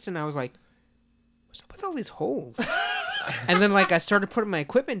my assistant, I was like, what's up with all these holes? And then like I started putting my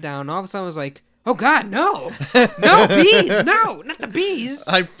equipment down, and all of a sudden I was like, oh God, no. No bees. No, not the bees.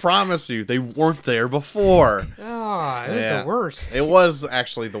 I promise you, they weren't there before. Oh, it was Yeah. the worst. It was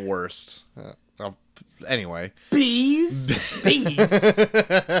actually the worst. Anyway. Bees? Bees.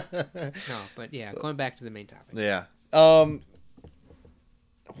 No, but yeah, going back to the main topic. Yeah.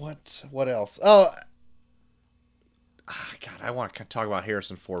 What else? Oh, God, I want to talk about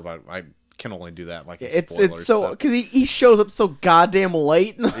Harrison Ford, but I can only do that like in It's spoilers, so because he shows up so goddamn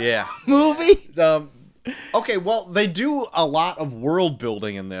late in the yeah. movie. Okay, well, they do a lot of world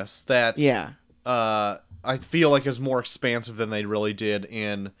building in this that Yeah. I feel like is more expansive than they really did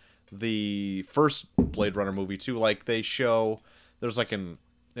in the first Blade Runner movie too. Like they show there's like an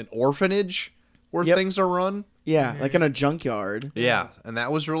orphanage where Yep. things are run. Yeah, like in a junkyard. Yeah, and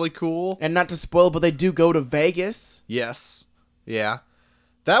that was really cool. And not to spoil, but they do go to Vegas. Yes. Yeah.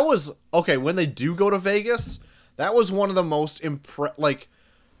 That was okay, when they do go to Vegas, that was one of the most like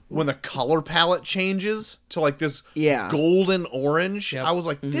when the color palette changes to like this Yeah. golden orange. Yep. I was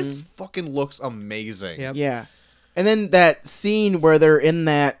like, this fucking looks amazing. Yep. Yeah. And then that scene where they're in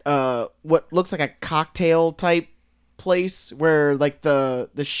that what looks like a cocktail type place where like the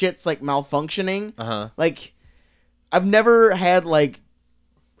shit's like malfunctioning. Uh-huh. Like I've never had like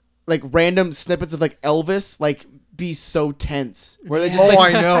random snippets of like Elvis like be so tense where they just Oh,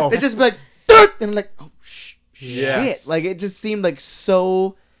 like I know. they just be like "Dirt!" and I'm like oh shit. Yes. Like it just seemed like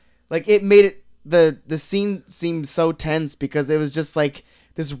so like it made it the scene seemed so tense because it was just like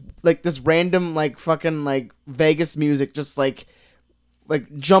this random like fucking like Vegas music just like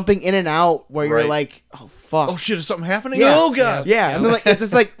like jumping in and out where you're Right. like, oh fuck. Oh shit, is something happening? Yeah. Oh god. Yeah, and then like it's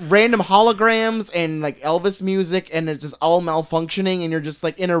just like random holograms and like Elvis music, and it's just all malfunctioning, and you're just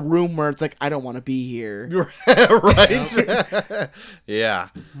like in a room where it's like I don't want to be here. Right. Yeah.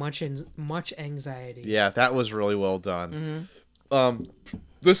 Much anxiety. Yeah, that was really well done.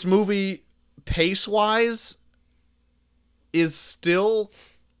 This movie, pace wise, is still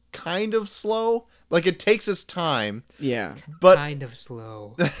kind of slow. Like it takes its time, Yeah, but Kind of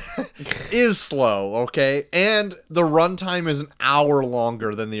slow. is slow. Okay, and the runtime is an hour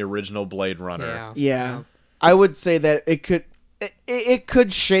longer than the original Blade Runner. Yeah. yeah. I would say that it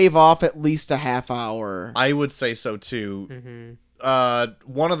could shave off at least a half hour. I would say so too.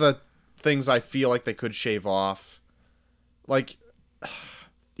 Mm-hmm. One of the things I feel like they could shave off, like,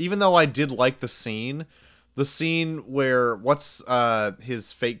 even though I did like the scene where what's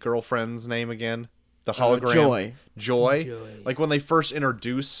his fake girlfriend's name again? The hologram. Joy. Joy. Like when they first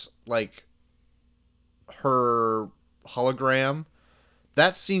introduce like her hologram,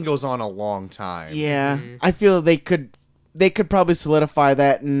 that scene goes on a long time. Yeah, I feel they could probably solidify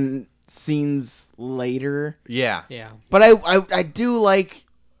that in scenes later. Yeah. Yeah. But I do like,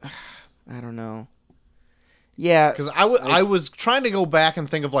 I don't know. Yeah, Because I was trying to go back and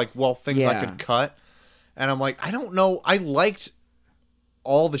think of like, well, things I Yeah. could cut, and I'm like, I don't know. I liked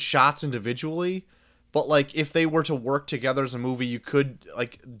all the shots individually, but like if they were to work together as a movie, you could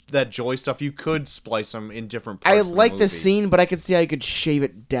like that Joy stuff. You could splice them in different parts. I of like the the movie. scene, but I could see how you could shave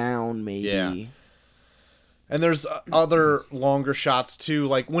it down, maybe. Yeah. And there's other longer shots too.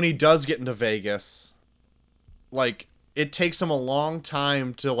 Like when he does get into Vegas, like it takes him a long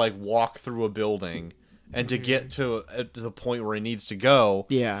time to like walk through a building and to get to the point where he needs to go.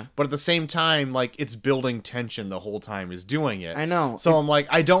 Yeah. But at the same time, like it's building tension the whole time he's doing it. I know. So I'm like,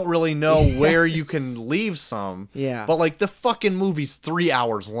 I don't really know where you can leave some. Yeah. But like the fucking movie's 3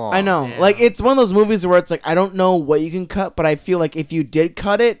 hours long. I know. Yeah. Like, it's one of those movies where it's like, I don't know what you can cut, but I feel like if you did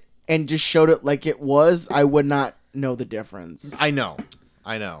cut it and just showed it like it was, I would not know the difference. I know.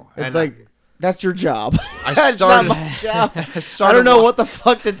 It's like, that's your job. I That's started- not my job. I started don't know wa- what the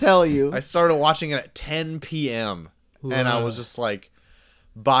fuck to tell you. I started watching it at 10 p.m. and I Wow. was just like,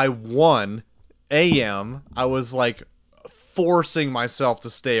 by 1 a.m., I was like forcing myself to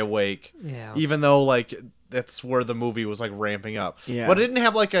stay awake. Yeah. Even though like that's where the movie was like ramping up. Yeah. But it didn't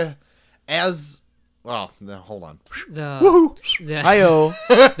have like well, no, hold on. The Hi-oh.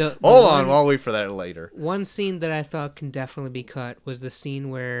 Hold on, I'll wait for that later. One scene that I thought can definitely be cut was the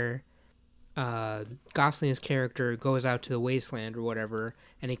scene where Gosling's character goes out to the wasteland or whatever,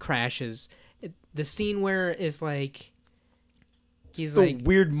 and he crashes. The scene where it's like he's The like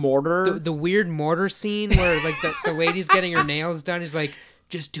weird mortar. the weird mortar scene where like the lady's getting her nails done. He's like,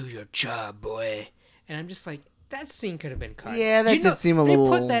 "Just do your job, boy," and I'm just like, that scene could have been cut. Yeah, that did seem a they little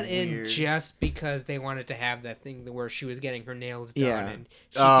put that in weird. just because they wanted to have that thing where she was getting her nails done Yeah. and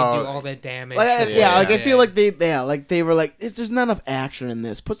she could do all that damage. Like, and- yeah, like I feel like they were like, there's not enough action in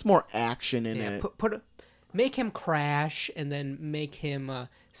this. Put some more action in Yeah, it. make him crash and then make him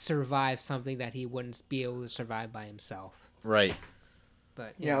survive something that he wouldn't be able to survive by himself. Right.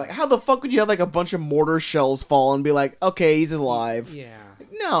 But Yeah, like how the fuck would you have like a bunch of mortar shells fall and be like, okay, he's alive? yeah,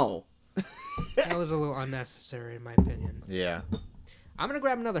 No. that was a little unnecessary in my opinion. Yeah. I'm gonna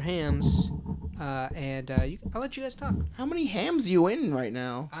grab another hams, and I'll let you guys talk. How many hams you in right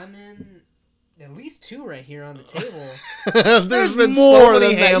now? I'm in at least 2 right here on the table. There's been more so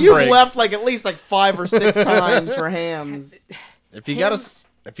many than that. ham You breaks. left like at least like 5 or 6 times for hams. If you got Hams-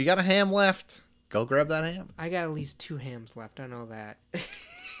 a ham left, go grab that ham. I got at least 2 hams left. I know that.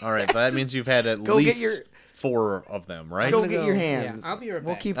 All right, but that means you've had at go get least your- 4 of them, right? Go gonna get your go- hams. yeah, I'll be right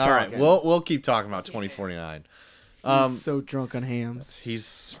We'll back. keep All talking. right, we'll keep talking about 2049. He's so drunk on hams.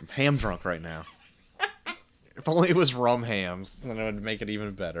 He's ham drunk right now. If only it was rum hams, then it would make it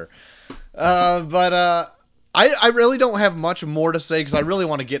even better. But I really don't have much more to say because I really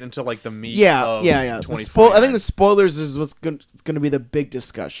want to get into like the meat. Yeah, of yeah. The 2049. I think the spoilers is what's going to be the big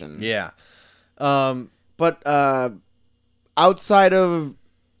discussion. Yeah. But outside of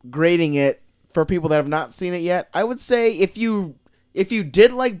grading it for people that have not seen it yet, I would say if you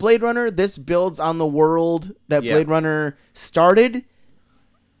did like Blade Runner, this builds on the world that Yeah. Blade Runner started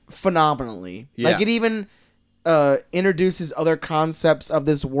phenomenally. Yeah. Like it even introduces other concepts of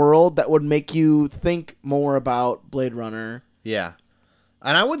this world that would make you think more about Blade Runner. Yeah.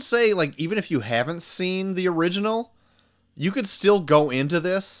 And I would say, like, even if you haven't seen the original, you could still go into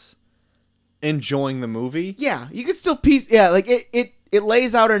this enjoying the movie. Yeah, you could still piece. Yeah, like it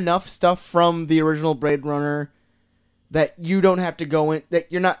lays out enough stuff from the original Blade Runner that you don't have to go in.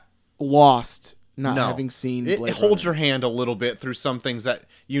 That you're not lost not No. having seen It Blade holds your Runner. hand a little bit through some things that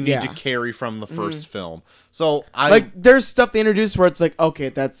you need to Yeah. carry from the first film. So Like there's stuff they introduced where it's like, okay,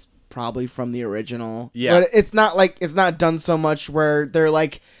 that's probably from the original. Yeah. But it's not done so much where they're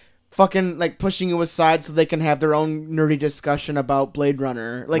like fucking like pushing you aside so they can have their own nerdy discussion about Blade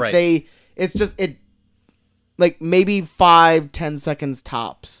Runner. Like Right. it's just like maybe 5-10 seconds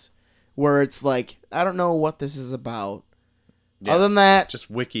tops where it's like, I don't know what this is about. Yeah. Other than that, just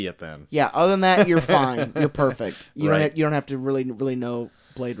wiki it then. yeah, other than that, you're fine. You're perfect. Right. You don't have to really know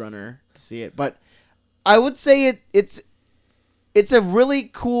Blade Runner to see it. But I would say it's a really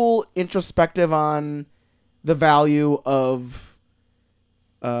cool introspective on the value of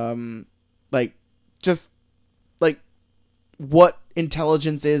like just like what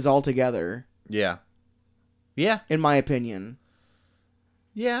intelligence is altogether, Yeah. Yeah. in my opinion.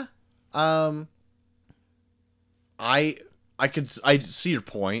 Yeah. I see your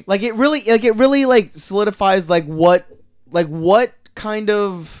point. Like it really like solidifies like what kind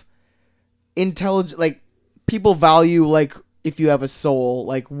of intelligent like people value, like if you have a soul,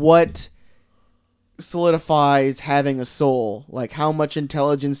 like what solidifies having a soul, like how much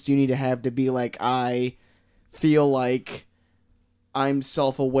intelligence do you need to have to be like, I feel like I'm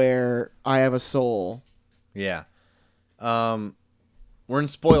self-aware, I have a soul. Yeah. We're in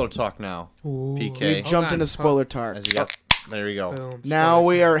spoiler talk now. Ooh. PK. We Hold jumped on. into spoiler talk. As you got, there you go. Boom. Now Spoiler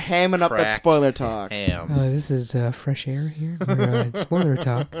we talk. are hamming up that Cracked spoiler talk. Ham. This is fresh air here. We're spoiler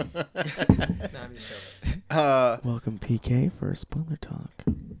talk. No, I'm just joking. Welcome PK for spoiler talk.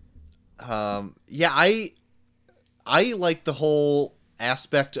 Yeah, I like the whole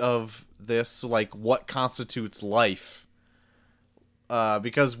aspect of this, like what constitutes life.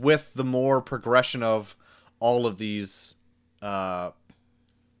 Because with the more progression of all of these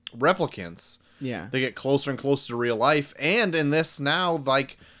replicants, Yeah. they get closer and closer to real life. And in this now,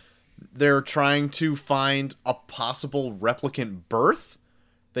 like, they're trying to find a possible replicant birth.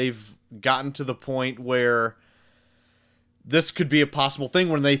 They've gotten to the point where this could be a possible thing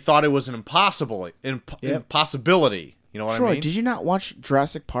when they thought it was an impossibility. You know what Troy, I mean? did you not watch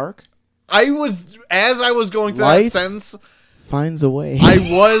Jurassic Park? As I was going through Life that sentence, Finds a way. I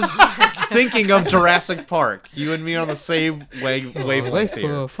was thinking of Jurassic Park. You and me are on the same wavelength Life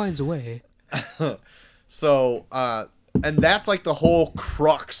here. finds a way. So, and that's like the whole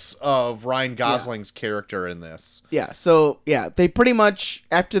crux of Ryan Gosling's character in this. Yeah, so yeah, they pretty much,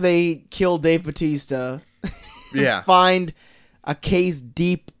 after they kill Dave Bautista, Yeah. find a case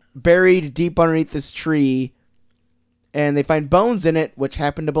buried deep underneath this tree, and they find bones in it, which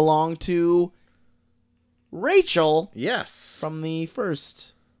happen to belong to Rachel Yes. from the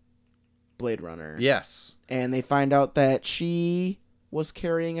first Blade Runner. Yes. And they find out that she was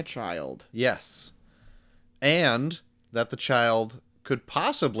carrying a child. Yes. And that the child could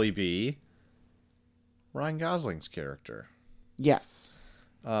possibly be Ryan Gosling's character. Yes.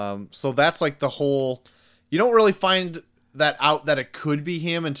 So that's like the whole... You don't really find that out that it could be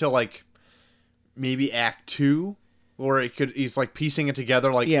him until like maybe Act 2, or he's like piecing it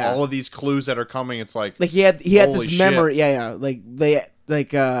together, like Yeah. all of these clues that are coming. It's like Like he had Holy this shit. memory. Yeah.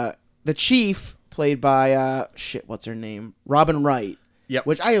 The chief played by what's her name? Robin Wright. Yep.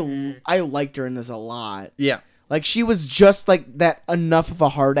 Which I liked her in this a lot. yeah, Like she was just like that enough of a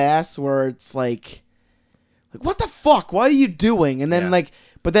hard ass where it's like what the fuck? What are you doing? And then Yeah.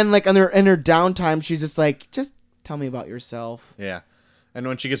 but then in her downtime, she's just like, just tell me about yourself. yeah. And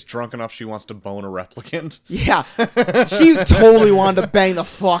when she gets drunk enough, she wants to bone a replicant. Yeah, she totally wanted to bang the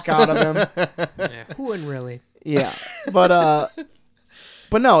fuck out of him. Yeah, who wouldn't really? Yeah, but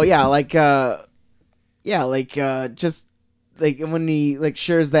no, yeah, just like when he like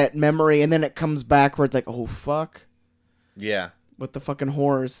shares that memory, and then it comes back where it's like, oh fuck, Yeah, with the fucking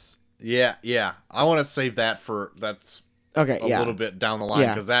horse. yeah. I want to save that that's Okay, a yeah, little bit down the line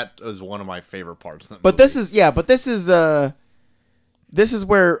Yeah. because that is one of my favorite parts. Of the but movie. this is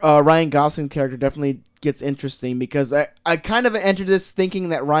where Ryan Gosling's character definitely gets interesting, because I kind of entered this thinking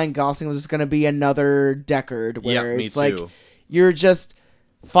that Ryan Gosling was just going to be another Deckard, where Yeah, me it's like too. you're just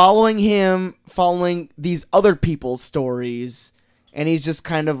following these other people's stories, and he's just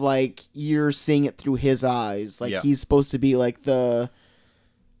kind of like, you're seeing it through his eyes, like Yeah. he's supposed to be like the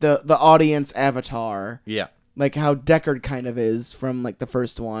audience avatar. Yeah, Like how Deckard kind of is from like the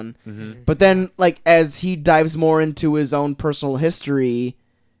first one. Mm-hmm. But then like as he dives more into his own personal history,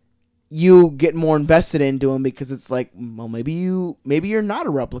 you get more invested into him, because it's like, well, maybe you're not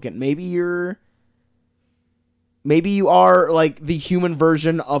a replicant. Maybe you are like the human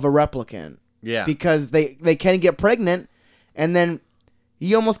version of a replicant, yeah, because they can get pregnant, and then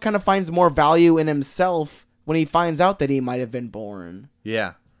he almost kind of finds more value in himself when he finds out that he might have been born.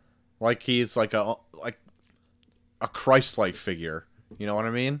 yeah. Like he's like a Christ-like figure. You know what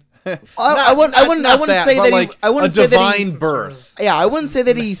I mean? I wouldn't say but that like I wouldn't a say that divine birth. Yeah, I wouldn't say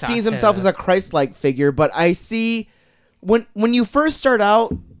that he Messiah. sees himself as a Christ-like figure, but I see when you first start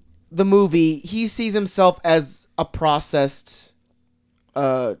out the movie, he sees himself as a processed,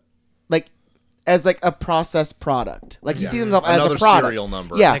 as a processed product. Like he sees himself as Another a product. serial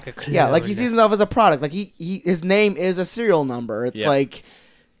number. Yeah, Like a yeah, like he clone. sees himself as a product. Like his name is a serial number. It's Yeah. like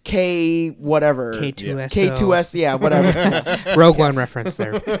K whatever. K2SO. K2S, yeah, whatever. Rogue One reference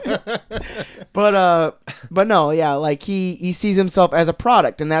there. But no, yeah, like he sees himself as a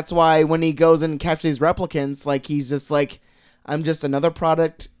product, and that's why when he goes and captures these replicants, like he's just like, I'm just another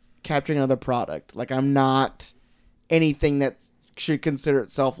product capturing another product. Like I'm not anything that should consider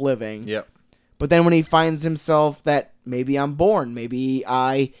itself living. Yep. But then when he finds himself that maybe I'm born, maybe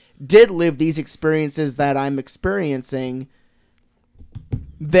I did live these experiences that I'm experiencing,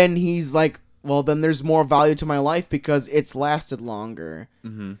 then he's like, well, then there's more value to my life because it's lasted longer.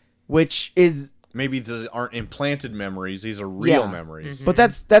 Mm-hmm. Which is... Maybe these aren't implanted memories; these are real Yeah. memories. But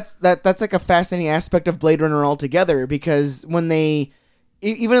that's like a fascinating aspect of Blade Runner altogether, because when they...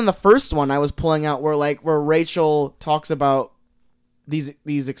 Even in the first one, I was pulling out where Rachel talks about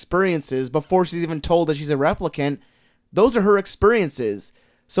these experiences before she's even told that she's a replicant. Those are her experiences.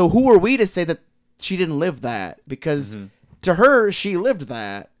 So who are we to say that she didn't live that? Because to her, she lived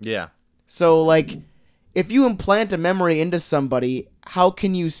that. Yeah. So like, if you implant a memory into somebody, how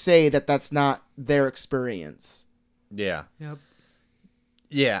can you say that that's not their experience? Yeah. Yep.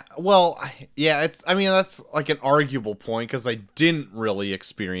 Yeah. Well, yeah, I mean, that's like an arguable point because they didn't really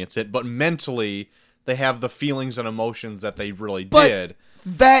experience it, but mentally they have the feelings and emotions that they really But did.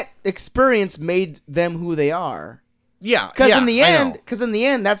 that experience made them who they are. Yeah. Because yeah, in the I know.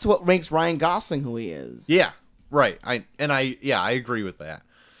 end, that's what makes Ryan Gosling who he is. Yeah. Right. I agree with that.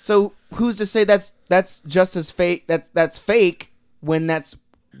 So who's to say that's just as fake? That's fake when that's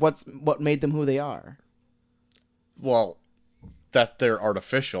what made them who they are. Well, that they're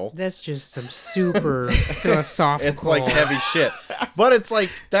artificial. That's just some super philosophical. It's like heavy shit. But it's like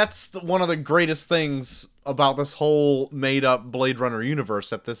that's one of the greatest things about this whole made-up Blade Runner universe,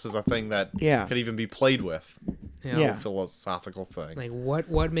 that this is a thing that Yeah. could even be played with. you know, Yeah. Philosophical thing. Like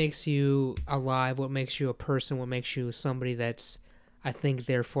what makes you alive? What makes you a person? What makes you somebody that's I think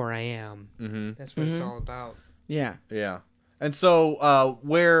therefore I am. Mm-hmm. That's what it's all about. Yeah. Yeah. And so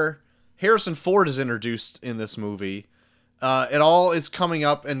where Harrison Ford is introduced in this movie, it all is coming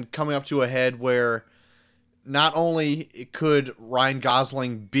up to a head where not only could Ryan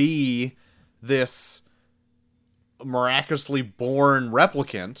Gosling be this miraculously born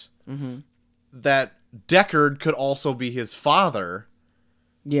replicant, that Deckard could also be his father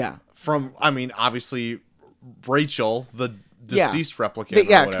Yeah. from, I mean, obviously Rachel, the Yeah. deceased replicant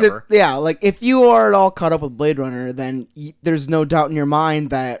Yeah, or 'cause whatever. like if you are at all caught up with Blade Runner, then there's no doubt in your mind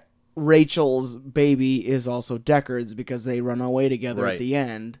that Rachel's baby is also Deckard's because they run away together Right. at the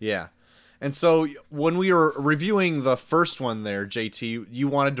end. Yeah. And so when we were reviewing the first one there, JT, you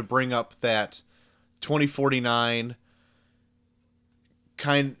wanted to bring up that 2049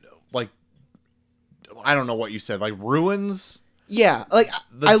 kind, like, I don't know what you said, like ruins? Yeah, like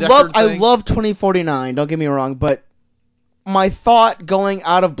The I Deckard thing? love 2049, don't get me wrong, but my thought going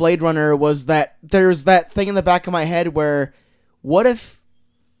out of Blade Runner was that there's that thing in the back of my head where what if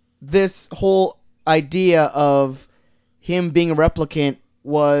this whole idea of him being a replicant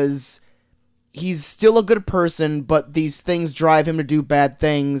was he's still a good person, but these things drive him to do bad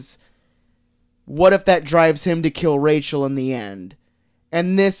things. What if that drives him to kill Rachel in the end?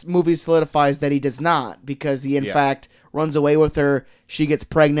 And this movie solidifies that he does not, because he, in Yeah. fact, runs away with her, she gets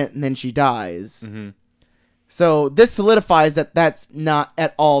pregnant, and then she dies. So this solidifies that that's not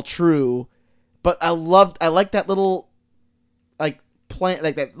at all true. But I like that little, like, plant,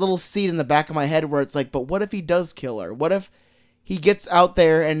 like that little seed in the back of my head where it's like, but what if he does kill her? What if he gets out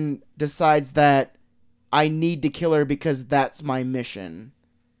there and decides that I need to kill her because that's my mission?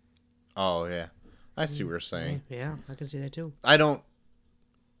 Oh, yeah. I see what you're saying. Yeah, I can see that too.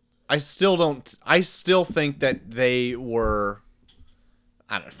 I still think that they were,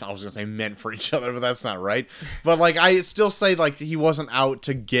 I was going to say meant for each other, but that's not right. But, like, I still say, like, he wasn't out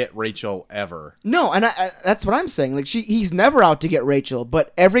to get Rachel ever. No, and I that's what I'm saying. Like he's never out to get Rachel,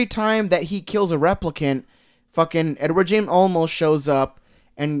 but every time that he kills a replicant, fucking Edward James Olmos shows up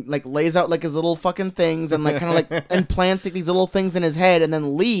and like lays out like his little fucking things and like kind of like implants like these little things in his head and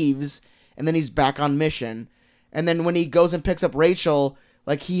then leaves, and then he's back on mission. And then when he goes and picks up Rachel,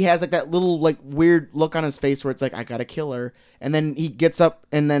 like he has like that little like weird look on his face where it's like, I gotta kill her. And then he gets up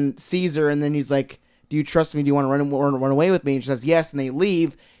and then sees her, and then he's like, do you trust me? Do you want to run away with me? And she says yes, and they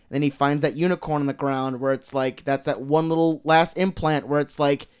leave. then he finds that unicorn on the ground where it's like, that's that one little last implant where it's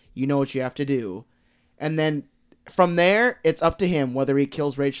like, you know what you have to do. And then from there, it's up to him whether he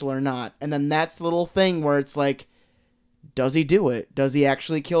kills Rachel or not. And then that's the little thing where it's like, does he do it? Does he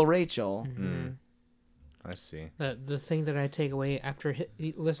actually kill Rachel? I see. The thing that I take away after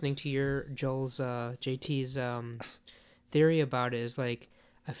listening to your Joel's JT's theory about it is like,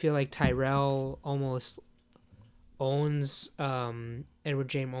 I feel like Tyrell almost owns Edward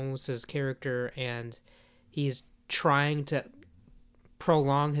James Olmos' character, and he's trying to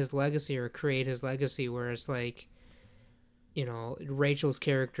prolong his legacy or create his legacy, whereas like, you know, Rachel's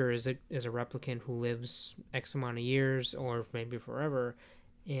character is a replicant who lives X amount of years or maybe forever,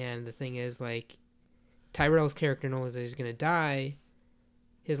 and the thing is like, Tyrell's character knows that he's gonna die,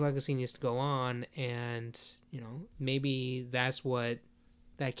 his legacy needs to go on, and you know, maybe that's what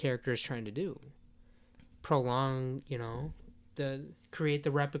that character is trying to do. Prolong, you know, create the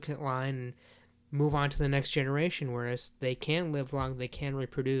replicant line and move on to the next generation, whereas they can live long, they can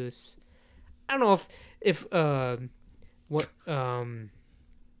reproduce. I don't know if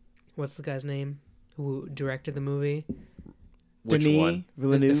what's the guy's name who directed the movie? Which Denis one?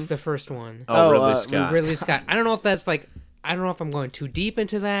 Villeneuve? The first one. Oh, Ridley Scott. Ridley Scott. I don't know if that's like, I don't know if I'm going too deep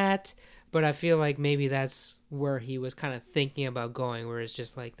into that, but I feel like maybe that's where he was kind of thinking about going, where it's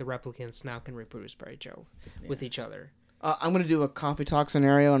just like the replicants now can reproduce by with each other. I'm going to do a coffee talk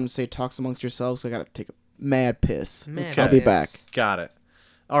scenario and say talks amongst yourselves. I got to take a mad piss. Mad I'll be piss. back. Got it.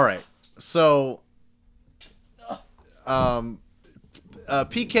 All right. So, PK,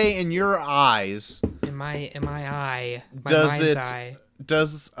 in your eyes, In my eye, my Does mind's it- eye.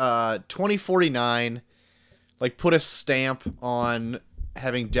 does 2049 like put a stamp on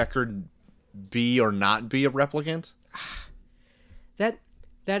having Deckard be or not be a replicant?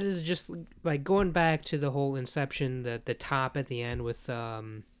 That is just like going back to the whole Inception, the top at the end with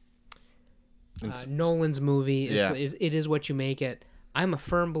Nolan's movie. Yeah. It is what you make it. I'm a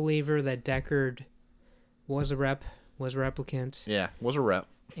firm believer that Deckard was a replicant. Yeah, was a rep.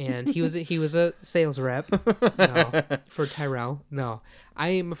 And he was a sales rep for Tyrell. No, I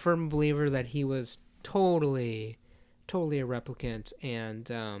am a firm believer that he was totally a replicant,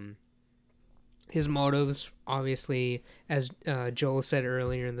 and his motives, obviously, as Joel said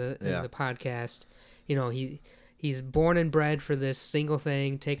earlier in the podcast, you know, he's born and bred for this single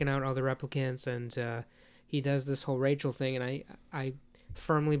thing, taking out other replicants, and he does this whole Rachel thing, and I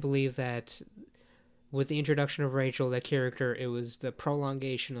firmly believe that with the introduction of Rachel, that character, it was the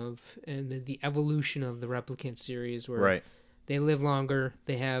prolongation of and the evolution of the replicant series, where they live longer,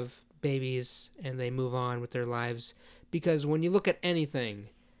 they have babies, and they move on with their lives. Because when you look at anything,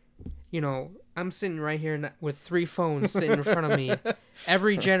 you know, I'm sitting right here with 3 phones sitting in front of me.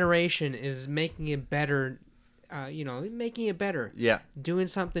 Every generation is making it better, making it better. Yeah. Doing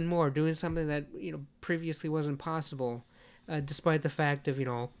something more, doing something that, you know, previously wasn't possible, despite the fact of, you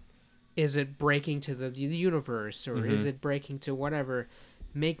know, is it breaking to the universe, or is it breaking to whatever,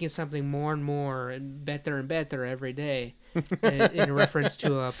 making something more and more and better every day, in reference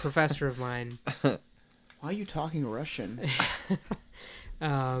to a professor of mine. Why are you talking Russian?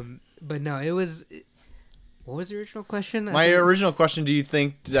 But no, it was... What was the original question? My original question, do you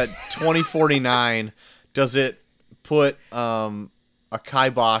think that 2049, does it put a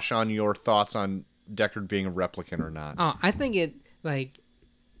kibosh on your thoughts on Deckard being a replicant or not? Oh, I think it, like,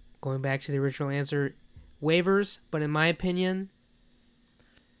 going back to the original answer, waivers, but in my opinion,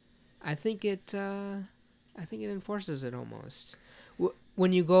 I think it enforces it almost.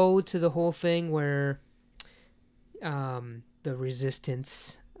 When you go to the whole thing where the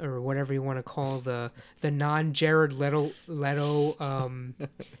resistance, or whatever you want to call the non-Jared Leto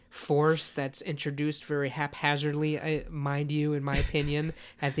force that's introduced very haphazardly, mind you, in my opinion,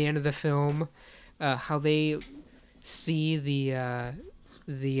 at the end of the film, how they see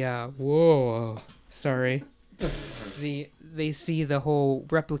they see the whole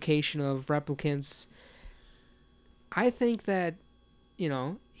replication of replicants. I think that, you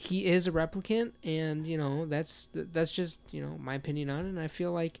know, he is a replicant, and, you know, that's just, you know, my opinion on it, and I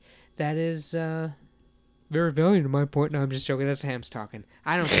feel like that is very valid to my point. No, I'm just joking. That's Hams talking.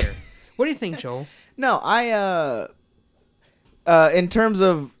 I don't care. What do you think, Joel? No, in terms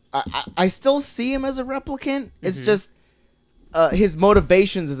of, I still see him as a replicant. It's just his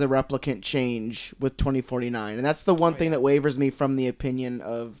motivations as a replicant change with 2049, and that's the one thing that wavers me from the opinion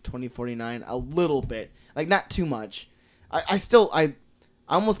of 2049 a little bit. Like, not too much. I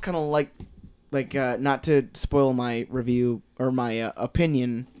almost kind of like not to spoil my review or my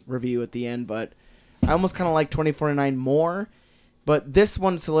opinion review at the end, but I almost kind of like 2049 more. But this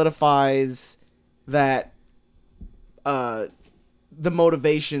one solidifies that the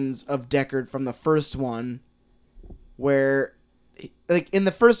motivations of Deckard from the first one, where, like, in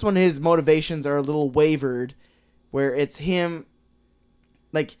the first one, his motivations are a little wavered, where it's him,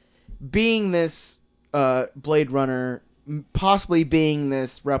 like, being this Blade Runner, possibly being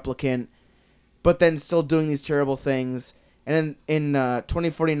this replicant, but then still doing these terrible things. And in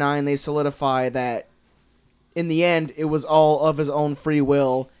 2049, they solidify that in the end, it was all of his own free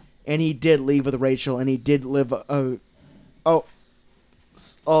will, and he did leave with Rachel, and he did live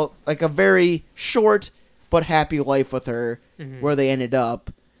like a very short but happy life with her, where they ended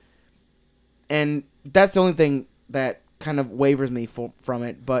up. And that's the only thing that kind of wavers me from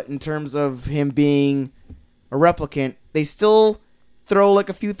it. But in terms of him being a replicant, they still throw like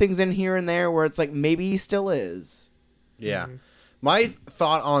a few things in here and there where it's like maybe he still is. Yeah. My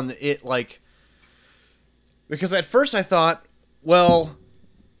thought on it, like, because at first I thought, well,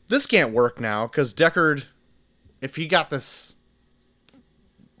 this can't work now, because Deckard, if he got this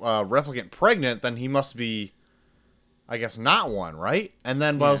replicant pregnant, then he must be, I guess, not one, right? And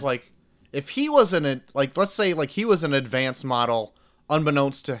then I was like, if he was let's say, like, he was an advanced model,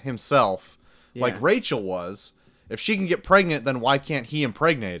 unbeknownst to himself, like Rachel was, if she can get pregnant, then why can't he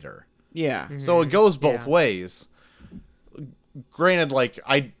impregnate her? Yeah. So it goes both ways. Granted, like,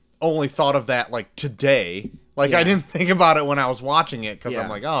 I only thought of that, like, today. Like, I didn't think about it when I was watching it, because I'm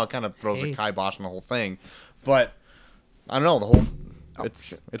like, oh, it kind of throws a kibosh on the whole thing. But, I don't know, the whole...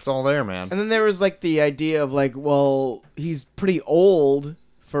 It's all there, man. And then there was, like, the idea of, like, well, he's pretty old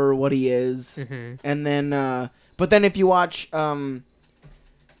for what he is. And then, but then if you watch, one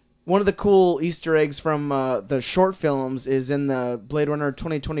of the cool Easter eggs from the short films is in the Blade Runner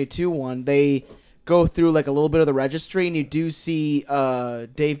 2022 one, they go through, like, a little bit of the registry, and you do see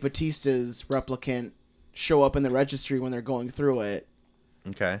Dave Bautista's replicant show up in the registry when they're going through it.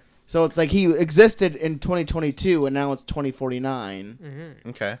 Okay. So it's like he existed in 2022, and now it's 2049.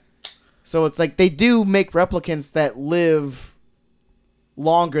 Okay. So it's like they do make replicants that live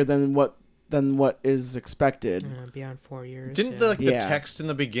longer than what is expected. Beyond 4 years. Didn't the text in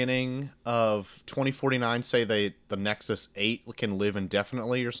the beginning of 2049 say the Nexus 8 can live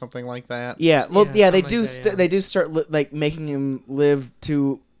indefinitely or something like that? Yeah, well, they something do. like that, They do start like making him live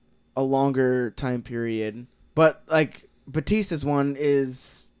to a longer time period. But like Batista's one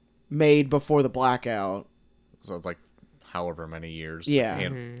is made before the blackout. So it's like however many years. Yeah.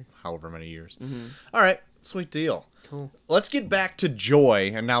 And however many years. All right. Sweet deal. Cool. Let's get back to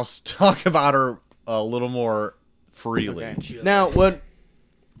Joy and now talk about her a little more freely. Okay. Now,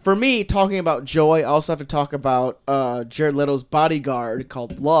 for me, talking about Joy, I also have to talk about Jared Leto's bodyguard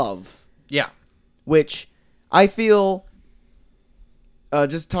called Love. Yeah. Which I feel,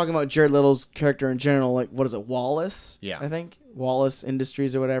 just talking about Jared Leto's character in general, like, what is it, Wallace? Yeah. I think. Wallace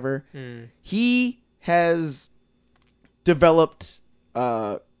Industries or whatever. He has developed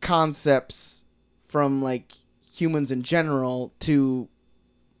concepts from, like, humans in general to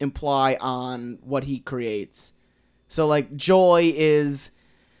imply on what he creates. So, like, Joy is...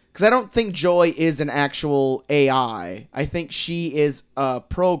 Because I don't think Joy is an actual AI. I think she is a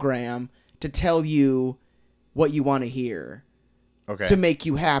program to tell you what you want to hear. Okay. To make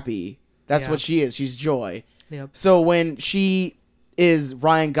you happy. That's what she is. She's Joy. Yep. So when she is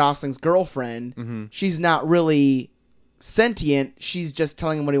Ryan Gosling's girlfriend, she's not really sentient. She's just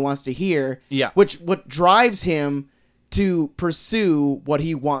telling him what he wants to hear. Yeah. What drives him to pursue what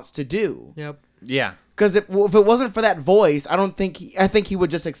he wants to do. Yep. Yeah. Because if it wasn't for that voice, I think he would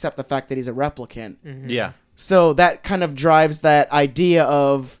just accept the fact that he's a replicant. Yeah. So that kind of drives that idea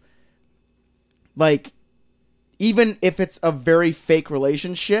of, like, even if it's a very fake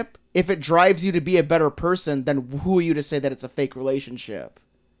relationship, if it drives you to be a better person, then who are you to say that it's a fake relationship?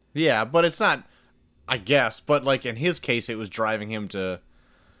 Yeah, but it's not, I guess, but, like, in his case, it was driving him to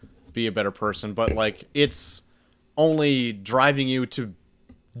be a better person, but, like, it's only driving you to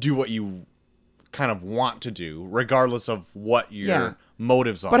do what you kind of want to do, regardless of what your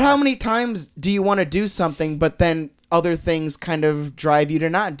motives are. But how many times do you want to do something, but then other things kind of drive you to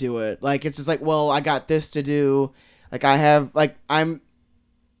not do it? Like, it's just like, well, I got this to do. Like, I have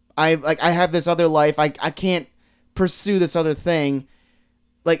this other life. I can't pursue this other thing.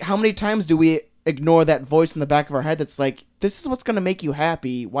 Like, how many times do we ignore that voice in the back of our head that's like, this is what's going to make you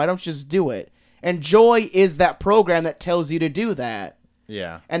happy. Why don't you just do it? And Joy is that program that tells you to do that.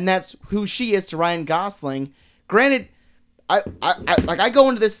 Yeah. And that's who she is to Ryan Gosling. Granted, I go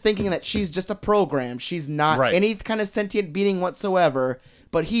into this thinking that she's just a program. She's not any kind of sentient being whatsoever.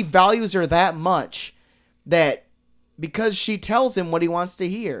 But he values her that much that because she tells him what he wants to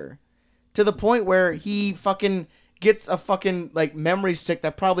hear. To the point where he fucking gets a fucking, like, memory stick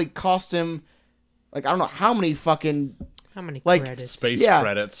that probably cost him, like, I don't know how many fucking How many Like, credits? Space Yeah.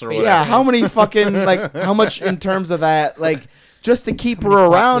 credits or Space whatever. Yeah, how many fucking like how much in terms of that, like just to keep How her many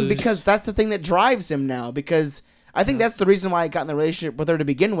plot around clues? because that's the thing that drives him now. Because I think that's the reason why I got in the relationship with her to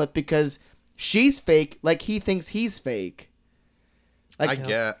begin with, because she's fake, like he thinks he's fake. I Like,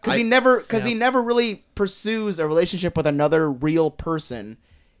 get. because he never really pursues a relationship with another real person.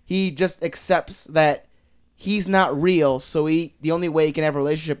 He just accepts that he's not real, so the only way he can have a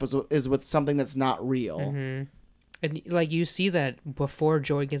relationship is with something that's not real. Mm-hmm. And like you see that before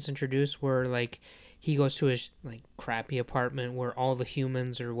Joey gets introduced, where like he goes to his like crappy apartment where all the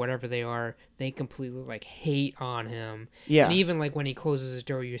humans or whatever they are, they completely like hate on him. Yeah. And even like when he closes his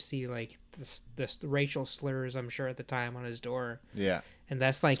door, you see like this racial slurs, I'm sure at the time, on his door. Yeah. And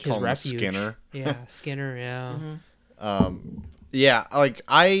that's like Just his call him refuge. Skinner. Yeah, Skinner. Yeah. Yeah, like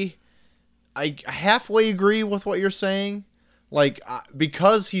I halfway agree with what you're saying. Like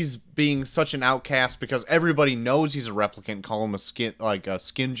because he's being such an outcast, because everybody knows he's a replicant, call him a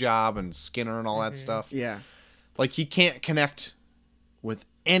skin job and Skinner and all that stuff. Yeah. Like he can't connect with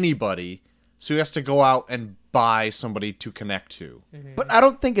anybody, so he has to go out and buy somebody to connect to. But I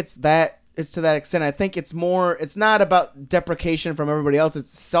don't think it's to that extent. I think it's not about deprecation from everybody else.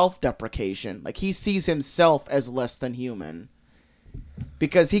 It's self-deprecation. Like he sees himself as less than human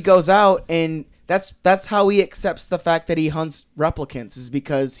because he goes out and that's how he accepts the fact that he hunts replicants, is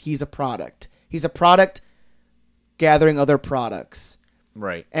because he's a product. He's a product gathering other products.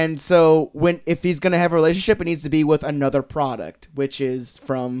 Right. And so if he's going to have a relationship, it needs to be with another product, which is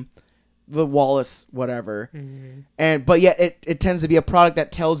from the Wallace whatever. But yet it tends to be a product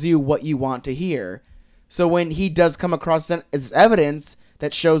that tells you what you want to hear. So when he does come across as evidence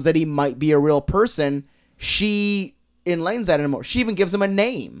that shows that he might be a real person, she enlanes that anymore. She even gives him a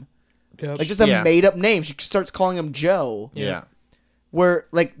name. Yep. Like just a made up name. She starts calling him Joe. Yeah. Where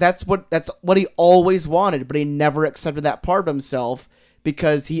like that's what he always wanted, but he never accepted that part of himself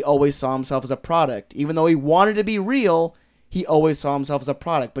because he always saw himself as a product. Even though he wanted to be real, he always saw himself as a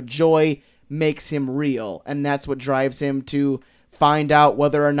product. But Joy makes him real, and that's what drives him to find out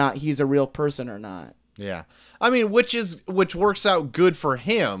whether or not he's a real person or not. Yeah. I mean, which works out good for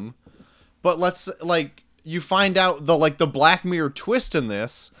him, but you find out the Black Mirror twist in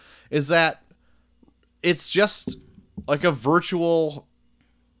this is that it's just like a virtual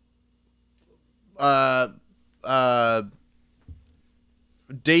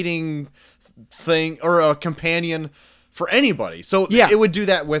dating thing or a companion for anybody. So Yeah. it would do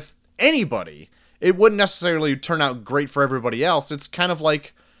that with anybody. It wouldn't necessarily turn out great for everybody else. It's kind of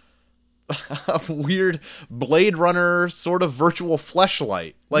like a weird Blade Runner sort of virtual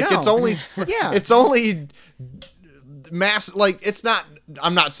fleshlight. Like No. it's only Yeah. it's only mass, like it's not,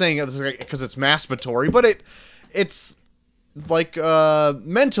 I'm not saying it's because it's masturbatory, but it's like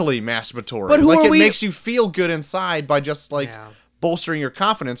mentally masturbatory. But who like are it we- makes you feel good inside by just like Yeah. bolstering your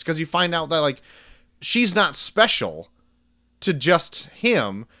confidence, because you find out that like she's not special to just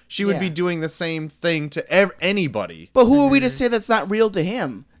him. She would Yeah. be doing the same thing to anybody. But who are we to say that's not real to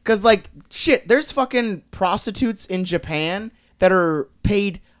him? Because, like, shit, there's fucking prostitutes in Japan that are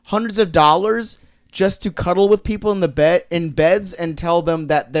paid hundreds of dollars just to cuddle with people in beds and tell them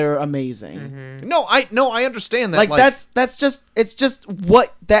that they're amazing. No, I understand that. Like that's just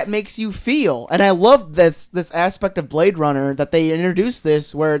what that makes you feel. And I love this aspect of Blade Runner that they introduced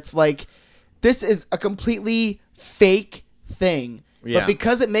this, where it's like this is a completely fake thing. Yeah. But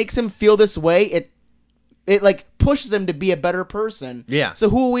because it makes him feel this way, it like pushes him to be a better person. Yeah. So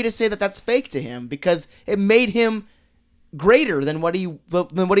who are we to say that that's fake to him? Because it made him greater than what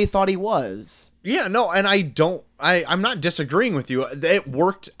he thought he was. Yeah, no, and I'm not disagreeing with you. It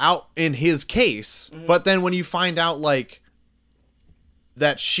worked out in his case, but then when you find out like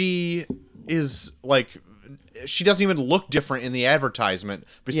that she is like, she doesn't even look different in the advertisement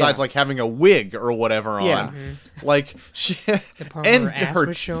besides Yeah. like having a wig or whatever on. Yeah. Like she part where and her ass her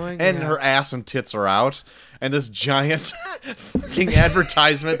was showing? and Yeah. her ass and tits are out, and this giant fucking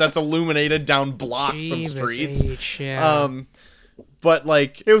advertisement that's illuminated down blocks of Jeebus streets. H, yeah. But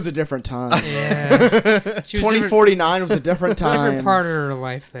like It was a different time. Yeah. She was 2049 was a different time. different part of her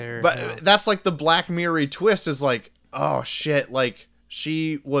life there. But yeah. that's like the Black Mirror twist is like, oh shit, like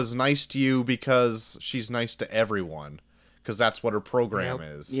she was nice to you because she's nice to everyone, because that's what her program Yep.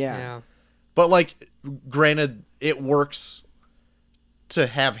 is. Yeah. But like, granted, it works to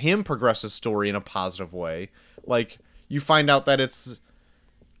have him progress his story in a positive way. Like you find out that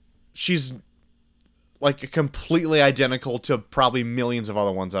she's like completely identical to probably millions of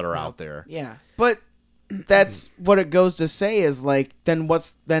other ones that are out there. Yeah, but that's what it goes to say is like, then what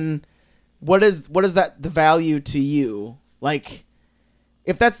is that the value to you? Like,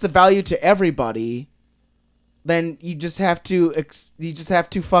 if that's the value to everybody, then you just have to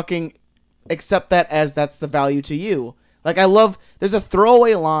fucking accept that as that's the value to you. Like, I love, there's a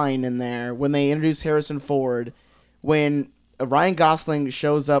throwaway line in there when they introduce Harrison Ford, when Ryan Gosling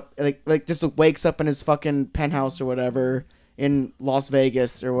shows up, like just wakes up in his fucking penthouse or whatever in Las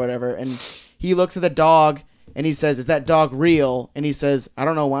Vegas or whatever, and he looks at the dog and he says, "Is that dog real?" And he says, "I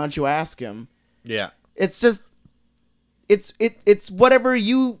don't know. Why don't you ask him?" Yeah. It's just, it's whatever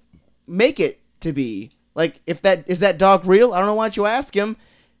you make it to be. Like, is that dog real? I don't know. Why don't you ask him?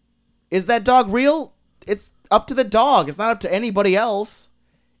 Is that dog real? It's up to the dog. It's not up to anybody else.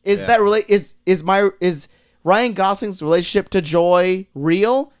 Is Ryan Gosling's relationship to Joy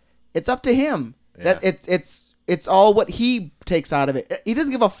real? It's up to him. Yeah. That it's all what he takes out of it. He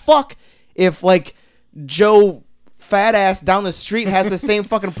doesn't give a fuck if, like, Joe fat ass down the street has the same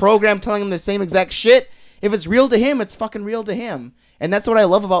fucking program telling him the same exact shit. If it's real to him, it's fucking real to him. And that's what I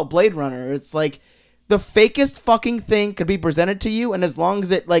love about Blade Runner. It's like the fakest fucking thing could be presented to you, and as long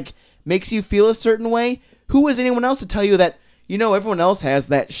as it, like, makes you feel a certain way, who is anyone else to tell you that, you know, everyone else has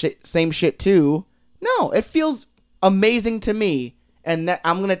that same shit too? No, it feels amazing to me, and that's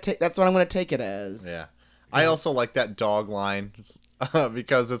what I'm gonna take it as. Yeah. I also like that dog line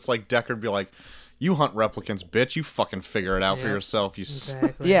because it's like Deckard be like, "You hunt replicants, bitch. You fucking figure it out for yourself."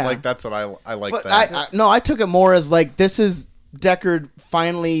 Exactly. Yeah. Like, that's what I like. But that. I took it more as like, this is Deckard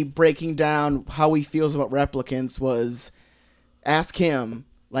finally breaking down how he feels about replicants. Was ask him.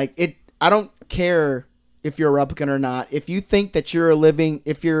 Like, I don't care if you're a replicant or not. If you think that you're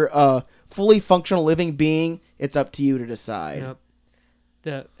a fully functional living being, it's up to you to decide.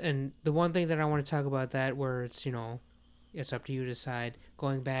 Yep. The one thing that I want to talk about that, where it's, you know, it's up to you to decide,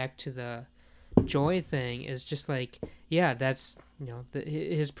 going back to the Joy thing, is just like, yeah, that's, you know,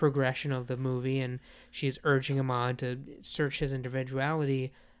 his progression of the movie, and she's urging him on to search his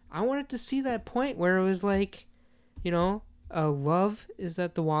individuality. I wanted to see that point where it was like, you know, Love, is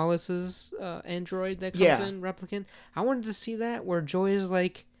that the Wallace's android that comes in, replicant? I wanted to see that where Joy is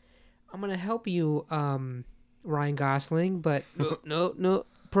like, "I'm gonna help you, Ryan Gosling, but no,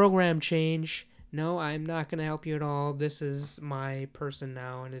 program change. No, I'm not gonna help you at all. This is my person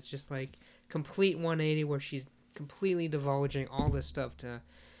now." And it's just like complete 180 where she's completely divulging all this stuff to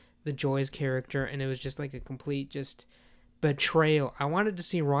the Joy's character, and it was just like a complete just betrayal. I wanted to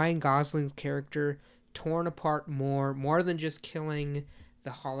see Ryan Gosling's character torn apart more than just killing the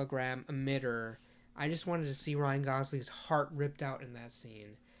hologram emitter. I just wanted to see Ryan Gosling's heart ripped out in that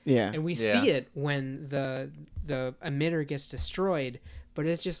scene. Yeah. And we see it when the emitter gets destroyed, but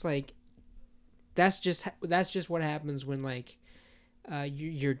it's just like, that's just what happens when, like,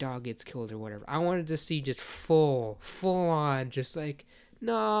 your dog gets killed or whatever. I wanted to see just full on, just like,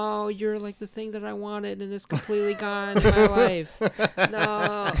 "No, you're like the thing that I wanted, and it's completely gone in my life.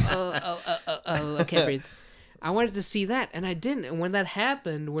 No, I can't breathe." I wanted to see that, and I didn't. And when that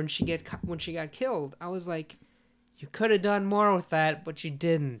happened, when she got killed, I was like, you could have done more with that, but you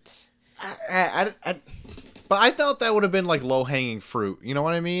didn't. But I thought that would have been like low hanging fruit. You know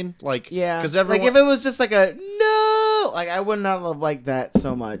what I mean? Like, yeah, because everyone, like, if it was just like a no, like, I would not have liked that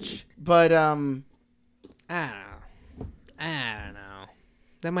so much. But I don't know.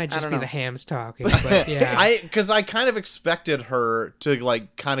 That might just be the hams talking. But yeah, because I kind of expected her to,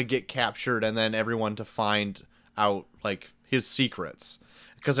 like, kind of get captured and then everyone to find out, like, his secrets,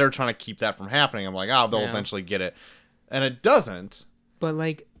 because they're trying to keep that from happening. I'm like, they'll eventually get it, and it doesn't. But,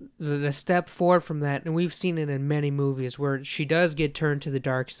 like, the step forward from that, and we've seen it in many movies where she does get turned to the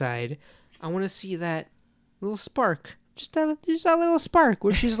dark side. I want to see that little spark, just that little spark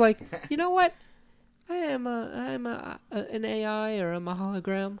where she's like, "You know what? I'm an AI, or I'm a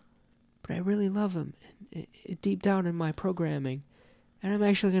hologram, but I really love him deep down in my programming, and I'm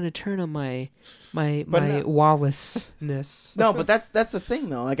actually going to turn on my Wallace-ness." No, but that's the thing,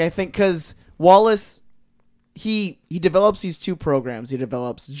 though. Like, I think because Wallace, he develops these two programs. He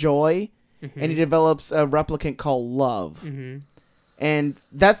develops Joy, and he develops a replicant called Love. Mm-hmm. And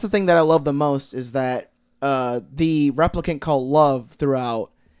that's the thing that I love the most, is that the replicant called Love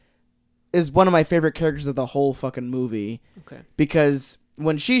throughout is one of my favorite characters of the whole fucking movie. Okay. Because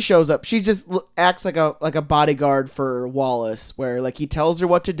when she shows up, she just acts like a bodyguard for Wallace, where, like, he tells her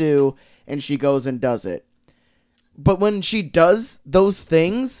what to do and she goes and does it. But when she does those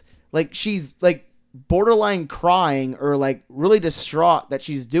things, like, she's, like, borderline crying or, like, really distraught that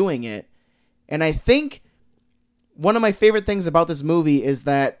she's doing it. And I think one of my favorite things about this movie is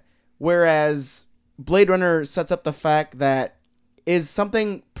that whereas Blade Runner sets up the fact that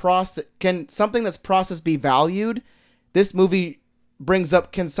something that's processed be valued, this movie brings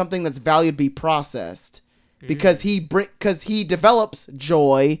up, can something that's valued be processed? Because he develops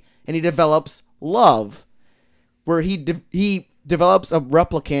Joy and he develops Love. where he develops a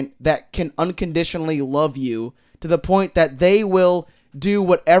replicant that can unconditionally love you to the point that they will do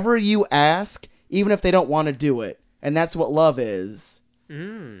whatever you ask, even if they don't want to do it. And that's what love is.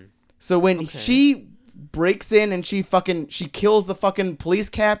 So when she breaks in and she kills the fucking police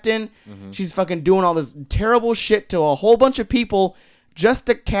captain, she's fucking doing all this terrible shit to a whole bunch of people just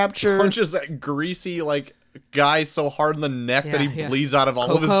to capture... Punches that greasy, like, guy so hard in the neck that he bleeds out of all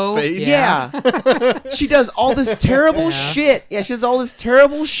Coco? of his face. Yeah. She does all this terrible shit. Yeah, she does all this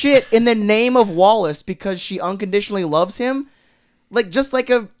terrible shit in the name of Wallace because she unconditionally loves him. Like, just like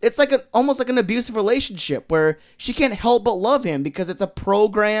almost like an abusive relationship where she can't help but love him because it's a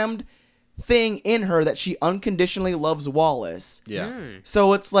programmed thing in her that she unconditionally loves Wallace. Yeah.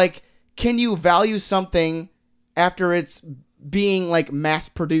 So it's like, can you value something after it's being, like, mass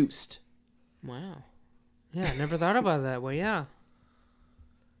produced? Wow. Yeah, I never thought about it that way. Yeah.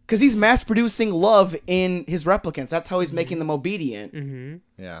 Because he's mass producing love in his replicants. That's how he's making them obedient.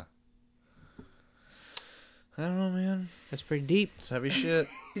 Mm-hmm. Yeah. I don't know, man. That's pretty deep. It's heavy shit.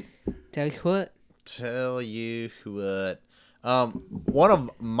 Tell you what. Tell you what. One of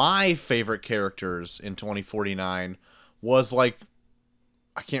my favorite characters in 2049 was, like,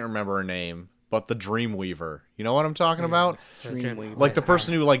 I can't remember her name, but the Dreamweaver. You know what I'm talking about? Dreamweaver. Like the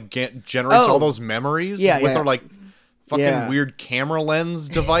person who, like, generates all those memories with her, like, fucking weird camera lens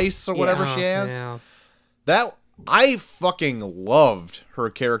device or whatever she has. Yeah. That I fucking loved her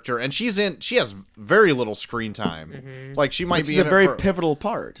character, and she has very little screen time. Like, she might Which be is in a very it for pivotal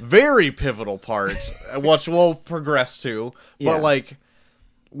part. very pivotal part, which we'll progress to. Yeah. But, like,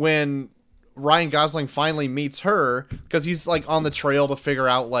 when Ryan Gosling finally meets her, because he's, like, on the trail to figure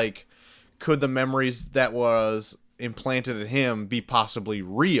out, like, could the memories that was implanted in him be possibly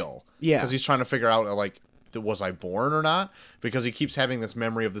real? Yeah. Because he's trying to figure out, like, was I born or not? Because he keeps having this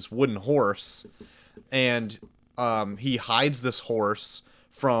memory of this wooden horse, and he hides this horse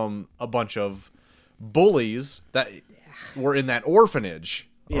from a bunch of bullies that were in that orphanage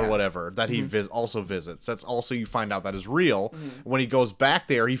or whatever that he also visits. That's also, you find out that is real. When he goes back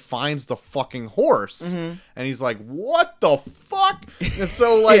there, he finds the fucking horse, and he's like, what the fuck? And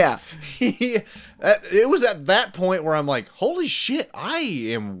so, like, it was at that point where I'm like, holy shit, I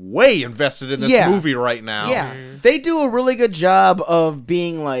am way invested in this movie right now. Yeah. They do a really good job of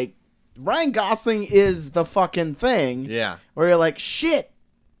being like, Ryan Gosling is the fucking thing. Yeah. Where you're like, shit.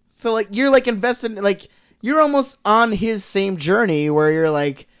 So, like, you're, like, invested, like, you're almost on his same journey where you're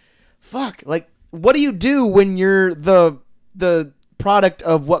like, fuck, like, what do you do when you're the product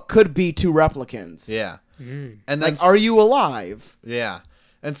of what could be two replicants? Yeah. And then, Like, are you alive? Yeah.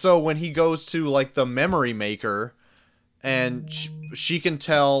 And so when he goes to, like, the memory maker, and she can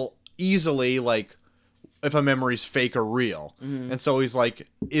tell easily, like, if a memory's fake or real. And so he's like,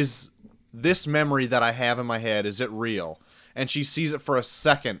 is this memory that I have in my head, is it real? And she sees it for a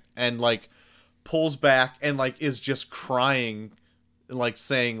second and, like, pulls back and, like, is just crying, like,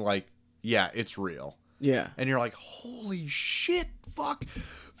 saying, like, yeah, it's real. Yeah. And you're like, holy shit,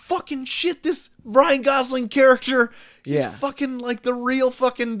 fucking shit, this Ryan Gosling character is fucking, like, the real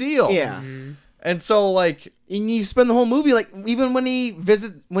fucking deal. Yeah. And so, like, And you spend the whole movie, like, even when he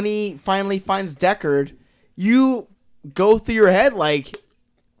finally finds Deckard, you go through your head like,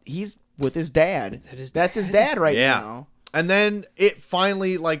 he's with his dad. That's his dad right now. And then it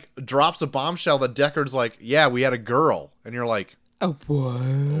finally, like, drops a bombshell that Deckard's like, yeah, we had a girl. And you're like, Oh,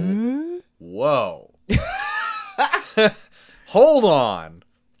 what? whoa. Hold on.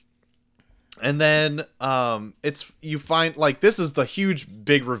 And then you find, like, this is the huge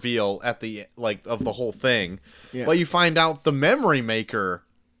big reveal at the, like, of the whole thing. Yeah. But you find out the memory maker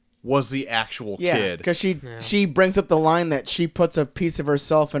was the actual kid. Because she brings up the line that she puts a piece of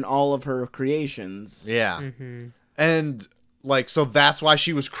herself in all of her creations. Yeah. And, like, so that's why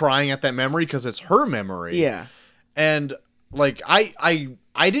she was crying at that memory, because it's her memory. Yeah. And, like, I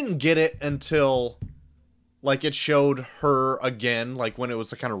didn't get it until, like, it showed her again, like, when it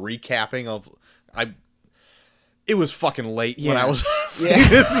was a kind of recapping of, it was fucking late when I was seeing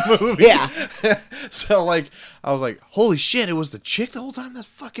this movie. Yeah. So, like, I was like, holy shit, it was the chick the whole time? That's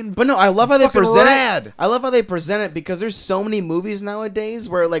fucking But no, I love how they present rad. it. I love how they present it because there's so many movies nowadays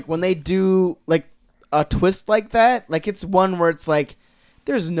where, like, when they do, like, a twist like that, like, it's one where it's like,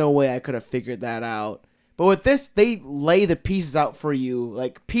 there's no way I could have figured that out. But with this, they lay the pieces out for you,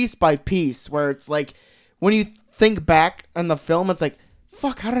 like, piece by piece, where it's like, when you think back on the film, it's like,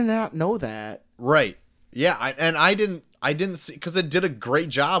 fuck, how did I not know that? Right. Yeah, I didn't see, because it did a great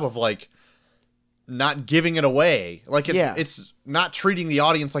job of, like, not giving it away. Like, it's not treating the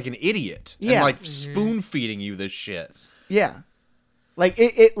audience like an idiot. And, like, spoon feeding you this shit. Yeah. Like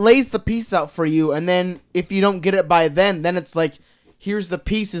it lays the piece out for you, and then if you don't get it by then it's like, here's the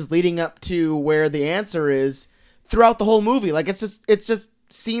pieces leading up to where the answer is throughout the whole movie. Like it's just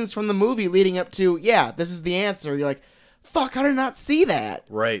scenes from the movie leading up to, yeah, this is the answer. You're like, fuck, how did I not see that?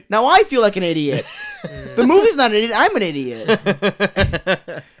 Right. Now I feel like an idiot. The movie's not an idiot. I'm an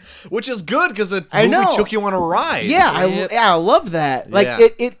idiot. Which is good because the I movie know. took you on a ride. Yeah, Yep. I love that. Like Yeah.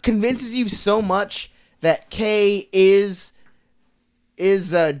 it convinces you so much that Kay is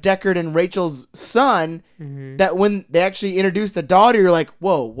Deckard and Rachel's son, that when they actually introduce the daughter, you're like,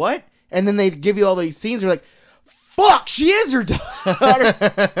 whoa, what? And then they give you all these scenes. You're like, fuck, she is her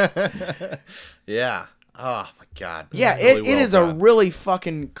daughter. Yeah. Oh my god. Yeah, Really it well is done. a really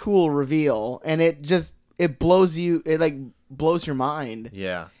fucking cool reveal, and it blows you. It like blows your mind.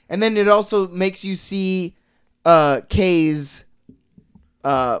 Yeah. And then it also makes you see Kay's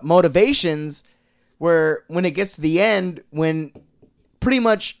motivations, where when it gets to the end, when pretty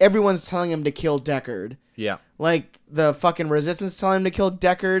much everyone's telling him to kill Deckard. Yeah. Like, the fucking Resistance telling him to kill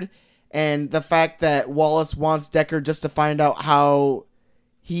Deckard, and the fact that Wallace wants Deckard just to find out how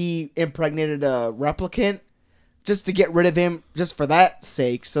he impregnated a replicant, just to get rid of him just for that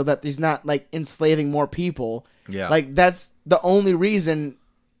sake, so that he's not, like, enslaving more people. Yeah. Like, that's the only reason.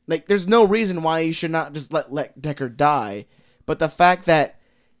 Like, there's no reason why you should not just let Deckard die. But the fact that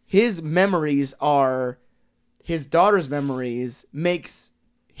his memories are his daughter's memories makes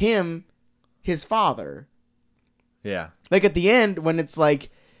him his father. Yeah. Like, at the end, when it's like,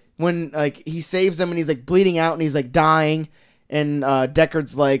 when, like, he saves him and he's, like, bleeding out and he's, like, dying, and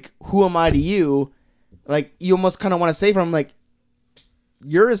Deckard's like, who am I to you? Like, you almost kind of want to say from him, like,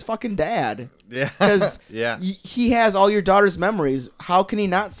 you're his fucking dad. Yeah. Because Yeah. he has all your daughter's memories. How can he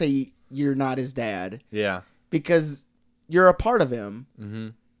not say you're not his dad? Yeah. Because you're a part of him. Mm-hmm.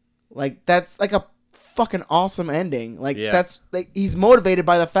 Like, that's like a fucking awesome ending. Like, Yeah. that's like, he's motivated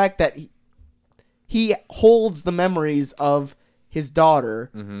by the fact that he holds the memories of his daughter.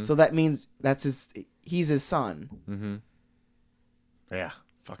 Mhm. So that means he's his son. Mm-hmm. Yeah.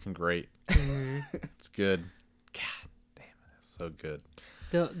 Fucking great. Mm-hmm. It's good. God damn it. It's so good.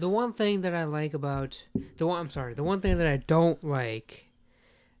 The one thing that I like about the one thing that I don't like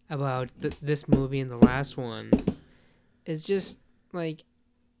about this movie and the last one is just like,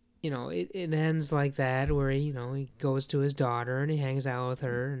 you know, it ends like that where he goes to his daughter and he hangs out with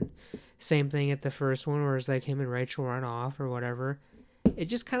her, and same thing at the first one where it's like him and Rachel run off or whatever. It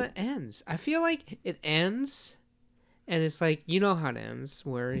just kind of ends. I feel like it ends, and it's like, you know how it ends,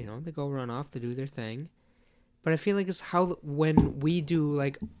 where they go run off to do their thing. But I feel like it's how when we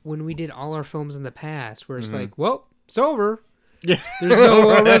did all our films in the past, where it's like, well, it's over. Yeah. There's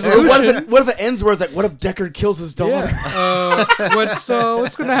no resolution. What if it ends where it's like, what if Deckard kills his daughter? What's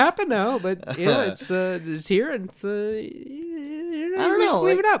gonna happen now? But it's here, and it's I don't know,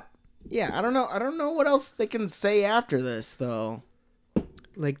 leave it up. Yeah, I don't know. I don't know what else they can say after this, though.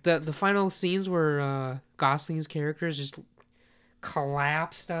 Like the final scenes where Gosling's character is just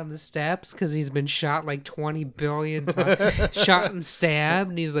collapsed on the steps because he's been shot like 20 billion times, shot and stabbed,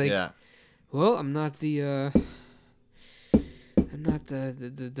 and he's like, Yeah. well, I'm not the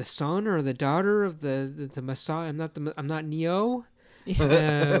son or the daughter of the Messiah. I'm not Neo. I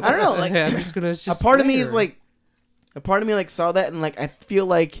don't know. Like, I'm just gonna. a part of me saw that and like I feel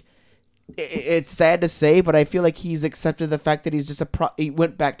like it's sad to say, but I feel like he's accepted the fact that he's just he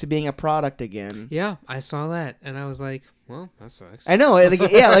went back to being a product again. Yeah, I saw that, and I was like, well, that sucks. I know, like,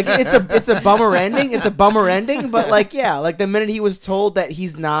 yeah, like it's a bummer ending. It's a bummer ending, but like, yeah, like the minute he was told that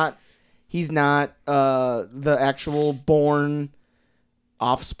he's not the actual born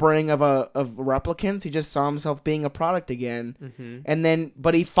offspring of replicants, he just saw himself being a product again. Mm-hmm. And then,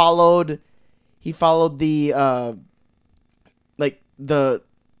 but he followed the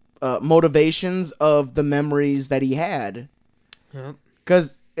motivations of the memories that he had. Yep.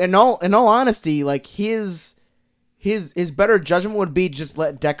 Because in all honesty, like his better judgment would be just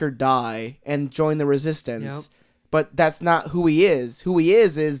let Deckard die and join the Resistance. Yep. But that's not who he is. Who he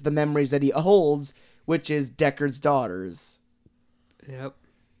is the memories that he holds, which is Deckard's daughters. Yep.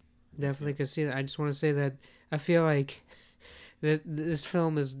 Definitely could see that. I just want to say that I feel like that this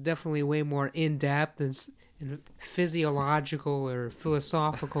film is definitely way more in depth and physiological or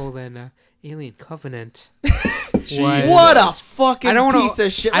philosophical than Alien Covenant. What a fucking piece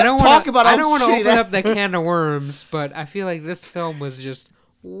of shit. I don't Let's talk about how I don't want to shitty open that up that can of worms, but I feel like this film was just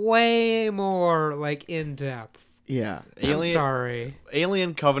way more like in depth. Yeah. I'm sorry.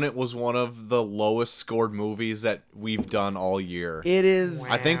 Alien Covenant was one of the lowest scored movies that we've done all year. It is.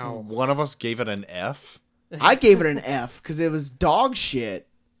 I think Wow. one of us gave it an F. I gave it an F because it was dog shit.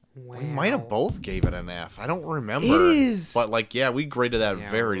 Wow. We might have both gave it an F. I don't remember. It is But, like, yeah, we graded that Yeah,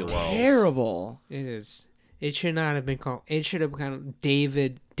 very low. terrible. It is. It should not have been called. It should have been called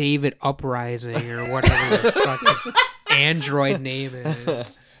David Uprising or whatever the fuck his android name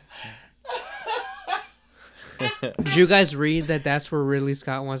is. Did you guys read that? That's where Ridley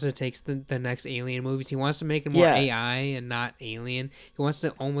Scott wants to take the next Alien movies. He wants to make it more Yeah. AI and not Alien. He wants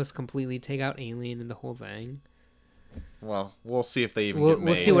to almost completely take out Alien and the whole thing. Well, we'll see if they even We'll get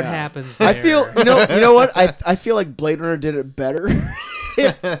made. see what Yeah. happens. There. I feel you know what I feel like Blade Runner did it better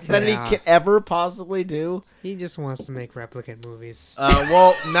than he Yeah. can ever possibly do. He just wants to make replicant movies.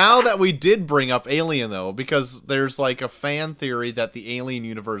 Well, now that we did bring up Alien, though, because there's like a fan theory that the Alien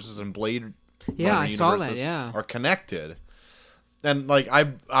universes and Blade Yeah, Runner I saw that, universes yeah. are connected. And like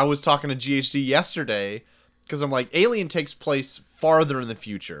I was talking to GHD yesterday because I'm like, Alien takes place farther in the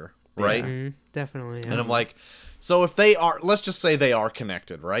future, right? Mhm, definitely. Yeah. And I'm like, so if they are, let's just say they are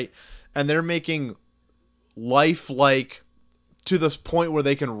connected, right? And they're making life like to this point where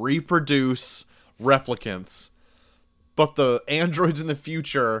they can reproduce replicants, but the androids in the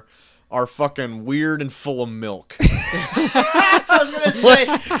future are fucking weird and full of milk. I was gonna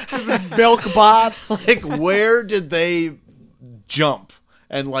say this milk bots. Like, where did they jump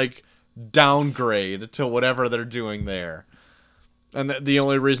and like downgrade to whatever they're doing there? And the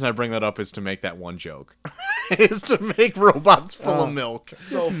only reason I bring that up is to make that one joke. Is to make robots full of milk.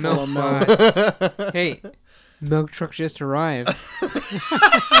 So full Milk of milk. bots. Hey, milk truck just arrived.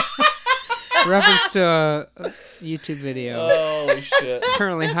 Reference to a YouTube video. Holy shit.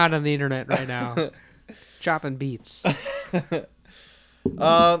 Currently hot on the internet right now. Chopping beats. I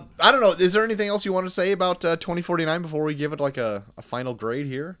don't know. Is there anything else you want to say about 2049 before we give it like a final grade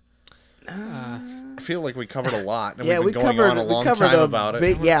here? I feel like we covered a lot, and Yeah, we've we been going covered on a long we covered time a about it.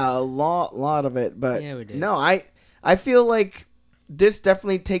 bit, yeah, a lot of it. But Yeah, we did. no, I feel like this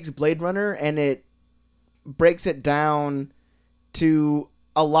definitely takes Blade Runner and it breaks it down to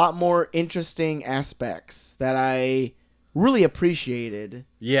a lot more interesting aspects that I really appreciated.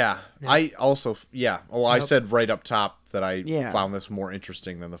 Yeah, I also, well, I Yep. said right up top that I Yeah. found this more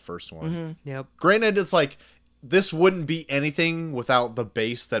interesting than the first one. Yep. Granted, it's like, this wouldn't be anything without the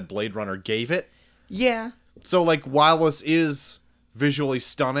base that Blade Runner gave it. Yeah. So, like, while this is visually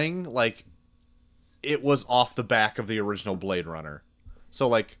stunning, like, it was off the back of the original Blade Runner. So,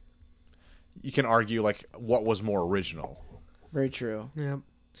 like, you can argue, like, what was more original. Very true. Yep.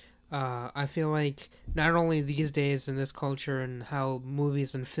 I feel like not only these days in this culture and how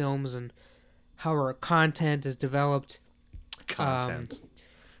movies and films and how our content is developed, Content.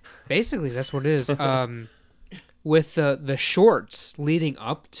 basically that's what it is. With the shorts leading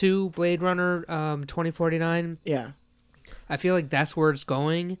up to Blade Runner 2049, Yeah. I feel like that's where it's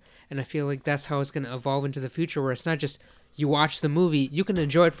going, and I feel like that's how it's going to evolve into the future, where it's not just you watch the movie, you can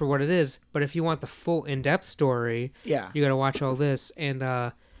enjoy it for what it is, but if you want the full in-depth story, Yeah. you got to watch all this. And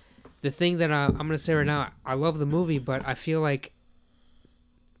the thing that I'm going to say right now, I love the movie, but I feel like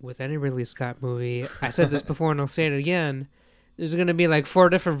with any Ridley Scott movie, I said this before and I'll say it again, there's going to be like 4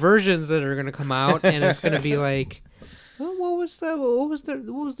 different versions that are going to come out, and it's going to be like, well, what was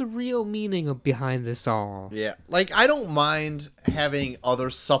the real meaning of behind this all? Yeah. Like, I don't mind having other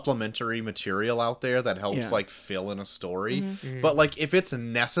supplementary material out there that helps, Yeah. like, fill in a story. But, like, if it's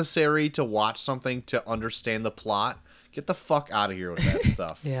necessary to watch something to understand the plot, get the fuck out of here with that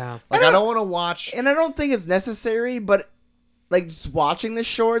stuff. Yeah. Like, I don't want to watch... And I don't think it's necessary, but like just watching the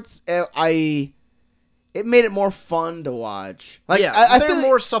shorts, it made it more fun to watch. Like yeah, I they're feel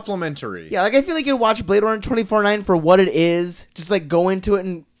more like, supplementary. yeah, like I feel like you watch Blade Runner 2049 for what it is, just like go into it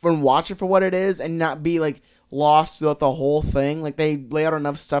and watch it for what it is, and not be like lost throughout the whole thing. Like they lay out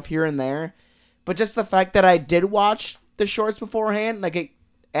enough stuff here and there, but just the fact that I did watch the shorts beforehand, like it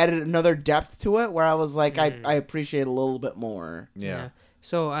added another depth to it, where I was like, I appreciate it a little bit more. Yeah.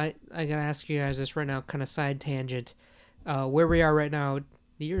 So I gotta ask you guys this right now, kind of side tangent. Where we are right now,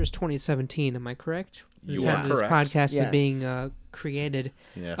 the year is 2017. Am I correct? The You time are this correct. podcast is Yes. being created.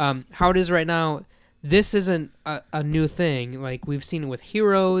 Yes. How it is right now, this isn't a new thing. Like we've seen it with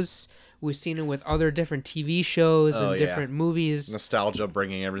Heroes, we've seen it with other different TV shows Oh, and yeah. different movies. Nostalgia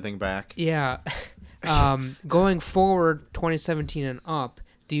bringing everything back. Yeah. Going forward, 2017 and up,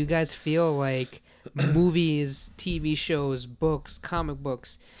 do you guys feel like movies, TV shows, books, comic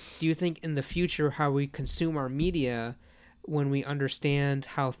books, do you think in the future how we consume our media, when we understand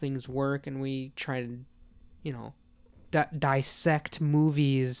how things work and we try to, dissect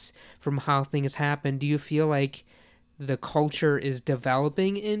movies from how things happen, do you feel like the culture is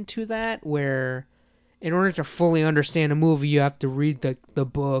developing into that, where in order to fully understand a movie, you have to read the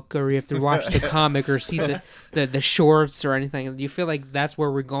book, or you have to watch the comic, or see the shorts or anything. Do you feel like that's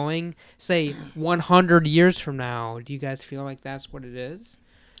where we're going? Say 100 years from now, do you guys feel like that's what it is?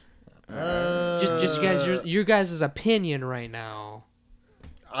 Just your guys' opinion right now.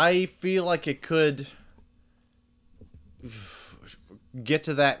 I feel like it could get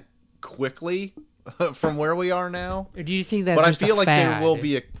to that quickly from where we are now. Or do you think that's but just I feel a like there fad? will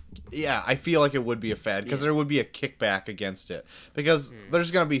be a I feel like it would be a fad because there would be a kickback against it because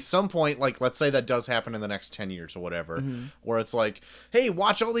there's going to be some point, like let's say that does happen in the next 10 years or whatever, where it's like, hey,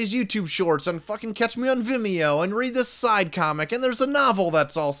 watch all these YouTube shorts and fucking catch me on Vimeo and read this side comic, and there's a novel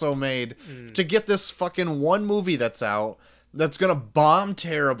that's also made to get this fucking one movie that's out that's going to bomb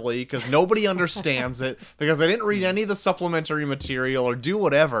terribly because nobody understands it because they didn't read any of the supplementary material or do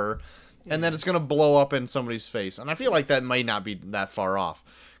whatever, and then it's going to blow up in somebody's face. And I feel like that might not be that far off.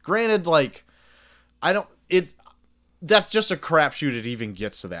 Granted, like, that's just a crapshoot it even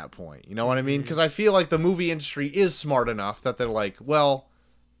gets to that point. You know what I mean? Because I feel like the movie industry is smart enough that they're like, well,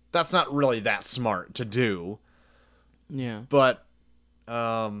 that's not really that smart to do. Yeah. But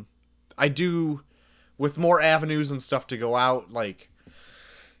I do, with more avenues and stuff to go out, like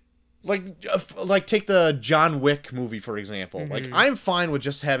take the John Wick movie, for example. Like, I'm fine with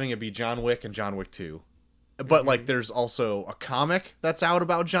just having it be John Wick and John Wick 2. But, like, there's also a comic that's out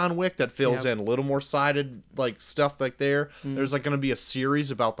about John Wick that fills in a little more sided, like, stuff like there. There's, like, going to be a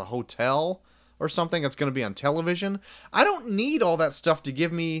series about the hotel or something that's going to be on television. I don't need all that stuff to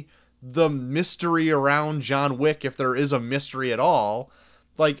give me the mystery around John Wick if there is a mystery at all.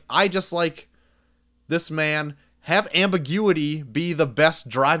 Like, I just like this man, have ambiguity be the best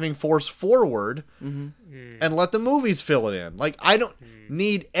driving force forward, and let the movies fill it in. Like, I don't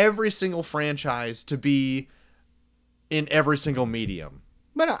need every single franchise to be in every single medium.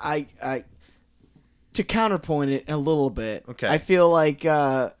 But I to counterpoint it a little bit, Okay. I feel like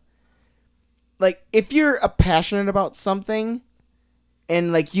if you're passionate about something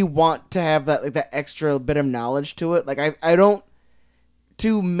and like you want to have that, like, that extra bit of knowledge to it, like I don't,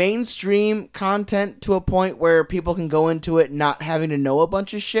 to mainstream content to a point where people can go into it not having to know a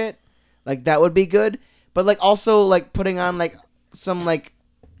bunch of shit, like, that would be good. But, like, also, like, putting on, like, some, like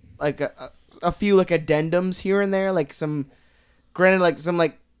a few, like, addendums here and there, like some, granted, like, some,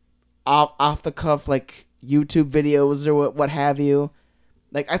 like, off the cuff, like, YouTube videos or what have you.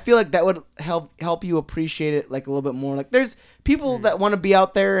 Like, I feel like that would help you appreciate it, like, a little bit more. Like, there's people that want to be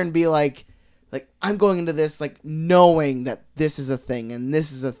out there and be like, I'm going into this, like, knowing that this is a thing and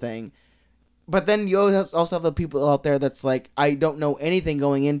this is a thing. But then you also have the people out there that's like, I don't know anything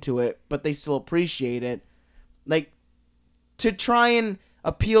going into it, but they still appreciate it. Like, to try and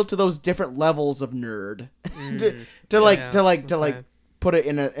appeal to those different levels of nerd, to put it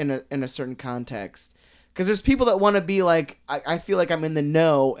in a certain context. Because there's people that want to be like, I feel like I'm in the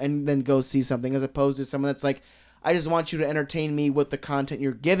know, and then go see something, as opposed to someone that's like, I just want you to entertain me with the content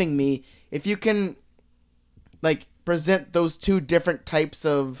you're giving me. If you can, like, present those two different types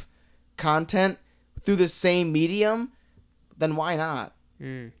of content through the same medium, then why not?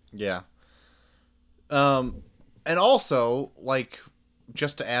 Yeah. And also, like,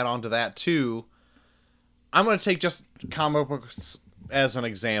 just to add on to that too, I'm going to take just comic books as an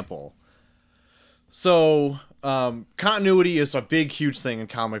example. So, continuity is a big, huge thing in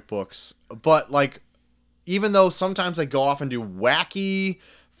comic books, but, like, even though sometimes they go off and do wacky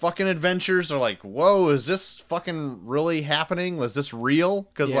fucking adventures, or like, whoa, is this fucking really happening? Is this real?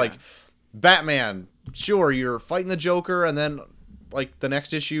 Because, like, Batman, sure, you're fighting the Joker, and then, like, the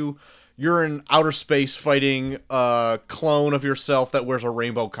next issue, you're in outer space fighting a clone of yourself that wears a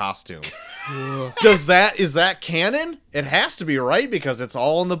rainbow costume. Is that canon? It has to be, right? Because it's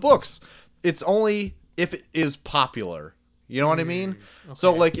all in the books. It's only if it is popular. You know what I mean? Okay.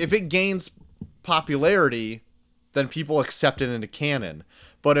 So, like, if it gains popularity, then people accept it into canon.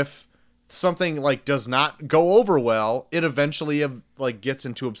 But if something, like, does not go over well, it eventually, like, gets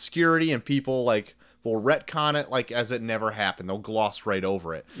into obscurity, and people, like, will retcon it, like, as it never happened. They'll gloss right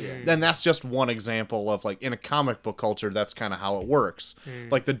over it. And that's just one example of, like, in a comic book culture, that's kind of how it works.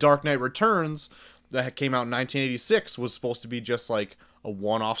 Like, The Dark Knight Returns that came out in 1986 was supposed to be just, like, a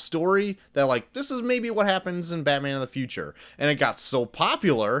one-off story that, like, this is maybe what happens in Batman in the future. And it got so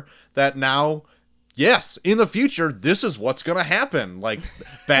popular that now, yes, in the future, this is what's going to happen. Like,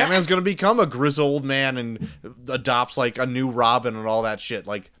 Batman's going to become a grizzled man and adopts, like, a new Robin and all that shit.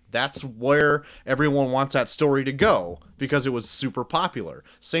 Like, that's where everyone wants that story to go because it was super popular.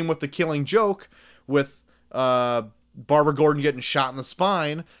 Same with The Killing Joke with Barbara Gordon getting shot in the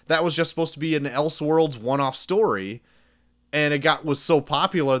spine. That was just supposed to be an Elseworlds one-off story. And it was so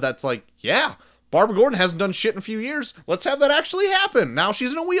popular that's like, yeah, Barbara Gordon hasn't done shit in a few years. Let's have that actually happen. Now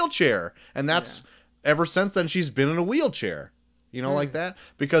she's in a wheelchair. And that's, ever since then, she's been in a wheelchair. You know, like that?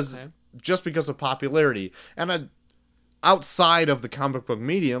 Because, just because of popularity. And outside of the comic book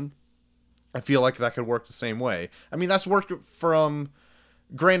medium, I feel like that could work the same way. I mean, that's worked from,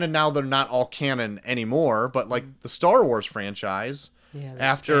 granted now they're not all canon anymore, but like the Star Wars franchise, Yeah, the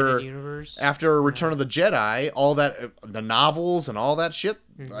after expanded universe. after Return of the Jedi, all that, the novels and all that shit,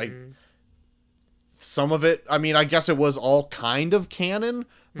 like, some of it, I mean, I guess it was all kind of canon,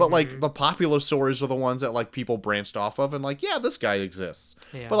 but like the popular stories are the ones that like people branched off of and like, yeah, this guy exists.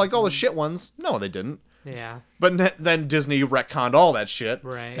 Yeah. But like all the shit ones, no, they didn't. Yeah. But then Disney retconned all that shit.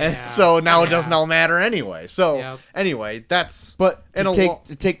 Right, And yeah. so now it Yeah. doesn't all matter anyway. So Yep. anyway, that's... But in a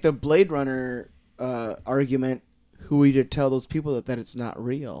to take the Blade Runner argument, who are you to tell those people that it's not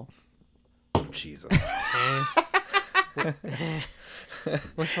real? Jesus.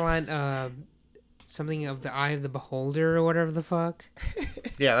 What's the line? Something of the eye of the beholder or whatever the fuck.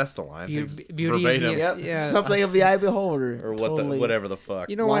 Yeah, that's the line. Beauty is Verbatim. the- Yep. Yeah. Something of the eye beholder. Or what Totally. whatever the fuck.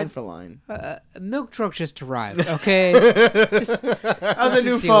 You know line what? for line. A milk truck just arrived. Okay. That was a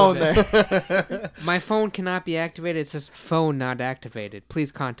new deal phone with there. My phone cannot be activated. It says phone not activated.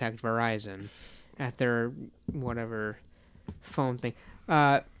 Please contact Verizon at their whatever phone thing.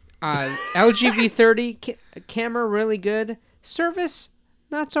 LG V30 camera really good. Service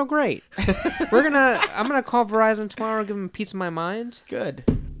not so great. I'm gonna call Verizon tomorrow. Give them a piece of my mind. Good.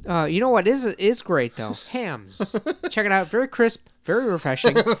 You know what is great though? Hams. Check it out. Very crisp. Very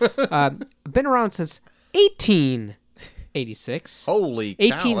refreshing. Been around since 1886. Holy cow.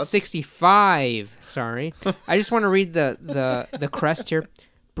 1865. Sorry. I just want to read the crest here.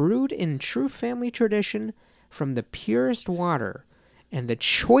 Brewed in true family tradition from the purest water and the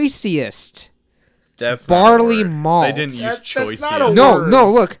choicest. That's barley not a word. malt. They didn't use That's choice. not a No, word.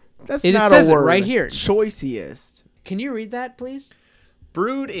 no, look. That's It not says a it word. right here. Choicest. Can you read that, please?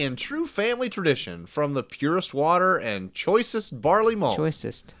 Brewed in true family tradition from the purest water and choicest barley malt.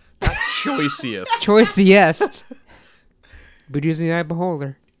 Choicest. Not choicest. Choicest. But using the eye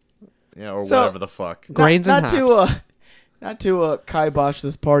beholder. Yeah, or So- whatever the fuck. Grains and hops. Not to kibosh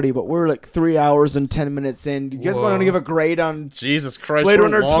this party, but we're like 3 hours and 10 minutes in. Do you guys want Whoa. to give a grade on? Jesus Christ, Blade we're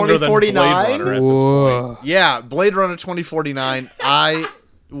Runner longer than Blade 2049? Runner at this Whoa. point. Yeah, Blade Runner 2049. I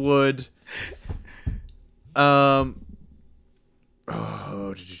would,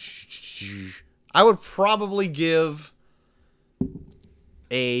 I would probably give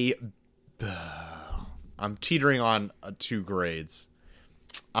a. I'm teetering on 2 grades.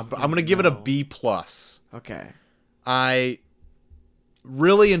 I'm gonna give it a B plus. Okay. I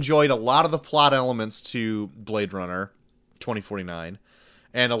really enjoyed a lot of the plot elements to Blade Runner 2049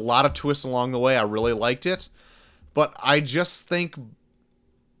 and a lot of twists along the way. I really liked it, but I just think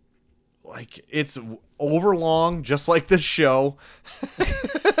like it's overlong, just like this show.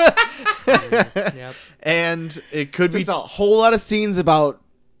 Yep. And it could Just be a whole lot of scenes about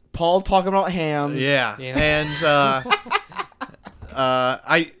Paul talking about hams. yeah. Yeah. And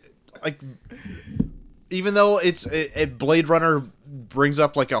I like, even though it Blade Runner brings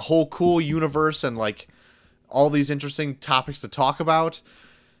up like a whole cool universe and like all these interesting topics to talk about,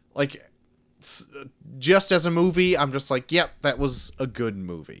 like just as a movie, I'm just like, yep, that was a good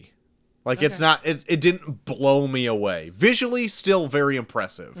movie. Like it's not, it didn't blow me away. Visually, still very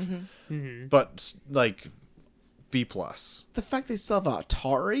impressive, but like B plus. The fact they still have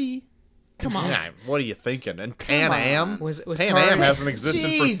Atari. Come on. Yeah, what are you thinking? And Pan on. Am? Was Pan Atari- Am hasn't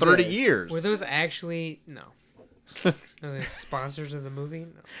existed for 30 Jesus. years. Were those actually no? Are they sponsors of the movie? No.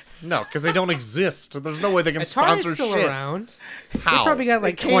 No, because they don't exist. There's no way they can Atari's sponsor still shit. around. How? They probably got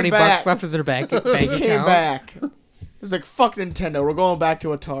like It came 20 back. bucks left of their bank It account. came back. It was like, fuck Nintendo. We're going back to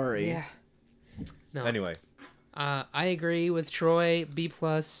Atari. Yeah. No. Anyway, I agree with Troy. B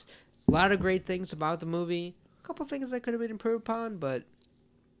plus. A lot of great things about the movie. A couple things that could have been improved upon, but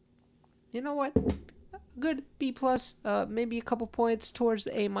you know what? Good B plus. Maybe a couple points towards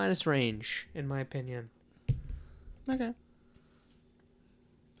the A minus range, in my opinion. Okay.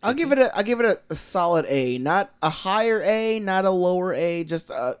 I'll give it a solid A, not a higher A, not a lower A, just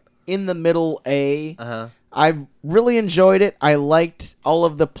a in the middle A. I really enjoyed it. I liked all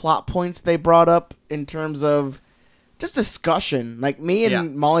of the plot points they brought up in terms of just discussion. Like me and Yeah.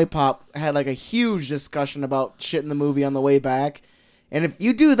 Molly Pop had like a huge discussion about shit in the movie on the way back. And if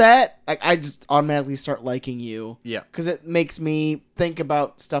you do that, I just automatically start liking you. Yeah. Because it makes me think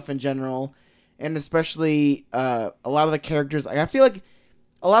about stuff in general. And especially a lot of the characters. I feel like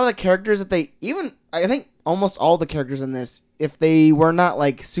a lot of the characters that they even... I think almost all the characters in this, if they were not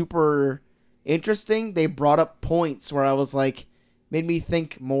like super interesting, they brought up points where I was like... Made me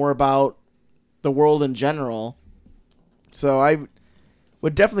think more about the world in general. So I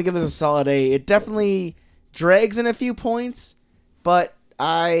would definitely give this a solid A. It definitely drags in a few points, but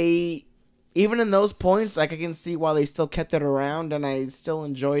even in those points, like, I can see why they still kept it around, and I still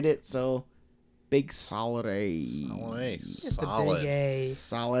enjoyed it. So big solid A. Solid A. Just Solid. a big A.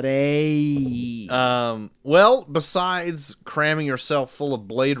 Solid A. Well, besides cramming yourself full of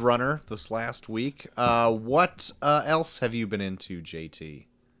Blade Runner this last week, what else have you been into, JT?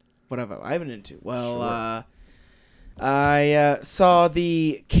 What have I been into? Well, I saw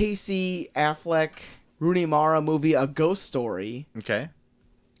the Casey Affleck Rooney Mara movie, A Ghost Story. Okay.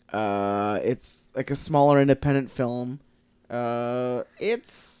 It's like a smaller independent film.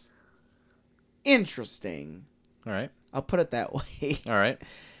 It's interesting. All right. I'll put it that way. All right.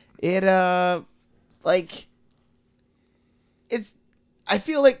 It like it's. I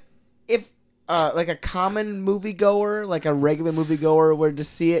feel like if like a common moviegoer, like a regular moviegoer, were to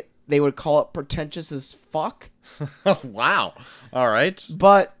see it, they would call it pretentious as fuck. Wow. All right.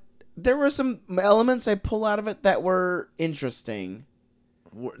 But there were some elements I pull out of it that were interesting.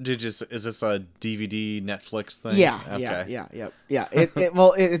 Is this a DVD Netflix thing? Yeah.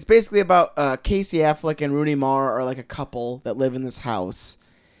 It's basically about Casey Affleck and Rooney Mara are like a couple that live in this house,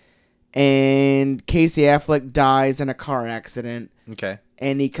 and Casey Affleck dies in a car accident. Okay.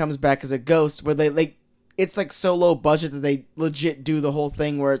 And he comes back as a ghost. Where they like, it's like so low budget that they legit do the whole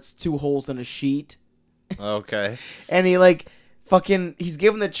thing where it's 2 holes in a sheet. Okay. And he like he's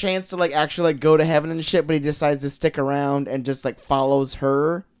given the chance to like actually like go to heaven and shit, but he decides to stick around and just like follows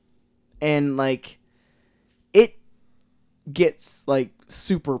her, and like it gets like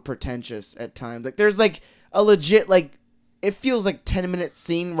super pretentious at times. Like there's like a legit like it feels like 10-minute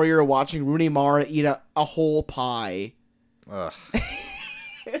scene where you're watching Rooney Mara eat a whole pie. Ugh.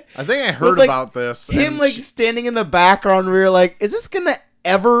 I think I heard With, like, about this. Him and like standing in the background where you're like, is this gonna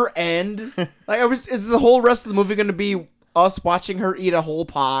ever end? Like is the whole rest of the movie gonna be us watching her eat a whole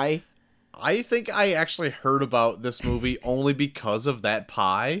pie? I think I actually heard about this movie only because of that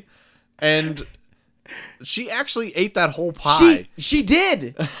pie, and she actually ate that whole pie. She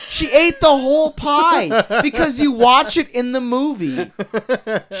did. She ate the whole pie because you watch it in the movie.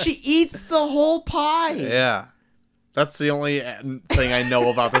 She eats the whole pie. Yeah. That's the only thing I know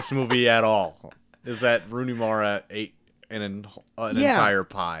about this movie at all, is that Rooney Mara ate an entire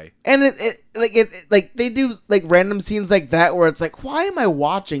pie. And it they do like random scenes like that where it's like, why am I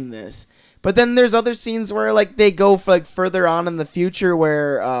watching this? But then there's other scenes where like they go for like further on in the future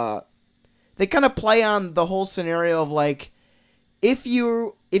where they kind of play on the whole scenario of like, if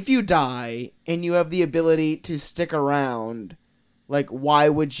you die and you have the ability to stick around, like, why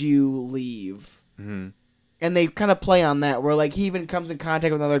would you leave? Mm-hmm. And they kind of play on that where like he even comes in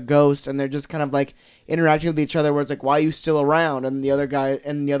contact with another ghost and they're just kind of like interacting with each other where it's like, why are you still around? And the other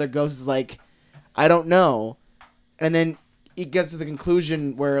ghost is like, I don't know. And then it gets to the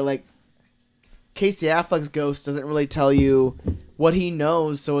conclusion where like Casey Affleck's ghost doesn't really tell you what he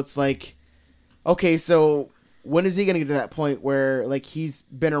knows, so it's like, okay, so when is he going to get to that point where like he's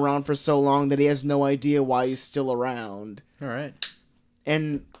been around for so long that he has no idea why he's still around? All right.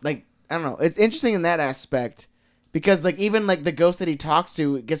 And like, I don't know, it's interesting in that aspect because like even like the ghost that he talks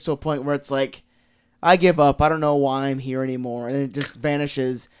to, it gets to a point where it's like, I give up, I don't know why I'm here anymore, and it just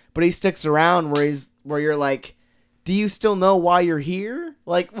vanishes. But he sticks around where you're like, do you still know why you're here?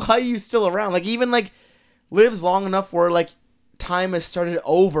 Like, why are you still around? Like, even like lives long enough where like time has started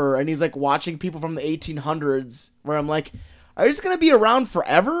over and he's like watching people from the 1800s where I'm like, are you just gonna be around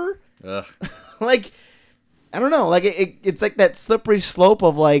forever? Ugh. Like, I don't know, like it's like that slippery slope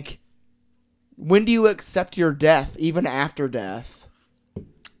of like, when do you accept your death even after death?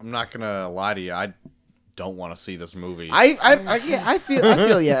 I'm not gonna lie to you. I don't want to see this movie. I feel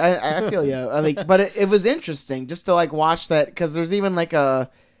you. I feel you. Like, but it was interesting just to like watch that because there's even like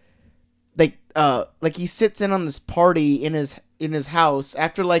a like he sits in on this party in his house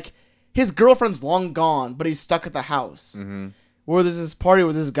after like his girlfriend's long gone, but he's stuck at the house. Mm-hmm. Where there's this party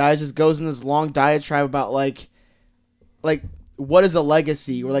where this guy just goes in this long diatribe about like what is a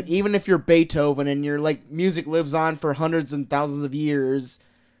legacy, or like even if you're Beethoven and your like music lives on for hundreds and thousands of years,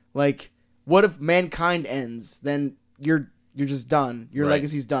 like what if mankind ends? Then you're just done. Your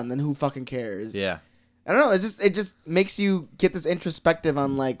legacy's done. Then who fucking cares? Yeah. I don't know. It just makes you get this introspective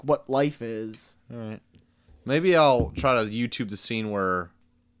on like what life is. All right. Maybe I'll try to YouTube the scene where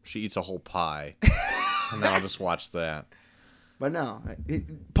she eats a whole pie, and then I'll just watch that. But no,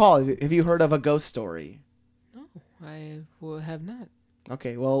 Paul, have you heard of A Ghost Story? No, I have not.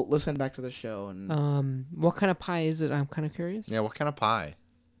 Okay, well, listen back to the show and What kind of pie is it? I'm kind of curious. Yeah, what kind of pie?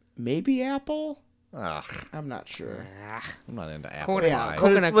 maybe apple. Ugh, I'm not sure. I'm not into apple Coconut- pie. But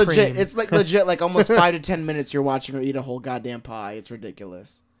coconut it's legit. cream. It's like legit. Like almost 5 to 10 minutes. You're watching her eat a whole goddamn pie. It's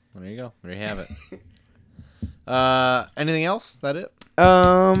ridiculous. There you go. There you have it. Anything else? That it?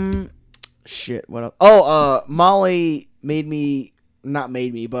 Shit. What else? Oh, Molly introduced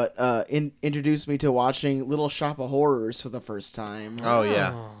me to watching Little Shop of Horrors for the first time. Oh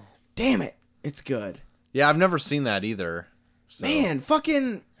yeah, Damn it, it's good. yeah. I've never seen that either. So. Man,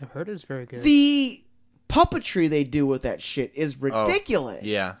 fucking I've heard it's very good. the puppetry they do with that shit is ridiculous.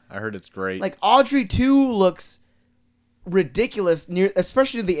 Yeah, I heard it's great. Like Audrey 2 looks ridiculous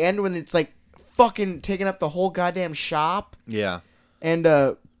especially at the end when it's like fucking taking up the whole goddamn shop. yeah, And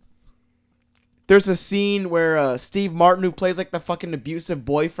there's a scene where Steve Martin, who plays like the fucking abusive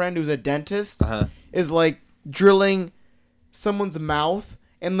boyfriend who's a dentist, is like drilling someone's mouth,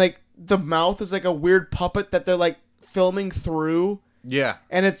 and like the mouth is like a weird puppet that they're like filming through, yeah,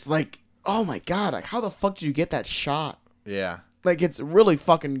 and it's like, oh my god, like how the fuck did you get that shot? yeah. Like it's really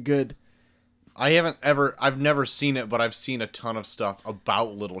fucking good. I've never seen it, but I've seen a ton of stuff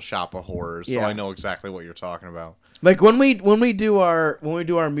about Little Shop of Horrors, so Yeah. I know exactly what you're talking about. Like when we do our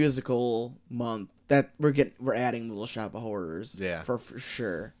musical month, that we're adding Little Shop of Horrors. Yeah. for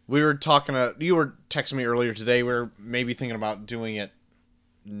sure. We were talking you were texting me earlier today. We were maybe thinking about doing it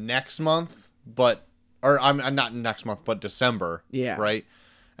next month, I'm not next month, but December. Yeah. Right.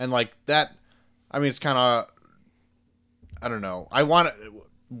 And like that, I mean, it's kind of, I don't know. I want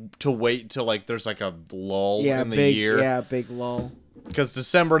to wait till like there's like a lull Yeah, in the big year. yeah, big lull. Because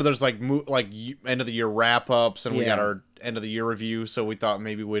December there's like end of the year wrap ups, and we got Yeah. our end of the year review. So we thought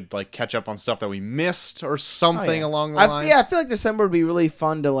maybe we'd like catch up on stuff that we missed or something along the lines. I feel like December would be really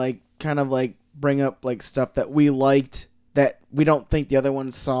fun to like kind of like bring up like stuff that we liked that we don't think the other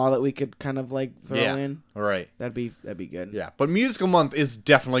ones saw that we could kind of like throw in. All right. That'd be good. Yeah, but musical month is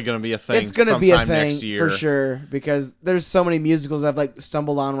definitely going to be a thing. It's gonna be a sometime thing next year. for sure because there's so many musicals I've like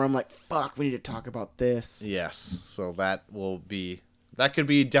stumbled on where I'm like, fuck, we need to talk about this. Yes, so that could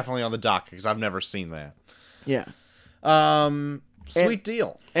be definitely on the docket because I've never seen that. Yeah. Sweet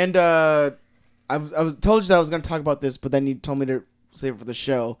deal. And I was told you that I was going to talk about this, but then you told me to save it for the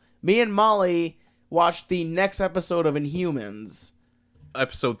show. Me and Molly watched the next episode of Inhumans,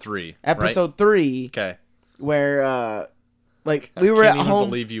 Episode 3. episode 3, Okay. where we were at I can't home. even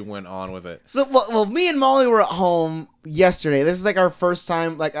believe you went on with it. So well, me and Molly were at home yesterday. This is like our first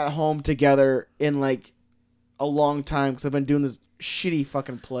time like at home together in like a long time because I've been doing this shitty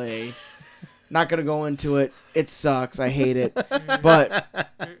fucking play. Not gonna go into it. It sucks. I hate it. But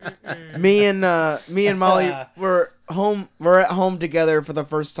me and Molly were home. We're at home together for the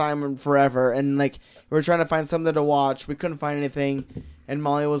first time in forever, and like we were trying to find something to watch. We couldn't find anything, and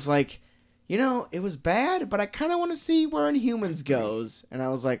Molly was like, "You know, it was bad, but I kind of want to see where Inhumans goes." And I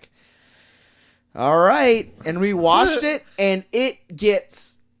was like, "All right." And we watched it, and it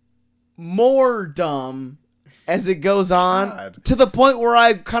gets more dumb as it goes on, God. to the point where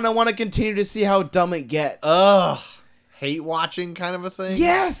I kind of want to continue to see how dumb it gets. Ugh. Hate watching kind of a thing?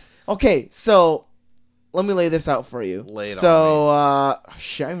 Yes. Okay, so let me lay this out for you. Lay it on me.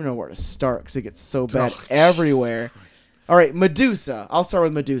 Shit, I don't even know where to start because it gets so bad Oh, everywhere. All right, Medusa. I'll start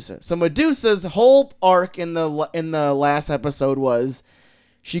with Medusa. So Medusa's whole arc in the last episode was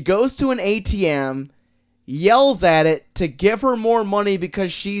she goes to an ATM, yells at it to give her more money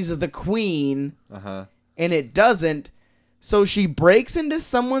because she's the queen. Uh-huh. And it doesn't, so she breaks into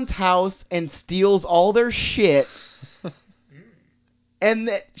someone's house and steals all their shit. And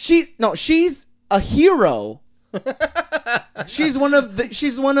she's a hero. She's one of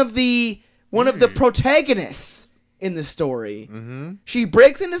the protagonists in the story. Mm-hmm. She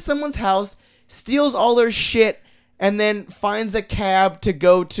breaks into someone's house, steals all their shit, and then finds a cab to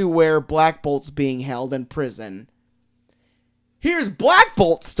go to where Black Bolt's being held in prison. Here's Black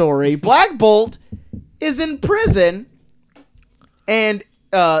Bolt's story. Black Bolt is in prison and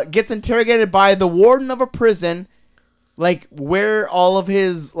gets interrogated by the warden of a prison, like where all of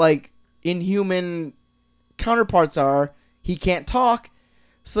his like inhuman counterparts are. He can't talk,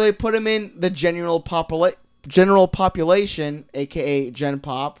 so they put him in the general population, aka Gen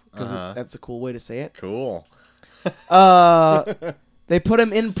Pop, because that's a cool way to say it. Cool. They put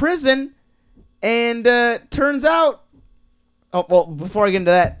him in prison, and turns out. Oh, well, before I get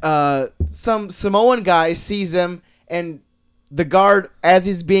into that, some Samoan guy sees him, and the guard, as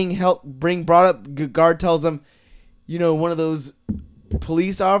he's being brought up, the guard tells him, you know, one of those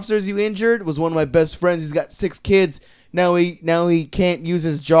police officers you injured was one of my best friends. He's got 6 kids. Now he can't use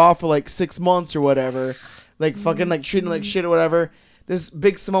his jaw for like 6 months or whatever. Like fucking like treating him like shit or whatever. This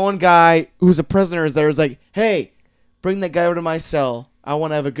big Samoan guy who's a prisoner is there is like, hey, bring that guy over to my cell. I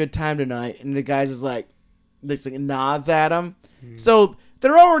want to have a good time tonight. And the guy's just like, looks like nods at him. So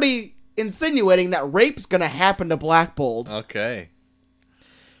they're already insinuating that rape's going to happen to Black Bolt. Okay.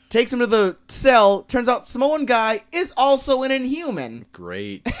 Takes him to the cell. Turns out Samoan guy is also an Inhuman.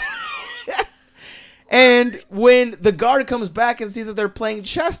 Great. And when the guard comes back and sees that they're playing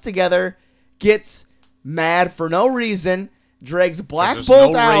chess together, gets mad for no reason, drags Black There's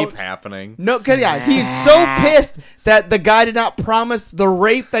Bolt no out. rape happening. No, because he's so pissed that the guy did not promise the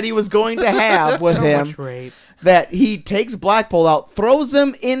rape that he was going to have with So him much rape. that he takes Black Bolt out, throws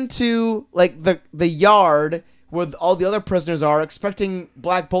him into like the yard where all the other prisoners are, expecting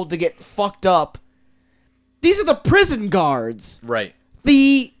Black Bolt to get fucked up. These are the prison guards. Right.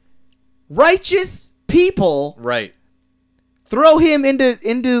 The righteous people Right. throw him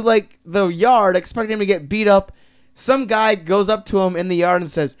into like the yard, expecting him to get beat up. Some guy goes up to him in the yard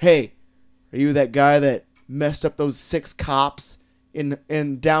and says, "Hey, are you that guy that messed up those 6 cops in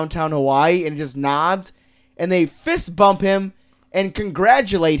downtown Hawaii?" And he just nods, and they fist bump him and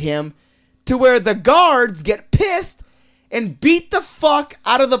congratulate him, to where the guards get pissed and beat the fuck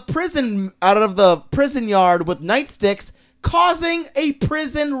out of the prison yard with nightsticks, causing a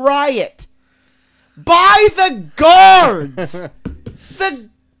prison riot by the guards. The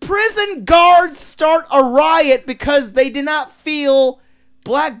prison guards start a riot because they did not feel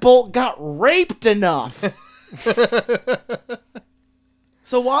Black Bolt got raped enough.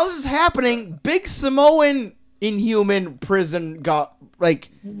 So while this is happening, big Samoan Inhuman prisoner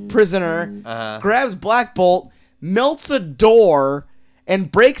grabs Black Bolt, melts a door,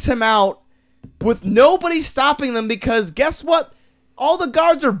 and breaks him out with nobody stopping them, because guess what? All the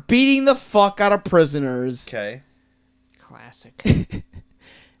guards are beating the fuck out of prisoners. Okay. Classic.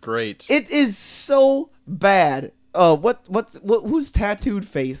 Great. It is so bad. Who's tattooed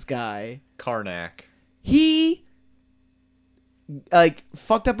face guy? Karnak. He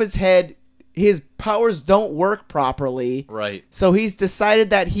fucked up his head. His powers don't work properly. Right. So he's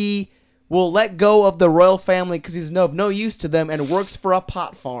decided that he will let go of the royal family because he's of no use to them, and works for a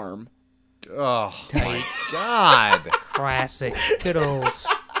pot farm. Oh my god. Classic. Good old.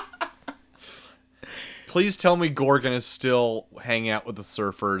 Please tell me Gorgon is still hanging out with the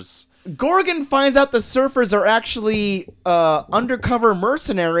surfers. Gorgon finds out the surfers are actually undercover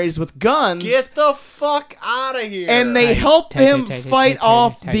mercenaries with guns. Get the fuck out of here. And they help tight, him tight, tight, fight tight,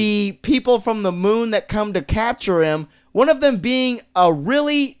 off tight. the people from the moon that come to capture him. One of them being a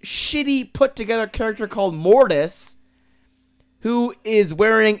really shitty put-together character called Mortis, who is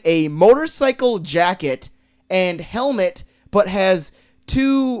wearing a motorcycle jacket and helmet, but has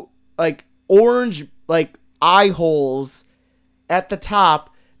 2 orange eye holes at the top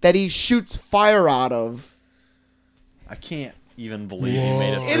that he shoots fire out of. I can't even believe you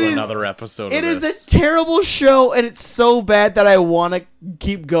made it Whoa. through It is- another episode It of is this. a terrible show, and it's so bad that I want to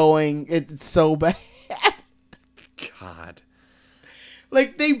keep going. It's so bad. God.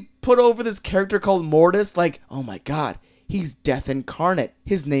 They put over this character called Mortis, oh my god, he's death incarnate.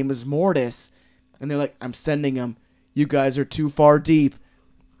 His name is Mortis. And they're like, I'm sending him. You guys are too far deep.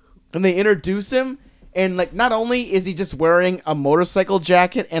 And they introduce him, and not only is he just wearing a motorcycle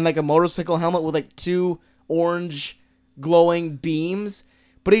jacket and a motorcycle helmet with 2 orange glowing beams,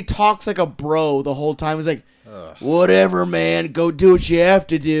 but he talks like a bro the whole time. He's like, whatever, man, go do what you have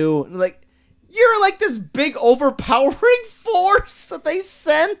to do. And you're this big overpowering force that they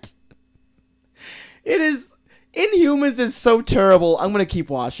sent. It is, Inhumans is so terrible. I'm gonna keep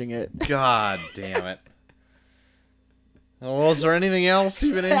watching it. God damn it. Well, is there anything else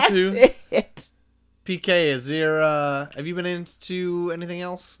you've been That's into? it. PK, is there, have you been into anything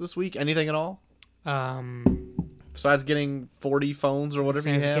else this week? Anything at all? Besides getting 40 phones or whatever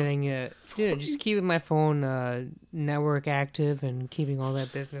you Besides have? getting just keeping my phone network active and keeping all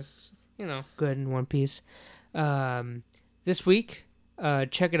that business, good in one piece. This week,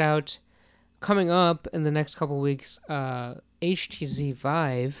 check it out. Coming up in the next couple weeks, HTC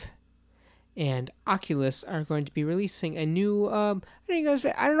Vive and Oculus are going to be releasing a new. I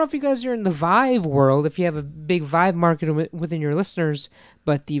don't know if you guys are in the Vive world, if you have a big Vive market within your listeners,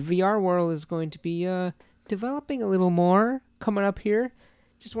 but the VR world is going to be developing a little more coming up here.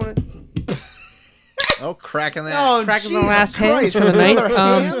 Just want to Oh, cracking that. Oh, cracking the Jesus last hands Christ. for the night. Other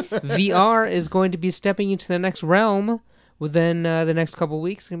hands? VR is going to be stepping into the next realm within the next couple of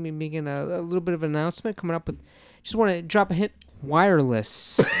weeks. Going to be making a little bit of an announcement coming up with. Just want to drop a hint.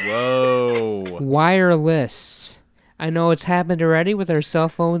 Wireless. Whoa. Wireless. I know it's happened already with our cell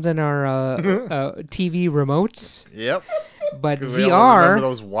phones and our TV remotes, Yep. but We all remember VR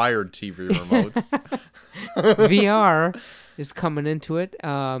those wired TV remotes. VR is coming into it.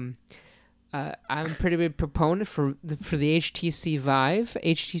 I'm a pretty big proponent for the HTC Vive.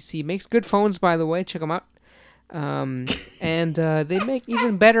 HTC makes good phones, by the way. Check them out. And they make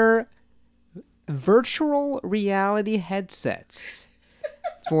even better virtual reality headsets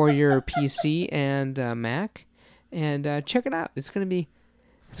for your PC and Mac. And check it out. It's gonna be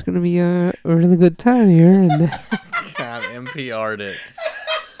a really good time here. And God, NPR'd it.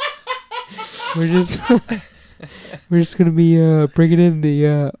 we're just gonna be bringing in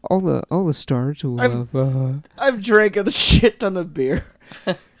the all the stars who love. I've drank a shit ton of beer.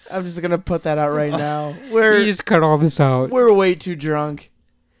 I'm just gonna put that out right now. You just cut all this out. We're way too drunk.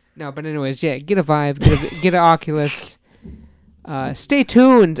 No, but anyways, yeah, get a Vive, get an Oculus. Stay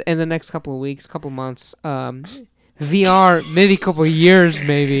tuned in the next couple of weeks, couple of months. VR, maybe a couple of years,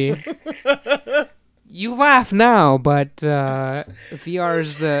 maybe. You laugh now, but VR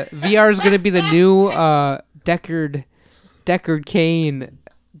is gonna be the new Deckard Cain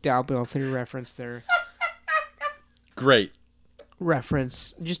Downhill 3 reference there. Great.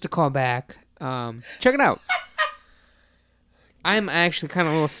 Reference, just to call back. Check it out. I'm actually kind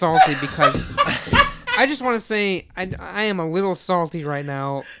of a little salty because I just want to say I am a little salty right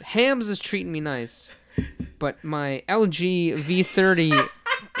now. Hams is treating me nice, but my LG V30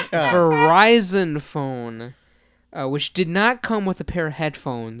 Verizon phone, which did not come with a pair of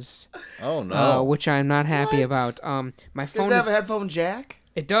headphones, Oh no. which I'm not happy about. My phone Does it have a headphone jack?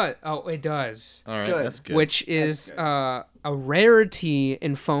 It does. Oh, it does. All right, Good. that's good. Which is a rarity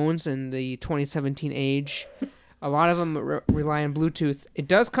in phones in the 2017 age. A lot of them rely on Bluetooth. It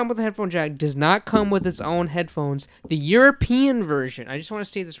does come with a headphone jack. Does not come with its own headphones. The European version, I just want to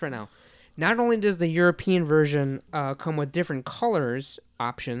state this right now. Not only does the European version come with different colors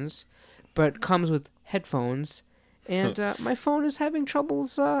options, but comes with headphones. And my phone is having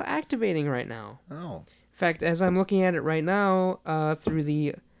troubles activating right now. Oh. In fact, as I'm looking at it right now, through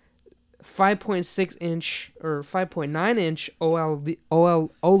the 5.6 inch or 5.9 inch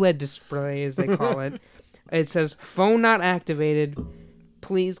OLED display, as they call it, it says phone not activated.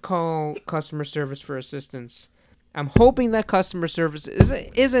 Please call customer service for assistance. I'm hoping that customer service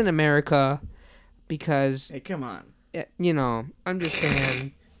is in America because, Hey, come on. I'm just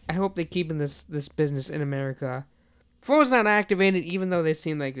saying. I hope they keep in this business in America. Phone's not activated, even though they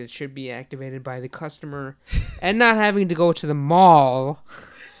seem like it should be activated by the customer, and not having to go to the mall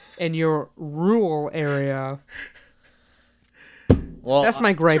in your rural area. Well, That's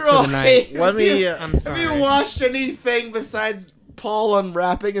my gripe for the night. let me. I'm Have sorry. you watched anything besides Paul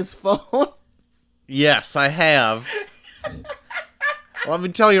unwrapping his phone? Yes, I have. Let me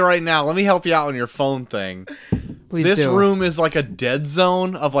tell you right now. Let me help you out on your phone thing. Please This do. room is like a dead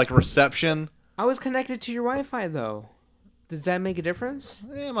zone of like reception. I was connected to your Wi-Fi though. Does that make a difference?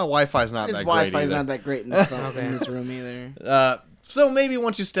 My Wi-Fi's not His that great Wi-Fi's either. not that great in this, phone, Okay. in this room either. So maybe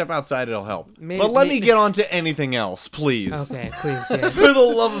once you step outside, it'll help. Maybe- but let me maybe- get on to anything else, please. Okay, please. Yeah. For the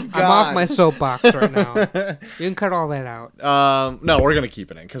love of God. I'm off my soapbox right now. You can cut all that out. No, we're gonna keep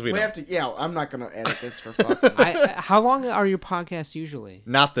it in because we We don't. have to. Yeah, I'm not gonna edit this for fucking. How long are your podcasts usually?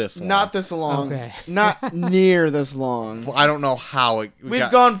 Not this one. Not this long. Okay. Not near this long. I don't know how it. We've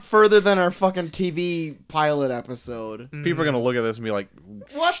gone further than our fucking TV pilot episode. People are gonna look at this and be like,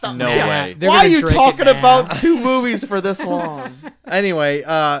 What the? No Yeah. way. They're Why are gonna you drink it talking down. about 2 movies for this long? Anyway,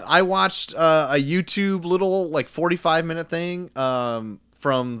 I watched a YouTube little like 45-minute thing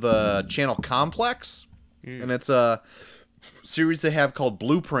from the channel Complex, and it's a series they have called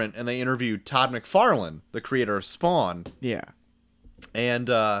Blueprint, and they interviewed Todd McFarlane, the creator of Spawn, Yeah. and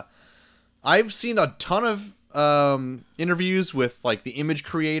I've seen a ton of interviews with like the Image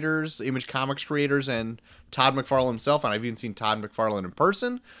Comics creators, and Todd McFarlane himself, and I've even seen Todd McFarlane in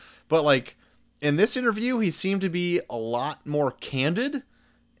person, but like in this interview, he seemed to be a lot more candid,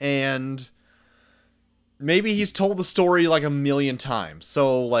 and maybe he's told the story like a million times.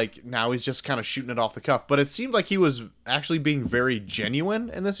 So like now he's just kind of shooting it off the cuff. But it seemed like he was actually being very genuine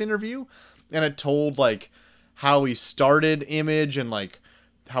in this interview, and it told like how he started Image and like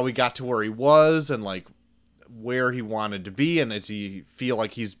how he got to where he was and like where he wanted to be, and does he feel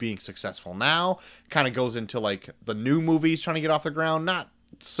like he's being successful now. Kind of goes into like the new movies trying to get off the ground, not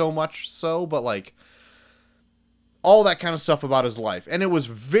so much so, but like all that kind of stuff about his life. And it was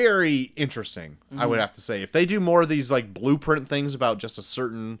very interesting, I would have to say. If they do more of these like Blueprint things about just a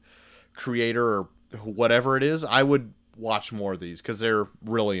certain creator or whatever it is, I would watch more of these because they're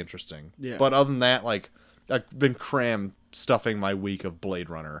really interesting. Yeah. But other than that, like I've been stuffing my week of Blade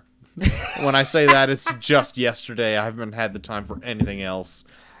Runner. When I say that, it's just yesterday. I haven't had the time for anything else.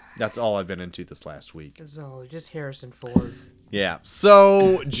 That's all I've been into this last week. So just Harrison Ford. Yeah.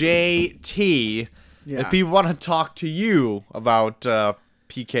 So, JT, Yeah. if people want to talk to you about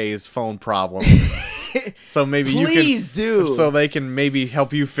PK's phone problems. So maybe Please you can, do. so they can maybe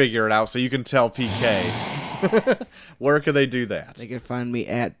help you figure it out. So you can tell PK. Where could they do that? They can find me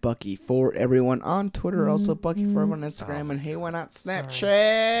at Bucky for everyone on Twitter, also Bucky for everyone on Instagram, and hey, why not Snapchat?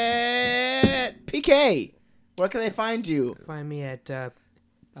 PK, where can they find you? Find me at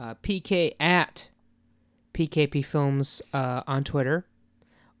PK at PKP Films on Twitter.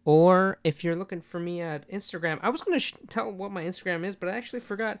 Or if you're looking for me at Instagram, I was going to tell what my Instagram is, but I actually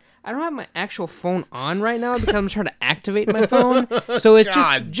forgot. I don't have my actual phone on right now because I'm trying to activate my phone. So it's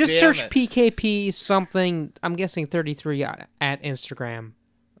God just damn search it. PKP something. I'm guessing 33 at Instagram.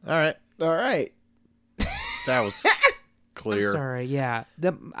 All right. All right. That was I'm clear. sorry. Yeah,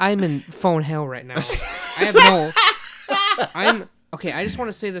 I'm in phone hell right now. I have no. I'm okay. I just want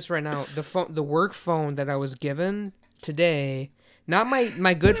to say this right now. The work phone that I was given today. Not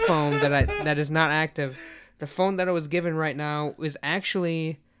my good phone that is not active. The phone that I was given right now is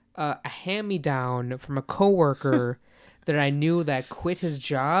actually a hand-me-down from a coworker that I knew that quit his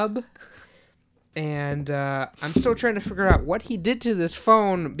job. And I'm still trying to figure out what he did to this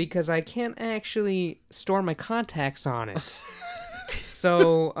phone because I can't actually store my contacts on it.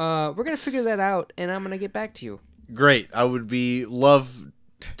 So we're going to figure that out, and I'm going to get back to you. Great. I would love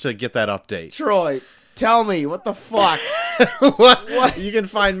to get that update. Troy, tell me, what the fuck? What? You can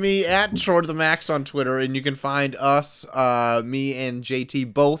find me at Troy the Max on Twitter, and you can find us, me and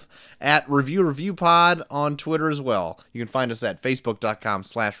JT, both at Review Pod on Twitter as well. You can find us at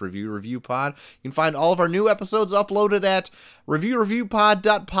facebook.com/reviewreviewpod. You can find all of our new episodes uploaded at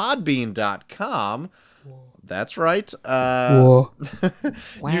reviewreviewpod.podbean.com. That's right. Whoa. You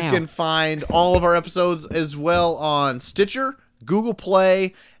can find all of our episodes as well on Stitcher, Google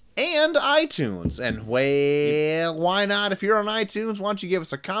Play, and iTunes. And well, why not? If you're on iTunes, why don't you give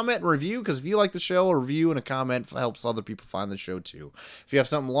us a comment and review? Because if you like the show, a review and a comment helps other people find the show too. If you have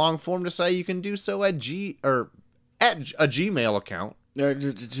something long form to say, you can do so at a Gmail account.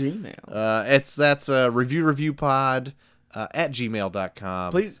 Gmail. That's reviewreviewpod at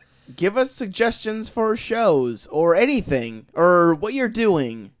gmail.com. Please give us suggestions for shows or anything or what you're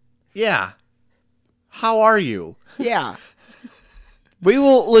doing. Yeah. How are you? Yeah. We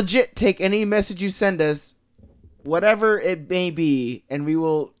will legit take any message you send us, whatever it may be, and we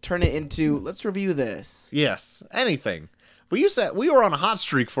will turn it into, let's review this. Yes, anything. But you said we were on a hot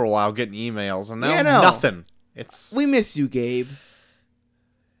streak for a while getting emails, and now Yeah, no. nothing. It's We miss you, Gabe.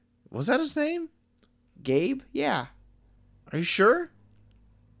 Was that his name? Gabe? Yeah. Are you sure?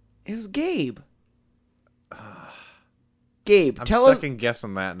 It was Gabe. Gabe, I'm tell us, second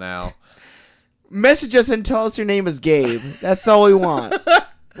guessing that now. message us and tell us your name is Gabe. That's all we want.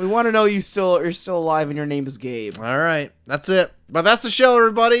 We want to know you're still alive and your name is Gabe. All right, that's it. But that's the show,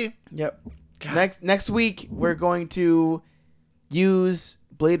 everybody. Yep. Next week we're going to use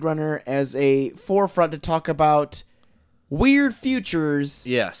Blade Runner as a forefront to talk about weird futures,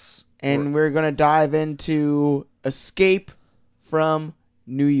 Yes. and we're going to dive into Escape from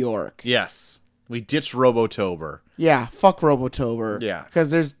New York. Yes. We ditched Robotober. Yeah, fuck Robotober. Yeah. Because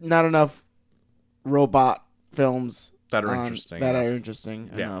there's not enough robot films That are interesting That enough. are interesting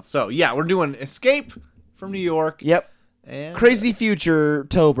Yeah. enough. So yeah, we're doing Escape from New York. Yep. And Crazy Future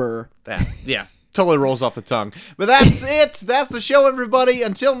Tober. that. Yeah. Totally rolls off the tongue. But that's it. That's the show, everybody.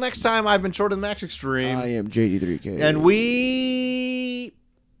 Until next time, I've been Jordan Max Extreme. I am JD3K. And we...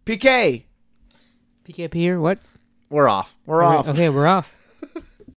 PK. PKP here? What? We're off. We're off. Okay, we're off.